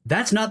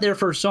 that's not their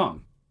first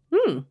song.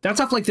 That's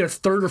off like their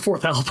third or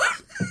fourth album.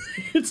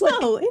 It's like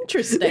Oh, they were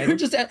interesting.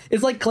 just.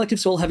 It's like Collective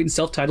Soul having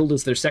self-titled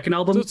as their second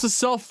album. So it's a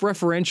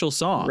self-referential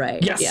song.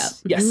 Right. Yes.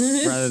 Yeah.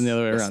 Yes. Rather than the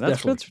other way around.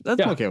 That's definitely.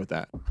 Yeah. okay with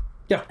that.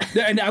 Yeah,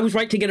 and I was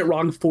right to get it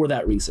wrong for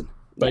that reason.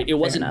 But it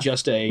wasn't enough.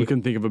 just We a,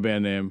 couldn't think of a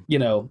band name.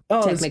 it's kind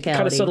of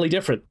Technicality. subtly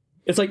different.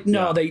 It's like,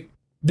 no,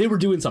 they were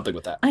doing something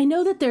with that. I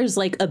know that there's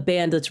like a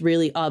band that's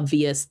really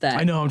obvious that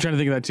I know, I'm trying to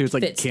think of that too. It's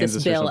like fits Kansas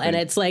this or bill, something. and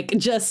it's like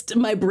just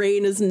my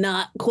brain is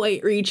not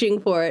quite reaching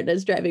for it.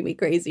 It's driving me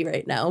crazy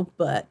right now.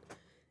 But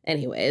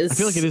anyways, I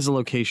feel like it is a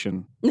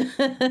location.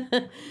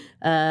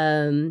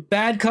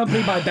 Bad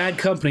Company by Bad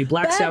Company,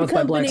 Black Bad Sabbath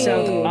by Black Company.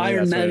 Sabbath, Oh,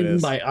 Iron that's what it Maiden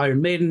is. by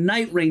Iron Maiden,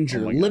 Night Ranger,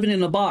 Living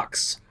in a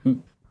Box,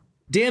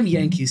 Damn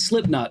Yankees,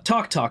 Slipknot,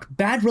 Talk Talk,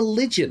 Bad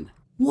Religion.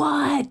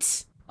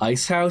 what?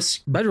 Ice House,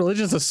 Bad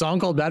Religion's a song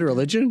called Bad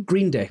Religion?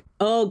 Green Day,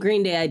 Oh,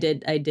 Green Day. I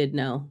did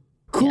know.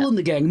 Cool and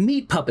the Gang,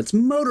 Meat Puppets,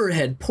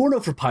 Motorhead, Porno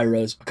for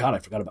Pyros. Oh, God, I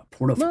forgot about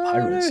Porno for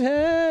Pyros.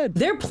 Motorhead.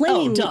 They're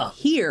playing duh.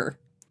 here.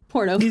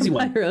 Porno Easy for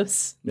one.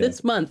 Pyros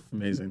this month.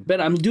 Amazing.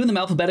 But I'm doing them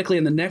alphabetically,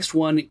 and the next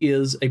one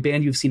is a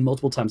band you've seen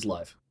multiple times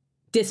live.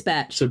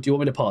 Dispatch. So do you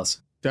want me to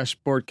pause?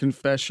 Dashboard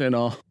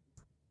Confessional.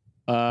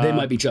 They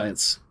might be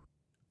giants.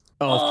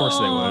 Oh, of course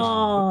they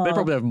would. They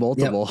probably have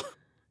multiple.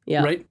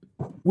 Yeah. Right?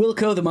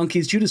 Wilco, the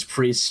Monkees, Judas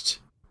Priest,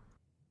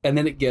 and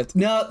then it gets...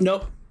 No,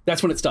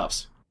 that's when it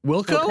stops.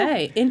 Wilco?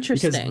 Okay,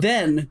 interesting. Because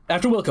then,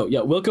 after Wilco,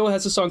 Wilco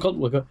has a song called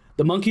Wilco.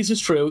 The Monkees is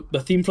true. The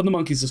theme from the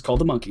Monkees is called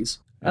The Monkees.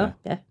 Oh,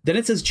 yeah. Then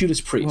it says Judas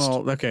Priest.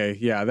 Well, okay,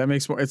 yeah, that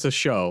makes more. It's a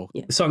show.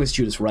 Yeah. The song is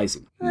Judas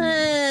Rising.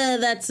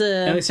 That's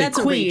a. And they say that's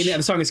a Queen, reach. and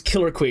the song is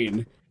Killer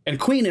Queen. And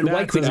Queen and That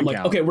White Queen. I'm doesn't like,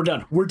 count. okay, we're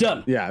done. We're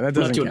done. Yeah, that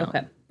Not doesn't doing count. it.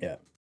 Okay. Yeah.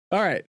 All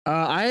right.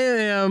 I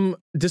am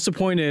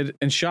disappointed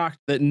and shocked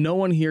that no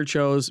one here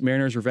chose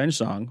Mariner's Revenge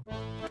Song.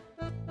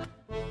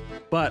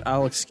 But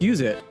I'll excuse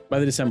it by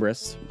the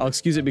Decemberists. I'll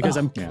excuse it because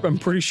I'm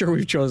pretty sure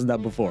we've chosen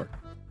that before.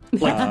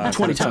 Like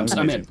 20 times. sounds I'm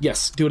in. amazing.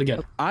 Yes, do it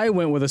again. I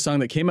went with a song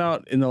that came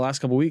out in the last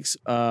couple weeks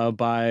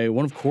by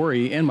one of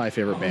Corey and my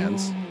favorite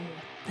bands.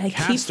 I keep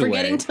Castaway,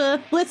 forgetting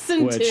to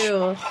listen Which,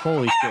 to.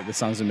 holy shit, this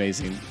song's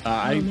amazing.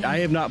 I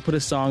have not put a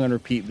song on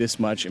repeat this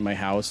much in my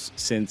house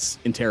since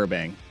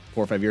Interrobang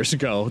 4 or 5 years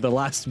ago. The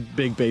last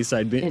big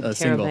Bayside And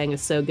single. Terabang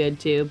is so good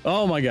too.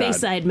 Oh my god.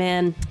 Bayside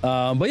man.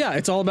 But yeah,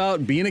 it's all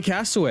about being a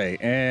castaway,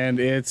 and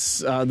it's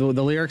the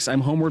lyrics.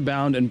 I'm homeward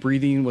bound and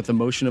breathing with the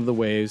motion of the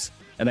waves,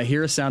 and I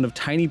hear a sound of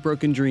tiny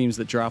broken dreams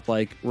that drop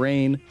like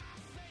rain.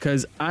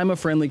 Cause I'm a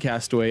friendly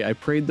castaway. I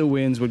prayed the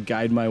winds would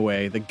guide my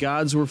way. The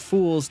gods were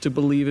fools to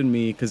believe in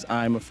me, cause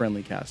I'm a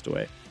friendly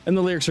castaway. And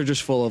the lyrics are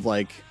just full of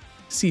like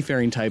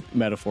seafaring type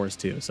metaphors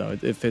too. So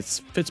it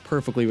fits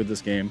perfectly with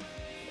this game,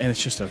 and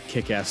it's just a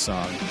kick-ass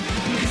song.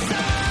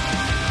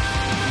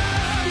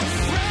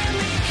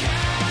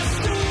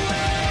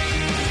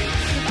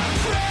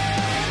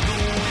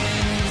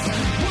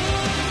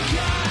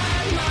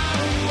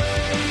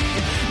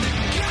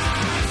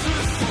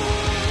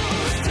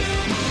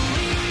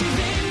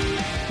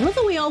 I love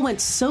that we all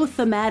went so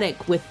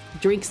thematic with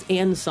drinks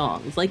and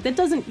songs. Like that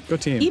doesn't Go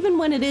team. even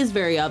when it is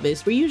very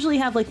obvious. We usually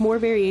have like more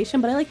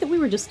variation, but I like that we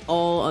were just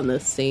all on the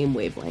same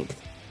wavelength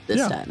this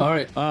Yeah. time. All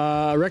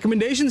right.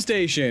 Recommendation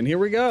station. Here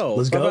we go.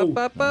 Let's go.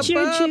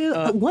 Choo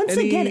choo. Once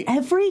again,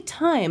 every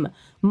time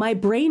my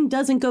brain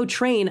doesn't go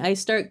train, I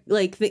start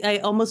like I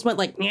almost went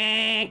like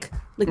 "Nyek."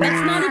 Like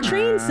that's not a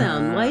train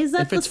sound. Why is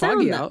that If the it's sound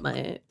foggy that out.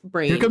 my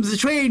brain? Here comes the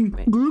train.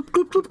 Gloop,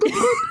 gloop, gloop, gloop,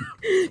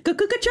 gloop.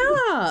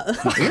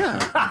 Ka-ka-ka-cha.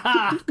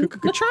 Yeah.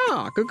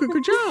 Cuckoo-ca-cha.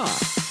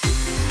 Cuckoo-ca-cha.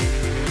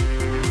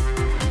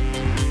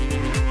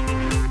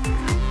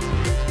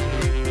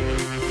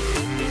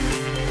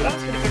 But I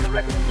was going to get the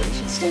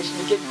recommendation station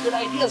to get good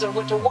ideas on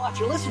what to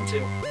watch or listen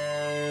to.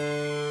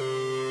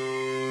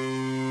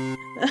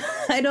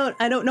 I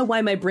don't know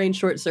why my brain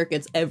short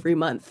circuits every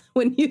month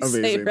when you say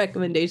Amazing.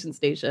 recommendation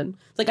station.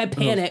 It's like I That's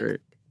panic. great.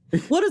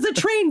 What does a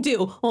train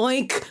do?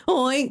 Oink,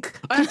 oink.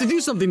 I have to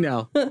do something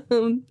now.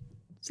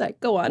 It's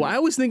like, go on. Well, I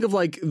always think of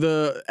like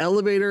the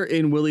elevator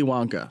in Willy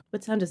Wonka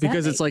What sound does that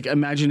because make? it's like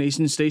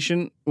imagination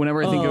station.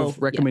 Whenever I think Oh, of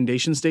yeah.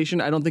 recommendation station,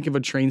 I don't think of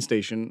a train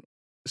station.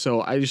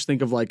 So I just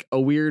think of like a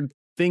weird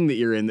thing that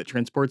you're in that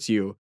transports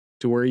you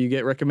to where you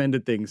get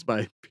recommended things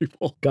by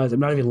people. Guys, I'm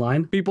not even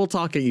lying. People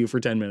talk at you for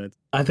 10 minutes.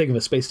 I think of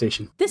a space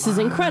station. This is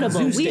incredible.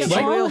 Zoo We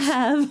station. all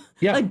have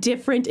Yeah. a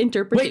different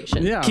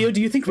interpretation. Yeah. Keo,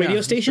 do you think radio Yeah,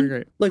 it's station?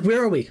 pretty great. Like,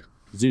 where are we?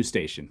 Zoo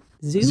Station.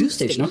 Zoo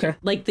station, okay.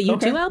 Like the U2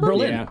 Okay, album?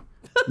 Berlin. Yeah,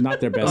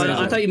 not their best. Oh,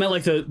 album. I thought you meant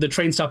like the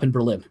train stop in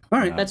Berlin. All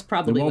right. That's It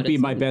probably won't what be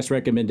it's my on. best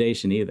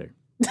recommendation either.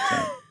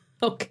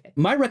 Okay.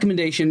 My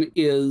recommendation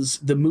is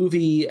the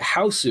movie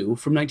Hausu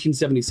from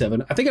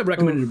 1977. I think I've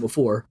recommended it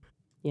before.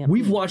 Yeah.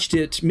 We've watched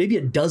it maybe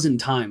a dozen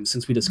times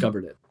since we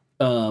discovered it.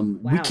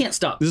 We can't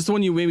stop. Is this the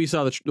one you maybe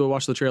saw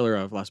watched the trailer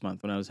of last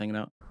month when I was hanging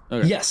out?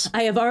 Okay. Yes.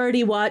 I have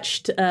already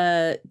watched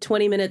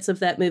 20 minutes of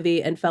that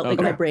movie and felt like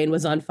Okay. my brain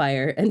was on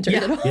fire and turned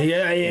it off.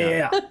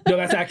 Yeah. No,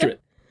 that's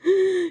accurate.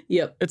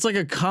 Yep. It's like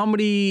a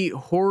comedy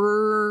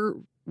horror.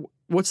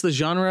 What's the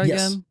genre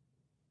Yes. again?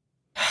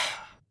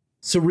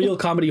 Surreal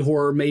comedy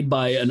horror made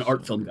by an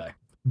art film guy.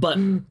 But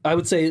I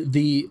would say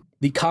the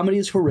comedy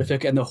is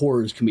horrific and the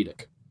horror is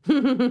comedic.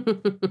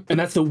 And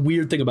that's the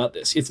weird thing about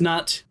this. It's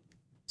not.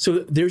 So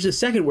there's a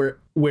second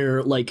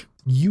where like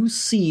you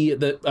see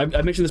that I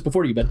mentioned this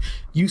before to you, but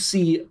you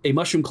see a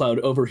mushroom cloud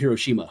over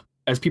Hiroshima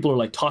as people are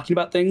like talking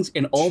about things,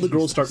 and all the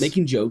girls start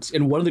making jokes,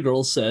 and one of the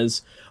girls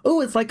says, "Oh,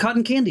 it's like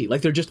cotton candy."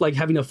 Like they're just like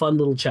having a fun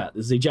little chat.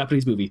 This is a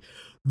Japanese movie.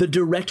 The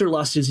director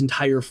lost his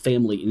entire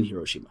family in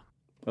Hiroshima.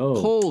 Oh,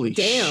 Holy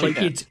Damn. shit.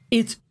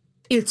 Like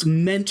it's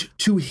meant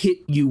to hit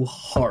you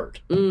hard.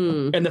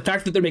 And the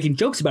fact that they're making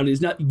jokes about it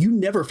is not, you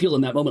never feel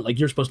in that moment like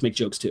you're supposed to make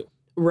jokes too.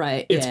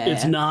 Right.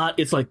 It's not,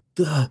 it's like,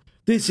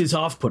 this is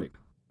off-putting,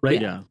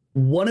 right? Yeah.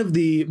 One of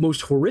the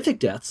most horrific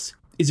deaths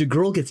is a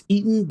girl gets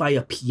eaten by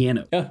a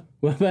piano.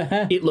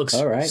 It looks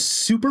All right.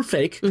 super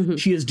fake.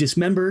 She is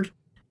dismembered.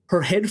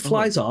 Her head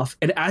flies off,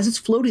 and as it's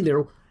floating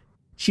there,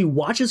 she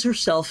watches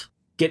herself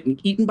getting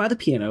eaten by the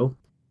piano,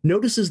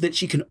 notices that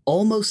she can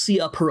almost see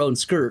up her own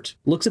skirt,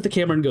 looks at the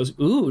camera and goes,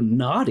 ooh,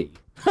 naughty.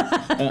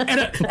 And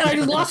I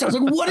just lost it. I was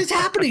like, what is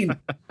happening?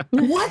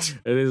 What?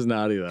 It is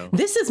naughty, though.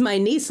 This is my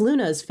niece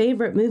Luna's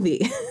favorite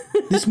movie.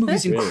 This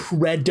movie's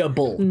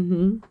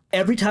incredible.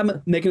 Every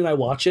time Megan and I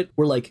watch it,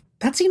 we're like,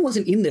 that scene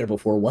wasn't in there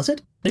before, was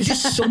it? There's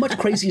just so much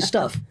crazy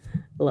stuff.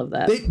 I love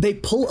that. They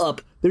pull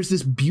up, there's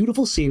this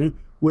beautiful scene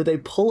where they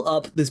pull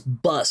up this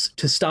bus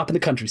to stop in the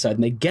countryside,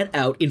 and they get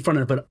out in front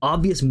of an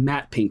obvious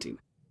matte painting.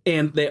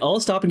 And they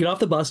all stop and get off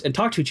the bus and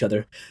talk to each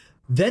other.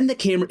 Then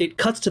it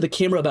cuts to the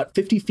camera about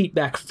 50 feet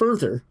back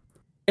further,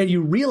 and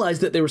you realize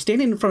that they were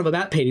standing in front of a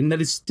matte painting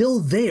that is still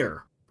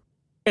there.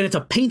 And it's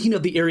a painting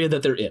of the area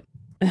that they're in.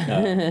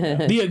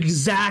 The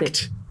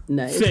exact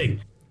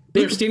thing.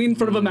 They're standing in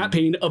front of a matte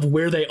painting of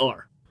where they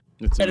are.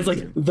 And it's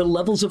like the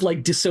levels of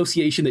like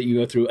dissociation that you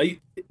go through.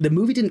 The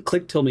movie didn't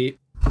click for me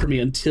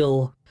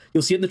until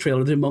you'll see it in the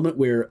trailer. There's a moment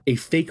where a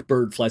fake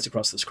bird flies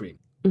across the screen.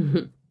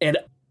 And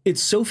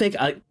it's so fake,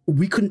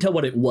 we couldn't tell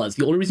what it was.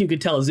 The only reason you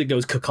could tell is it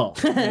goes caw.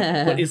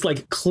 But it's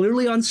like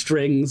clearly on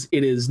strings.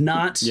 It is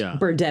not...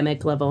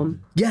 Birdemic level.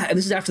 Yeah, and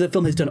this is after the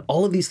film has done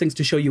all of these things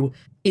to show you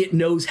it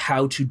knows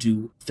how to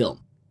do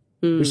film.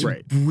 There's some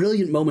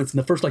brilliant moments in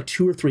the first like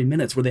 2 or 3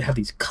 minutes where they have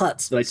these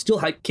cuts that I still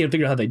can't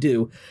figure out how they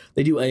do.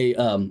 They do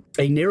a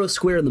narrow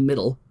square in the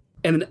middle,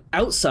 and then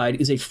outside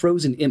is a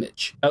frozen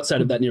image outside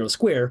of that narrow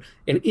square,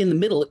 and in the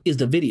middle is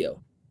the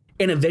video.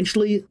 And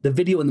eventually, the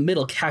video in the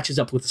middle catches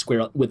up with the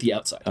square with the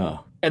outside.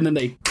 And then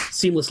they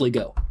seamlessly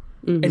go.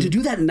 And to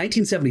do that in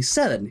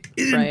 1977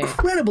 is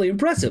incredibly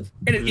impressive.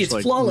 And it's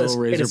like flawless.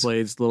 Little razor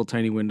blades, little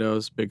tiny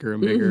windows, bigger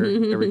and bigger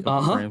every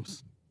couple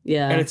frames.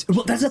 Yeah. And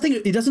that's the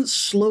thing. It doesn't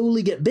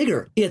slowly get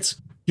bigger.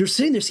 You're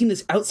sitting there seeing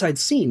this outside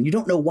scene. You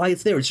don't know why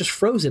it's there. It's just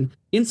frozen,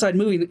 inside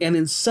moving, and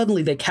then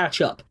suddenly they catch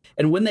up.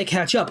 And when they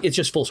catch up, it's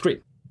just full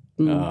screen.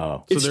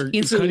 So they're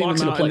cutting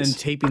them out and then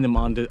taping them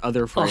onto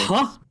other frames.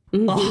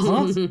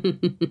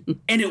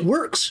 And it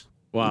works.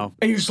 Wow.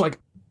 And you're just like,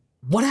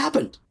 what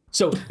happened?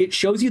 So it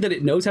shows you that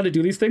it knows how to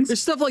do these things.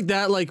 There's stuff like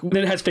that, like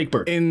then it has fake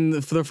bird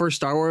for the first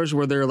Star Wars,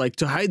 where they're like,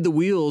 to hide the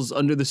wheels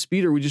under the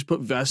speeder, we just put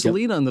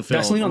Vaseline on the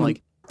film.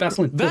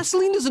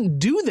 Vaseline doesn't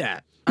do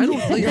that. I don't.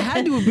 Like, it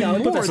had to have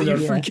been more that you're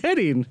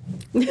forgetting.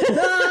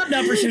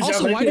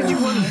 Also, why did you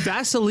run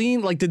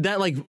Vaseline? Like, did that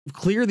like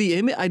clear the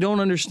image? I don't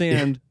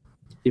understand.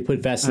 You put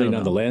Vaseline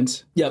on the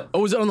lens? Yep.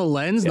 Oh, was it on the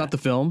lens, not the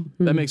film?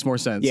 That makes more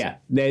sense. Yeah.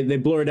 They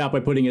blur it out by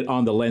putting it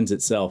on the lens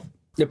itself.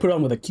 They put it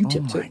on with a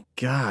Q-tip, too. Oh, my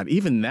God.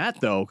 Even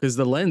that, though, because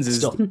the lens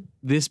is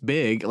this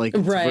big. Like,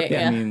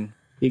 I mean...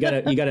 You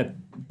gotta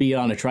be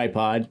on a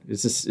tripod.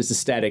 It's a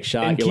static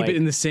shot. And keep it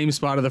in the same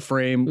spot of the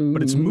frame,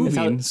 but it's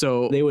moving,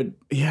 so... They would...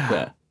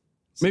 Yeah.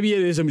 Maybe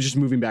it is a just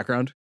moving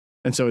background,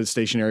 and so it's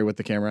stationary with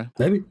the camera.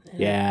 Maybe.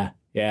 Yeah,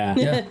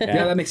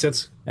 that makes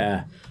sense.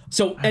 Yeah.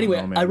 So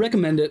anyway, I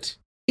recommend it.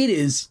 It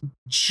is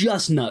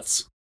just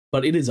nuts,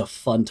 but it is a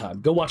fun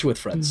time. Go watch it with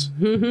friends.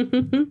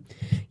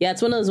 Yeah,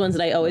 it's one of those ones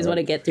that I always want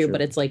to get through,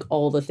 but it's like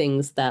all the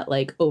things that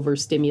like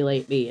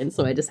overstimulate me, and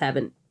so I just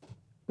haven't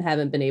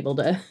been able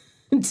to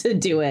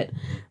do it.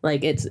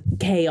 Like, it's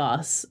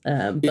chaos,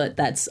 but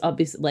that's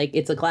obviously like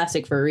it's a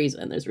classic for a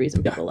reason. There's a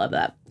reason people love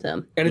that.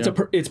 So. And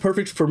it's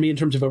perfect for me in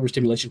terms of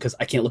overstimulation because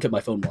I can't look at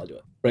my phone while I do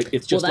it. Right?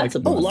 It's just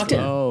locked in.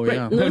 Oh, right.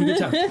 yeah. I'm having a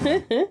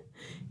good time.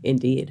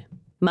 Indeed.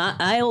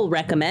 I'll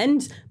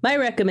recommend. My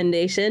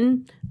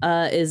recommendation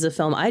is a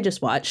film I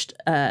just watched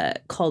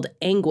called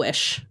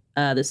Anguish.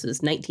 This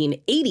is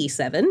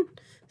 1987,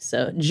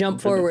 so jump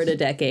forward a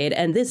decade,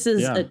 and this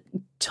is a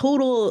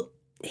total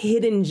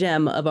hidden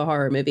gem of a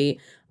horror movie.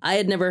 I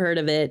had never heard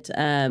of it.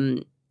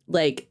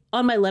 Like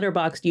on my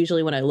Letterboxd,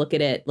 usually when I look at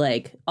it,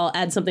 like I'll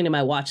add something to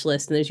my watch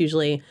list, and there's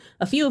usually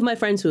a few of my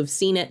friends who have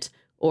seen it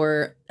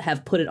or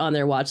have put it on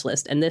their watch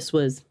list, and this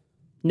was.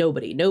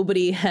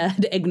 Nobody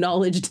had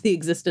acknowledged the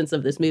existence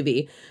of this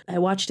movie. I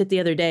watched it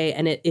the other day,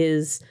 and it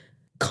is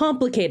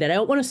complicated. I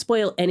don't want to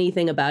spoil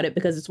anything about it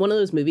because it's one of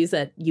those movies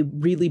that you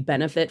really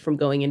benefit from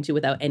going into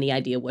without any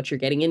idea what you're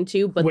getting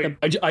into. But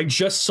I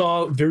just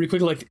saw very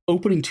quickly, like,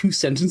 opening 2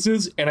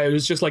 sentences, and I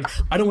was just like,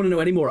 I don't want to know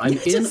anymore. I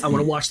want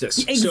to watch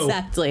this.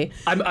 Exactly.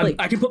 So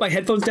I can put my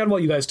headphones down while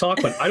you guys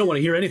talk, but I don't want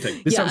to hear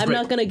anything. This sounds great.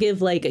 I'm not going to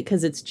give, like,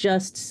 because it's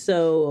just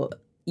so...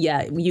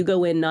 Yeah, you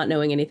go in not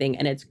knowing anything,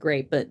 and it's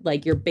great. But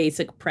like your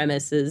basic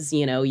premise is,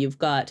 you've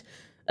got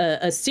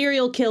a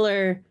serial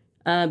killer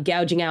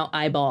gouging out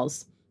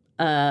eyeballs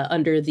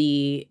under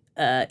the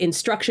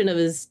instruction of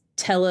his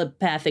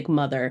telepathic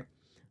mother,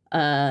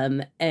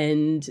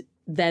 and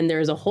then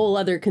there's a whole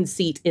other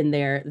conceit in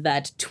there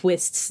that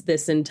twists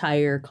this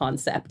entire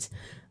concept,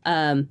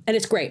 and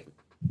it's great.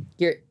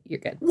 You're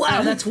good.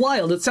 Wow, that's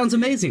wild. It sounds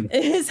amazing.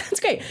 It sounds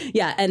great.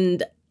 Yeah,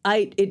 and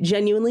it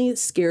genuinely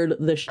scared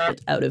the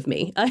shit out of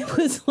me. I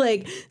was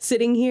like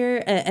sitting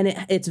here and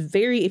it's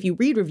very, if you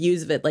read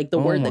reviews of it, like the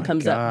word that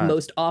comes up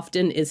most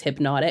often is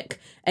hypnotic.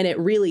 And it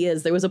really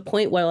is. There was a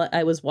point while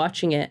I was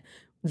watching it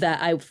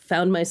that I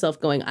found myself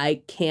going, I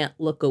can't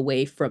look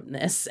away from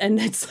this. And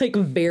it's like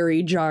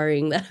very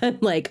jarring that I'm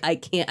like,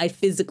 I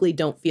physically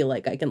don't feel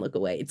like I can look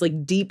away. It's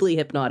like deeply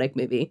hypnotic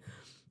movie.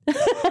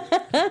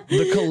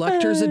 The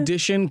collector's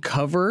edition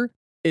cover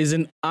is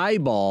an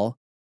eyeball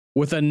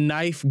with a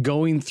knife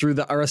going through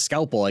or a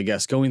scalpel, I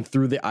guess, going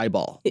through the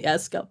eyeball. Yeah,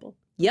 scalpel.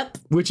 Yep.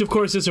 Which, of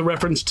course, is a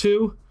reference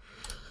to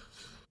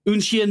Un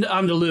Chien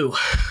Andalou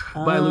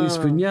by Luis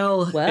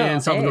Buñuel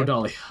and Salvador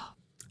Dali.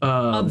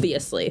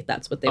 Obviously,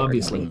 that's what they were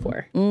going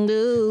for.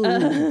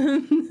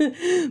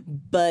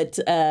 But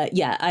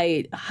yeah,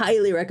 I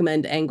highly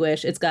recommend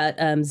Anguish. It's got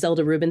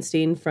Zelda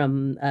Rubinstein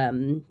from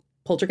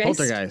Poltergeist.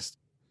 Poltergeist.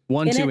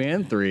 1, 2,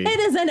 and 3. It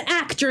is an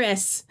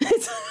actress.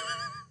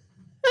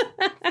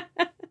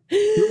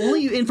 The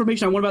only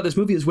information I want about this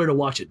movie is where to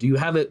watch it. Do you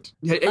have it?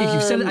 You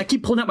said it. I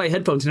keep pulling out my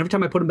headphones, and every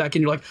time I put them back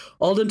in, you're like,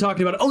 all done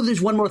talking about it. Oh,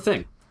 there's one more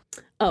thing.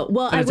 Oh,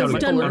 well, I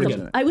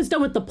was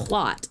done with the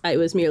plot. I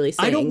was merely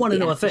saying I don't want to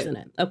know a thing.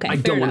 Okay, I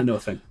don't want to know a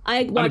thing.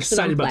 I'm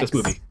excited about this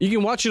movie. You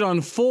can watch it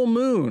on full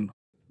moon.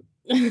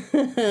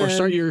 Or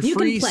start your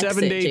free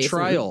 7-day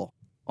trial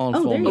on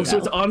full moon. Oh, so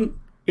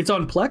it's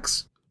on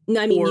Plex? No,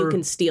 I mean, you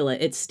can steal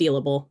it. It's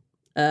stealable.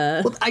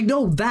 Well, I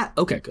know that.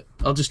 Okay, good.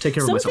 I'll just take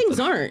care of myself. Some things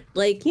aren't.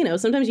 Like,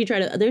 sometimes you try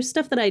to... There's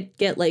stuff that I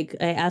get, like,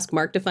 I ask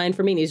Mark to find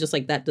for me, and he's just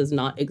like, that does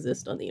not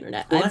exist on the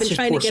internet. Well, I've been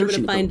trying to get him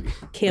to find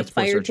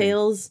Campfire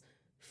Tales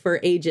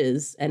for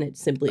ages, and it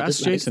simply does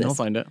not Jason, exist. he'll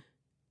find it.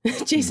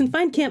 Jason,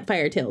 find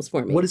Campfire Tales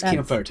for me. What is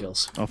Campfire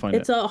Tales? I'll find it.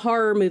 It's a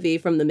horror movie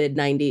from the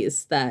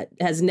mid-90s that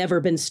has never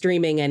been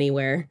streaming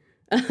anywhere.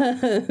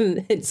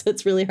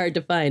 It's really hard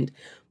to find.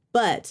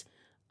 But...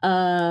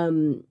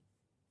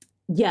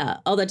 yeah,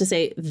 all that to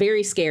say,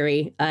 very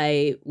scary.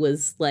 I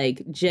was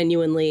like,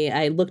 genuinely,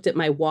 I looked at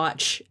my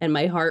watch and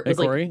my heart was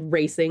like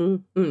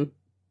racing.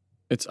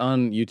 It's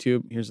on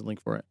YouTube. Here's a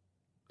link for it.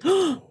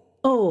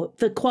 Oh,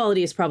 the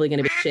quality is probably going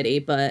to be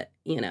shitty, but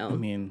I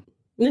mean,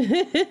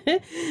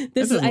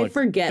 I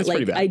forget.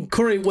 Like,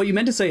 Corey, what you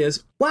meant to say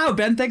is, wow,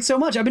 Ben, thanks so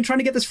much. I've been trying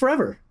to get this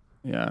forever.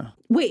 Yeah.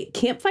 Wait,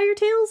 Campfire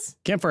Tales?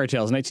 Campfire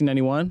Tales,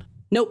 1991?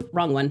 Nope,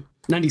 wrong one.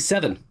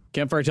 97.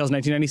 Campfire Tales,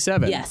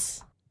 1997.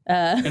 Yes.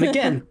 And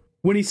again,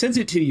 when he sends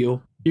it to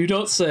you, you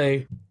don't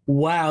say,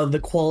 wow, the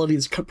quality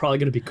is probably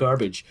going to be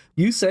garbage.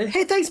 You say,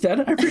 hey, thanks,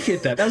 Ben. I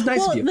appreciate that. That was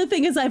nice of you. The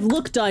thing is, I've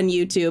looked on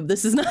YouTube.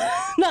 This is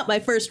not my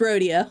first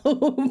rodeo.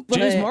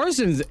 James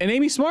Marsden's and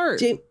Amy Smart.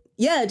 James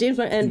Marsden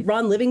and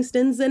Ron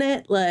Livingston's in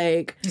it.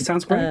 Like,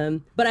 sounds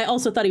great. But I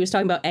also thought he was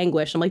talking about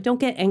Anguish. I'm like, don't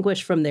get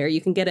Anguish from there.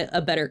 You can get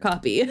a better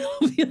copy.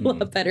 It'll be a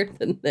lot better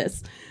than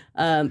this.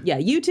 Yeah,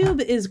 YouTube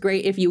is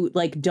great if you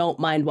don't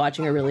mind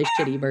watching a really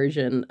shitty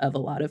version of a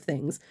lot of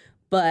things.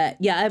 But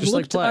yeah, I've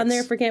looked on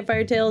there for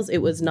Campfire Tales. It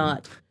was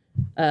not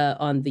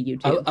on the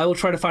YouTube. I will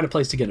try to find a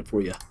place to get it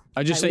for you.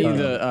 I just sent you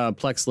the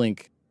Plex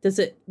link. Does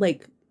it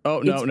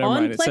Oh no, never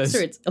mind. It Plex, says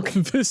it's, okay.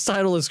 This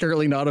title is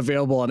currently not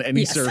available on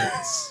any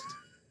service.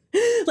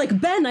 Like,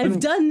 Ben, I've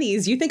done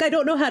these. You think I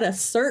don't know how to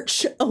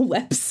search a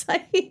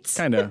website?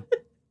 Kind of.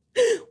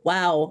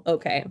 Wow.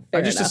 Okay.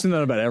 I just assume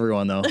that about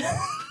everyone, though.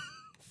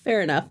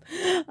 Fair enough.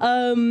 So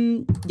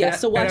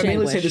watch I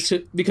mainly Anguish. say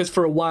this because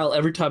for a while,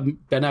 every time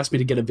Ben asked me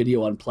to get a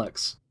video on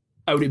Plex,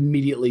 I would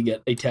immediately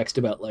get a text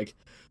about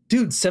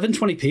dude,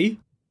 720p?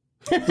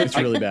 It's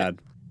really bad.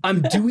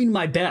 I'm doing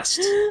my best.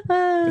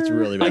 It's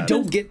really bad. I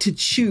don't get to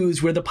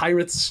choose where the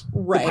pirates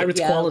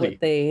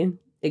quality.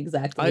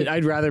 Exactly.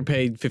 I'd rather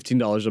pay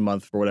 $15 a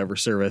month for whatever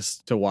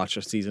service to watch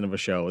a season of a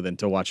show than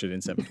to watch it in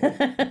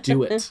 720.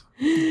 Do it.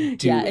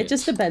 It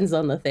just depends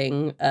on the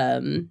thing.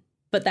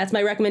 But that's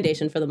my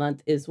recommendation for the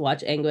month is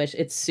watch Anguish.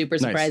 It's super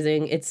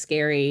surprising. Nice. It's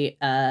scary.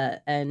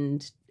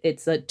 And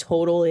it's a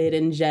total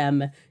hidden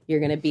gem. You're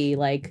going to be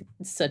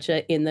such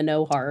a in the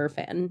know horror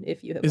fan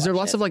if you have Is there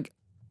lots of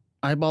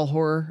eyeball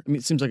horror? I mean,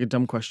 it seems like a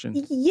dumb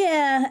question.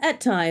 Yeah, at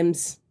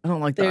times. I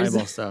don't like the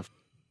eyeball stuff.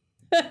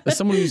 As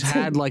someone who's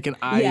had an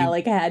eye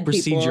had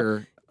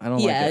procedure, people. I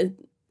don't like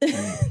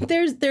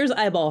it. There's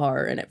eyeball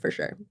horror in it for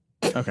sure.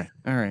 Okay.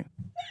 All right.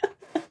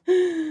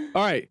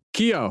 All right.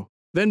 Keo,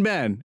 then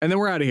Ben, and then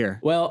we're out of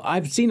here. Well,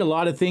 I've seen a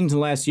lot of things in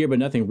the last year, but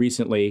nothing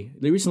recently.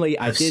 Recently,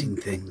 I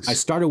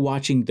started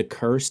watching the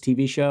Curse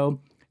TV show,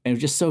 and it was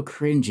just so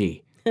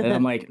cringy. And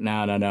I'm like,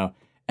 no.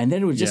 And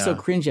then it was just so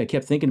cringy. I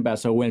kept thinking about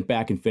it, so I went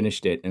back and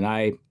finished it.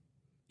 And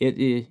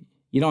you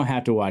don't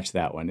have to watch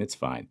that one. It's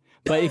fine.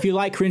 But if you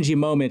like cringy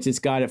moments, it's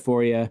got it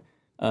for you.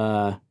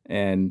 I'll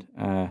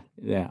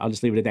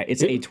just leave it at that.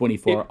 It's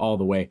A24 all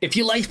the way. If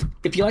you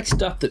like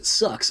stuff that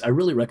sucks, I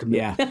really recommend.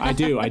 Yeah, I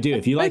do.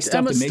 If you like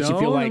stuff that makes you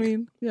feel like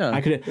I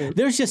could.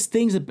 There's just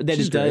things that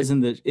it does in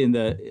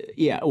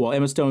the Well,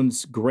 Emma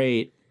Stone's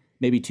great,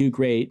 maybe too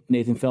great.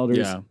 Nathan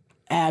Fielder's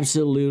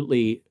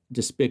absolutely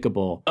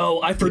despicable.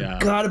 Oh, I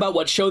forgot about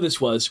what show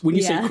this was. When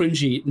you say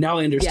cringy, now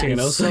I understand.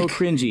 Yeah, it's so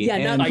cringy. Yeah,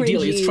 and not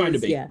ideally, cringy it's trying to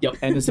be. Yeah. Yep.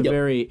 And it's a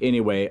very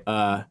anyway.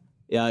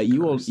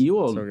 You will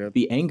So good.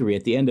 be angry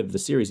at the end of the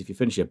series if you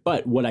finish it.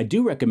 But what I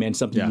do recommend,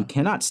 something you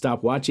cannot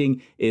stop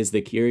watching, is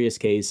The Curious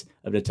Case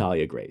of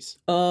Natalia Grace.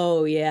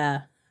 Oh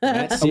yeah.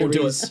 That I won't do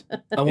series it.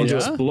 I won't do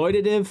is it.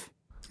 exploitative.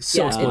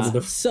 So It's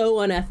exploitative. so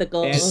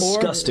unethical. And-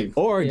 Disgusting.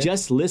 Or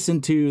just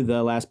listen to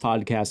the last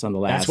podcast on the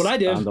last. That's what I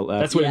did. On the last,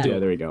 That's what I yeah,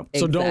 did. there we go.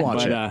 So don't Exactly.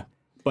 watch But it.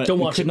 but Don't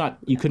you watch could it.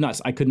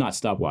 not. I could not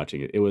stop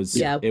watching it. It was.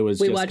 Yeah, It was.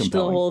 we just watched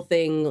compelling. the whole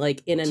thing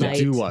like in a So night.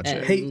 do watch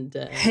it.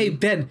 and, Hey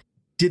Ben,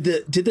 did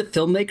the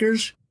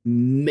filmmakers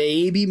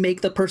maybe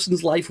make the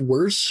person's life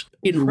worse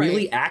in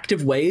really Right.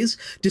 active ways,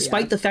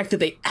 despite Yeah. the fact that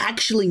they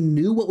actually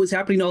knew what was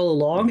happening all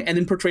along and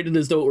then portrayed it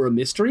as though it were a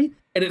mystery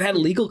and it had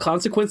legal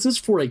consequences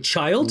for a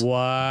child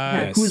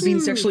What? who was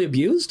being sexually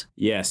abused?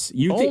 Yes.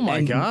 You Oh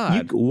my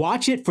God. You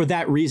watch it for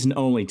that reason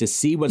only, to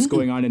see what's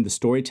going on in the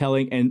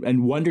storytelling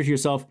and wonder to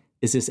yourself,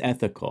 is this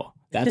ethical?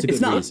 That's a good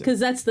It's not, reason. because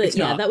that's the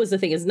not. that was the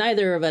thing, is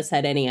neither of us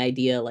had any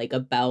idea like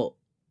about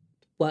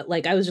what,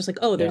 like I was just like,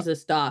 oh, there's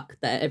this doc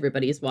that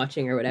everybody's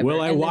watching or whatever. Will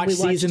I And then watch we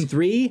season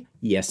 3?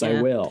 Yes, I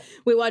Yeah. will.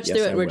 We watched Yes,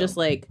 through it I and we're will. just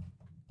like,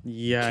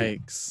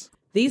 Yikes.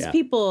 these Yeah.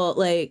 people,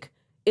 like,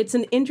 it's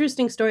an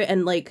interesting story.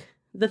 And like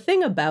the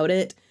thing about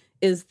it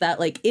is that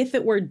like if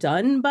it were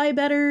done by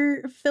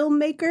better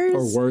filmmakers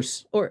Or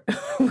worse. or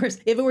worse,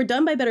 if it were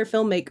done by better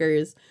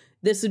filmmakers,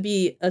 this would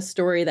be a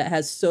story that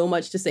has so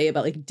much to say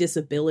about like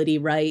disability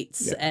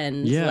rights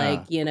and Yeah.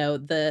 like, you know,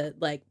 the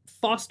like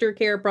foster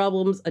care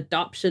problems,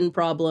 adoption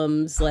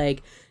problems,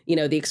 like, you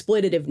know, the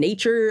exploitative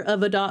nature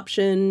of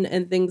adoption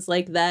and things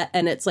like that.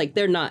 And it's like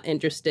they're not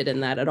interested in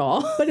that at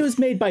all. But it was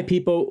made by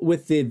people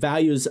with the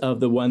values of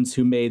the ones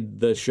who made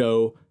the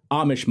show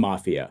Amish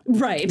Mafia.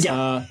 Right.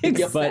 But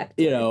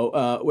Exactly.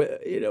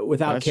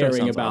 without That show caring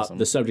sounds about awesome.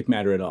 the subject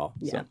matter at all.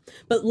 Yeah.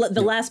 But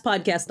the last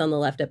podcast on the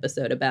Left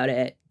episode about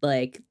it,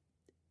 like,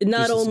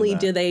 not This is only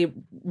that. do they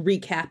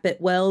recap it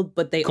well,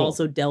 but they Cool.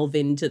 also delve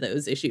into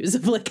those issues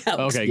of like how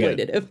Okay, good.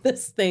 exploitative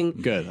this thing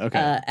Good. Okay.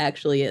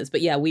 actually is.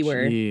 But yeah, we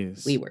were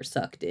Jeez.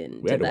 sucked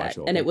into We had to watch that, the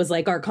whole and thing. it was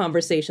like our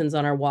conversations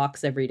on our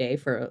walks every day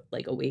for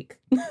like a week.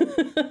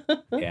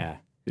 Yeah.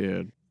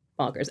 Dude.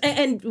 Bonkers.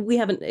 And we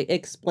haven't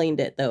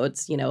explained it though.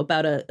 It's, you know,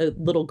 about a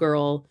little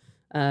girl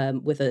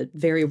with a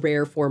very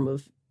rare form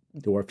of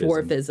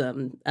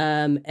dwarfism,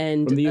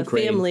 and From the a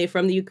Ukraine. family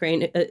from the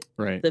Ukraine,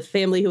 Right. the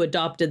family who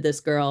adopted this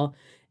girl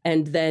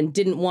and then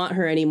didn't want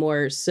her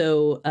anymore.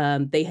 So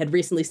they had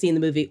recently seen the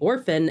movie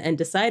Orphan and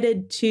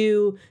decided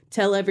to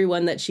tell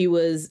everyone that she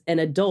was an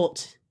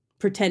adult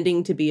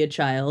pretending to be a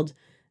child,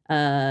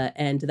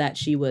 and that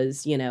she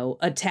was, you know,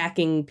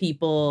 attacking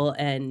people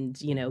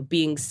and, you know,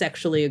 being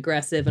sexually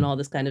aggressive and all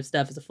this kind of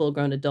stuff as a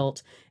full-grown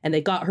adult. And they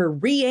got her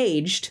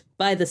re-aged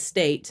by the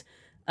state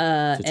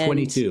To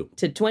 22.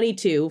 to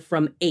 22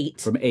 from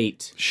 8. From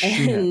 8.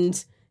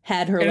 And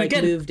had her And like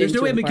again, moved there's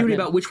into no an ambiguity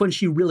apartment. about which one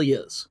she really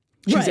is.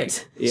 She's Right.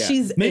 8. Yeah.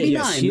 She's Maybe 8.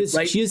 not. She is,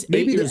 right? she is 8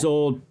 Maybe years that.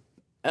 old.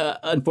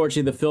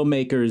 Unfortunately, the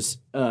filmmakers,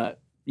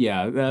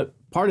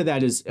 part of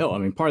that is,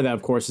 part of that,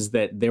 of course, is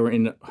that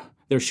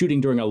they're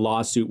shooting during a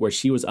lawsuit where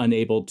she was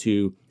unable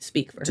to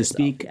Speak for herself.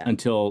 speak yeah.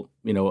 until,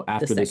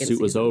 after the second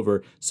suit was season.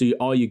 over. So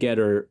all you get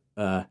are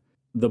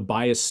the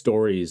biased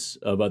stories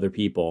of other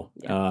people.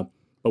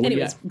 But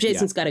Anyways,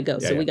 Jason's got to go,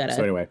 so we got to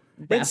So anyway,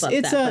 wrap it's up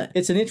it's that. a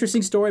it's an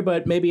interesting story,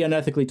 but maybe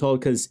unethically told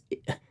because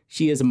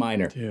she is a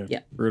minor. Dude. Yeah.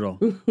 Brutal.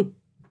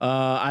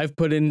 I've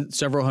put in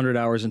several hundred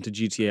hours into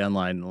GTA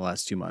Online in the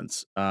last 2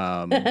 months.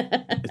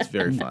 It's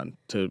very fun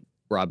to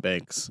rob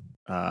banks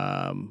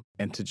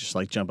and to just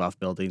like jump off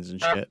buildings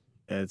and shit.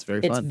 It's very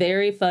It's fun.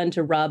 very fun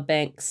to rob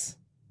banks.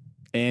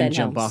 And that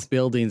jump helps. off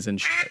buildings and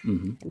shit.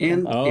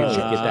 And Oh,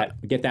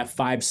 get that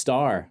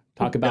 5-star.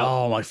 Talk about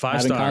Oh, my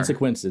having 5-star.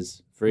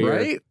 consequences for your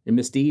Right?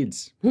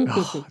 misdeeds.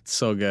 Oh, it's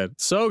so good.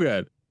 So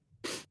good.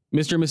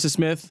 Mr. and Mrs.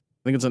 Smith, I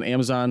think it's on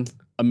Amazon.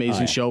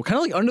 Amazing yeah. show. Kind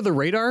of like under the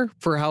radar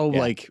for how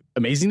like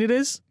amazing it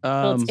is.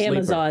 Well, it's Sleeper.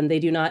 Amazon. They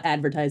do not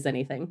advertise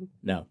anything.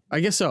 No. I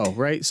guess so,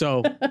 right?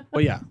 So,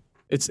 but yeah,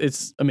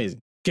 it's amazing.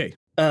 Okay.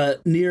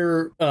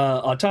 near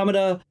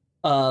Automata,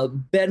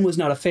 Ben was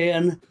not a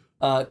fan.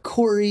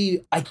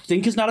 Corey, I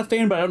think, is not a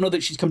fan, but I don't know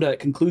that she's come to that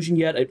conclusion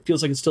yet. It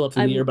feels like it's still up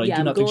in the air, but I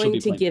do not think she'll I'm be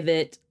going to playing. give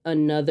it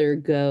another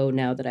go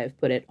now that I've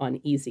put it on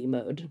easy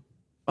mode.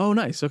 Oh,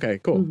 nice. Okay,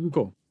 cool,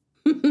 cool.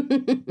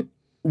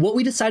 What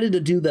we decided to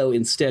do, though,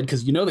 instead,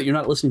 because you know that you're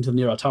not listening to the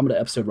Near Automata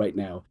episode right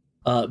now,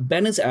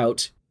 Ben is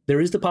out. There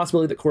is the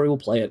possibility that Corey will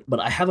play it, but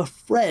I have a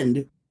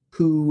friend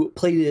who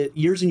played it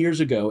years and years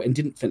ago and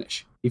didn't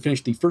finish. He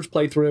finished the first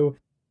playthrough,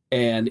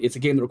 and it's a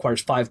game that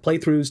requires 5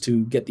 playthroughs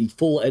to get the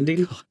full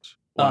ending.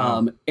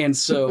 Wow. And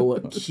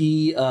so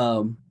he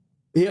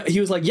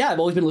was like, yeah, I've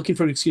always been looking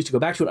for an excuse to go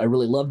back to it. I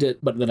really loved it,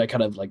 but then I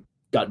kind of like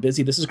got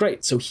busy. This is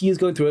great. So he is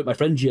going through it. My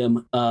friend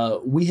Jim,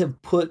 we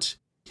have put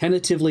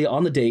tentatively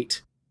on the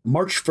date,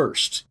 March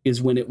 1st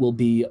is when it will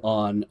be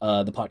on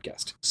the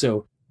podcast.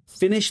 So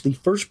finish the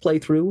first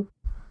playthrough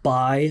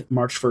by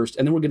March 1st,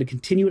 and then we're going to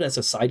continue it as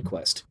a side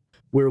quest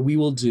where we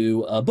will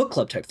do a book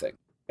club type thing.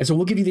 And so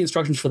we'll give you the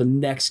instructions for the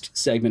next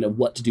segment of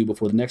what to do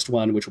before the next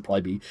one, which will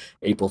probably be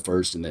April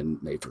 1st and then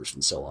May 1st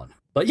and so on.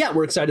 But yeah,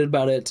 we're excited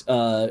about it.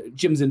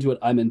 Jim's into it.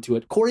 I'm into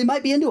it. Corey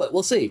might be into it.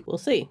 We'll see. We'll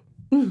see.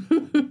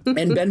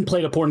 And Ben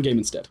played a porn game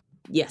instead.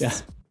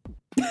 Yes.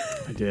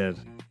 I did.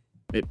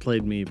 It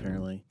played me,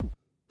 apparently.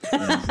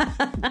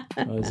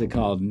 What is it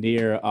called?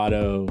 Near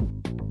Auto.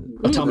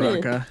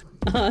 Automata.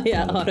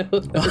 Yeah, auto.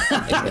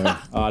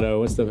 Auto.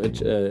 What's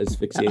the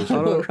asphyxiation?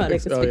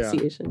 Autoerotic Oh, yeah.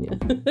 asphyxiation, yeah.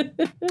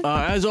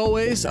 As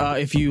always,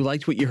 if you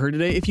liked what you heard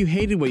today, if you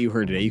hated what you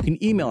heard today, you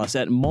can email us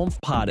at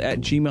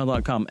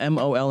molmfpod@gmail.com,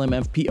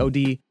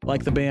 MOLMFPOD,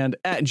 like the band,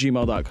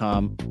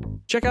 @gmail.com.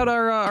 Check out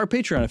our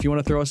Patreon if you want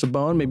to throw us a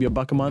bone, maybe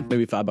 $1 a month,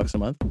 maybe $5 a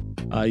month.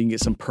 You can get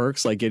some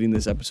perks like getting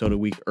this episode a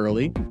week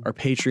early. Our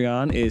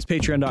Patreon is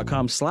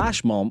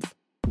patreon.com/molmf.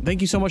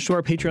 Thank you so much to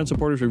our Patreon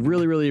supporters. We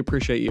really, really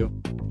appreciate you.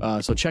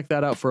 So check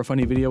that out for a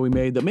funny video we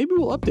made that maybe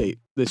we'll update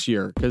this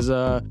year because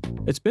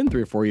it's been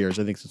 3 or 4 years,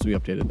 I think, since we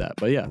updated that.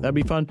 But yeah, that'd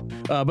be fun.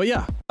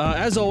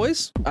 As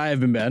always, I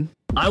have been Ben.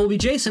 I will be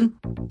Jason.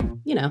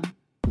 You know.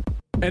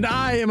 And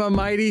I am a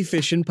mighty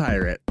fishing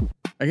pirate.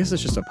 I guess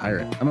it's just a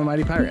pirate. I'm a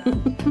mighty pirate.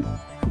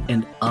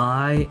 And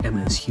I am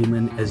as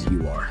human as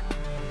you are.